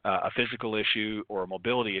a physical issue or a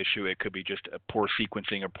mobility issue. It could be just a poor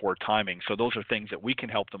sequencing or poor timing. So those are things that we can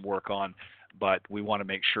help them work on, but we want to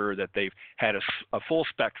make sure that they've had a full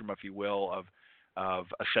spectrum, if you will, of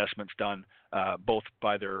assessments done both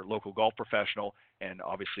by their local golf professional and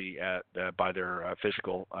obviously by their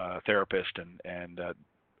physical therapist and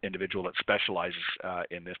individual that specializes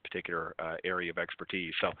in this particular area of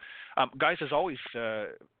expertise. So, guys, as always, a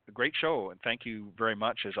great show, and thank you very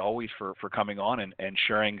much, as always, for coming on and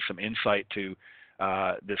sharing some insight to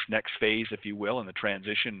this next phase, if you will, in the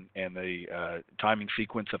transition and the timing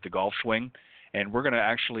sequence of the golf swing. And we're going to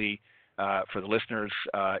actually, for the listeners,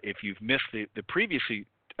 if you've missed the previous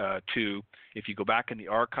two, if you go back in the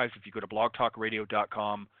archives, if you go to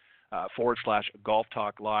blogtalkradio.com /Golf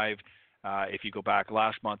Talk Live, if you go back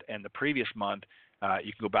last month and the previous month,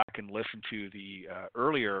 you can go back and listen to the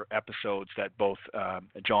earlier episodes that both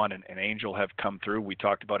John and Angel have come through. We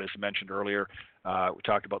talked about, as I mentioned earlier, we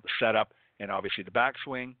talked about the setup and obviously the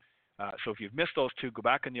backswing. So if you've missed those two, go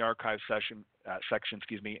back in the archive section,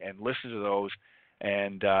 and listen to those,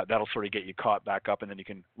 and that'll sort of get you caught back up, and then you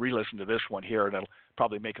can re-listen to this one here, and that'll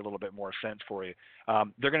probably make a little bit more sense for you.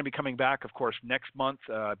 They're going to be coming back, of course, next month,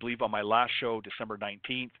 I believe on my last show, December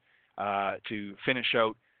 19th. To finish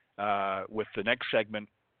out with the next segment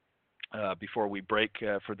before we break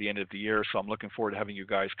for the end of the year. So I'm looking forward to having you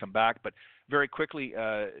guys come back. But very quickly,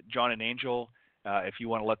 John and Angel, if you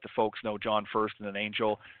want to let the folks know, John first and then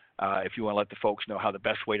Angel, if you want to let the folks know how the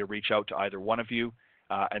best way to reach out to either one of you,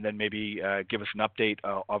 and then maybe give us an update,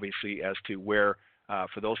 obviously, as to where,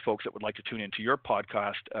 for those folks that would like to tune into your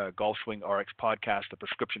podcast, Golf Swing RX Podcast, the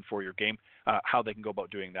prescription for your game, how they can go about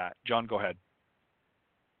doing that. John, go ahead.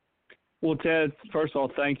 Well, Ted, first of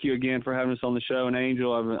all, thank you again for having us on the show. And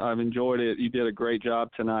Angel, I've enjoyed it. You did a great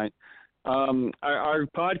job tonight. Our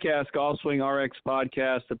podcast, Golf Swing RX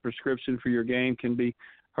Podcast, the prescription for your game, can be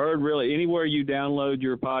heard really anywhere you download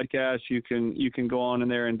your podcast. You can go on in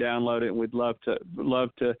there and download it. And we'd love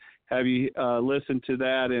to have you listen to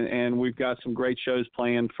that. And we've got some great shows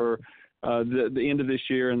planned for the end of this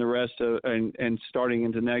year and the rest of and starting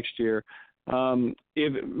into next year. I'm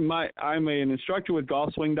an instructor with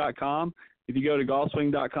golfswing.com. If you go to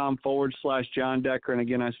golfswing.com /John Decker, and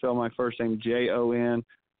again, I spell my first name JON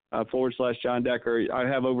 /John Decker, I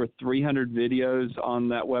have over 300 videos on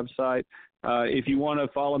that website. If you want to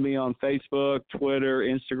follow me on Facebook, Twitter,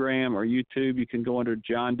 Instagram, or YouTube, you can go under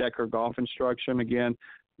John Decker Golf Instruction. Again,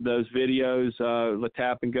 those videos, the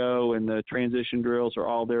tap and go and the transition drills are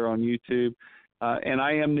all there on YouTube. And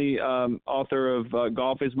I am the author of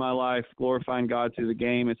Golf is My Life, Glorifying God Through the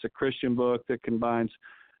Game. It's a Christian book that combines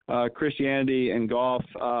Christianity and golf,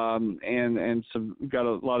 and some got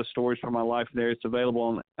a lot of stories from my life there. It's available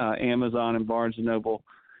on Amazon and Barnes & Noble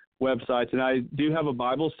websites. And I do have a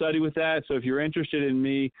Bible study with that. So if you're interested in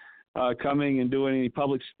me coming and doing any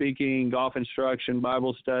public speaking, golf instruction,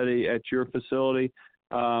 Bible study at your facility,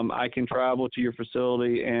 I can travel to your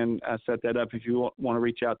facility and set that up. If you want to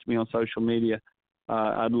reach out to me on social media,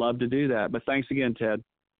 I'd love to do that. But thanks again, Ted.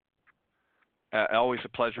 Always a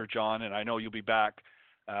pleasure, John. And I know you'll be back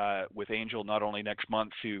with Angel not only next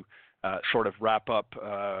month to sort of wrap up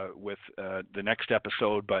with the next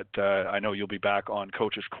episode, but I know you'll be back on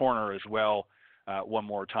Coach's Corner as well one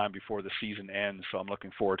more time before the season ends. So I'm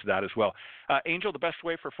looking forward to that as well. Angel, the best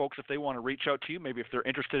way for folks if they want to reach out to you, maybe if they're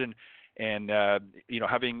interested in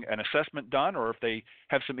having an assessment done, or if they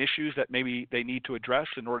have some issues that maybe they need to address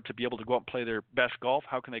in order to be able to go out and play their best golf,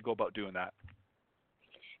 how can they go about doing that?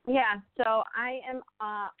 Yeah, so I am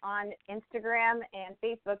on Instagram and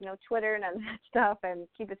Facebook, no Twitter, none of that stuff, and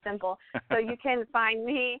keep it simple. So you can find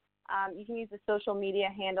me. You can use the social media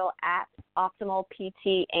handle at Optimal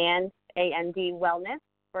PT and AND Wellness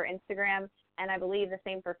for Instagram, and I believe the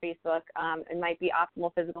same for Facebook. It might be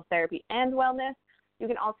Optimal Physical Therapy and Wellness. You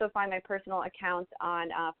can also find my personal account on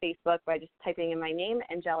Facebook by just typing in my name,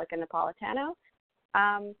 Angelica Napolitano.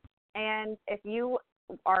 And if you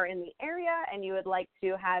are in the area and you would like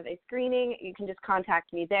to have a screening, you can just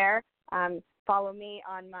contact me there. Follow me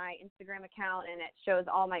on my Instagram account, and it shows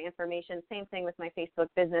all my information. Same thing with my Facebook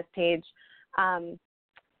business page.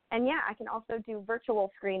 And yeah, I can also do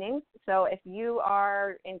virtual screenings. So if you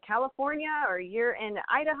are in California or you're in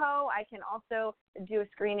Idaho, I can also do a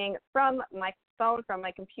screening from my phone, from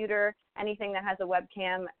my computer, anything that has a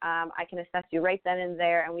webcam. I can assess you right then and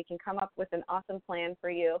there, and we can come up with an awesome plan for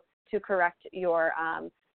you to correct your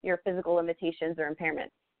physical limitations or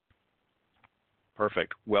impairments.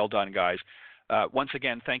 Perfect. Well done, guys. Once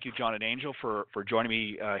again, thank you, John and Angel, for joining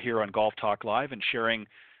me here on Golf Talk Live and sharing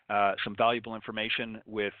some valuable information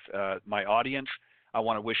with my audience. I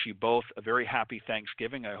want to wish you both a very happy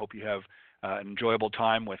Thanksgiving. I hope you have an enjoyable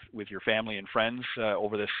time with your family and friends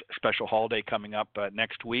over this special holiday coming up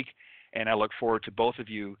next week. And I look forward to both of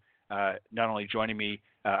you not only joining me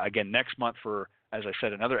again next month for, as I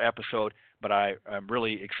said, another episode, but I'm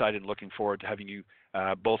really excited and looking forward to having you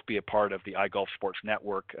both be a part of the iGolf Sports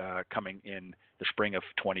Network coming in the spring of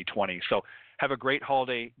 2020. So have a great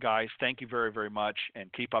holiday, guys. Thank you very, very much,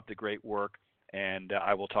 and keep up the great work. And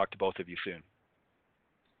I will talk to both of you soon.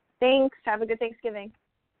 Thanks. Have a good Thanksgiving.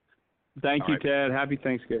 Thank you, right. Ted. Happy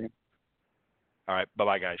Thanksgiving. All right.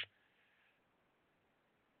 Bye-bye, guys.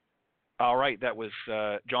 All right. That was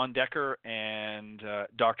John Decker and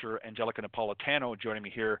Dr. Angelica Napolitano joining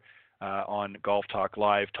me here on Golf Talk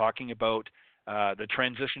Live, talking about the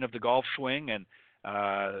transition of the golf swing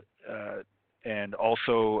and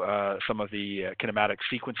also some of the kinematic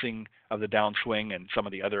sequencing of the downswing and some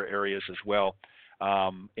of the other areas as well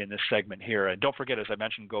in this segment here. And don't forget, as I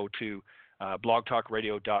mentioned, go to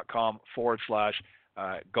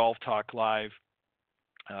blogtalkradio.com/Golf Talk Live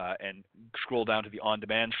and scroll down to the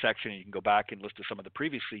on-demand section. And you can go back and listen to some of the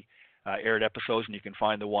previously aired episodes, and you can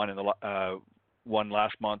find the one in the one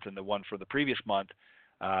last month and the one for the previous month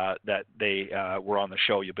that they were on the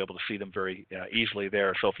show. You'll be able to see them very easily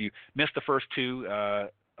there. So if you missed the first two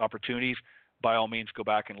opportunities, by all means, go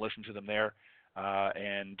back and listen to them there,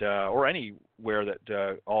 and or anywhere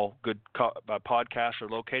that all good podcasts are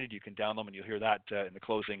located. You can download them, and you'll hear that in the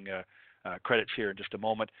closing credits here in just a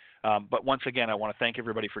moment. But once again, I want to thank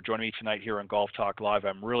everybody for joining me tonight here on Golf Talk Live.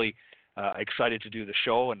 I'm really excited to do the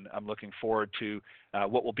show, and I'm looking forward to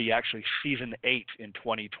what will be actually Season 8 in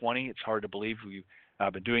 2020. It's hard to believe we've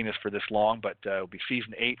been doing this for this long, but it'll be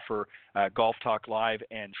Season 8 for Golf Talk Live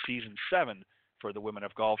and Season 7 for the Women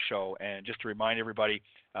of Golf show. And just to remind everybody,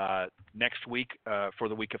 next week for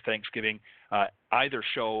the week of Thanksgiving, either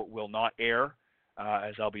show will not air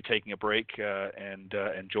as I'll be taking a break and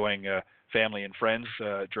enjoying family and friends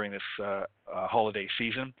during this holiday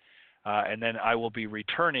season. And then I will be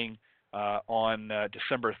returning on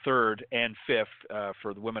December 3rd and 5th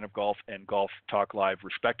for the Women of Golf and Golf Talk Live,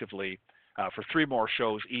 respectively, for 3 more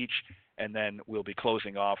shows each. And then we'll be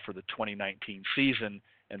closing off for the 2019 season,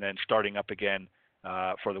 and then starting up again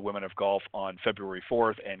for the Women of Golf on February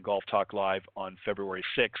 4th and Golf Talk Live on February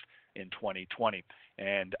 6th in 2020.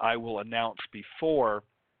 And I will announce before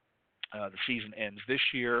the season ends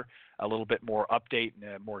this year a little bit more update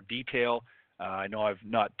and more detail. I know I've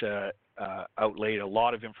not outlaid a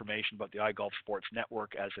lot of information about the iGolf Sports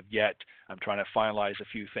Network as of yet. I'm trying to finalize a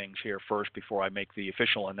few things here first before I make the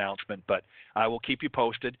official announcement, but I will keep you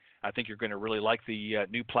posted. I think you're going to really like the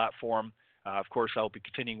new platform. Of course, I'll be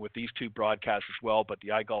continuing with these 2 broadcasts as well, but the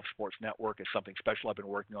iGolf Sports Network is something special I've been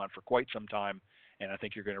working on for quite some time, and I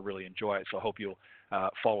think you're going to really enjoy it. So I hope you'll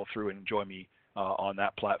follow through and join me on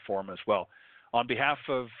that platform as well. On behalf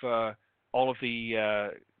of all of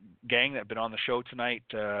the gang that have been on the show tonight,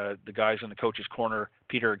 the guys in the Coach's Corner,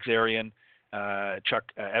 Peter Exarian,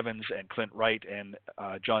 Chuck Evans, and Clint Wright, and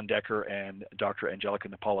John Decker, and Dr. Angelica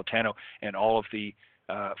Napolitano, and all of the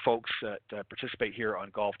folks that participate here on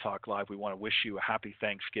Golf Talk Live, we want to wish you a happy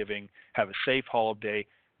Thanksgiving. Have a safe holiday.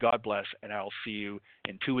 God bless, and I'll see you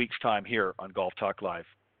in 2 weeks' time here on Golf Talk Live.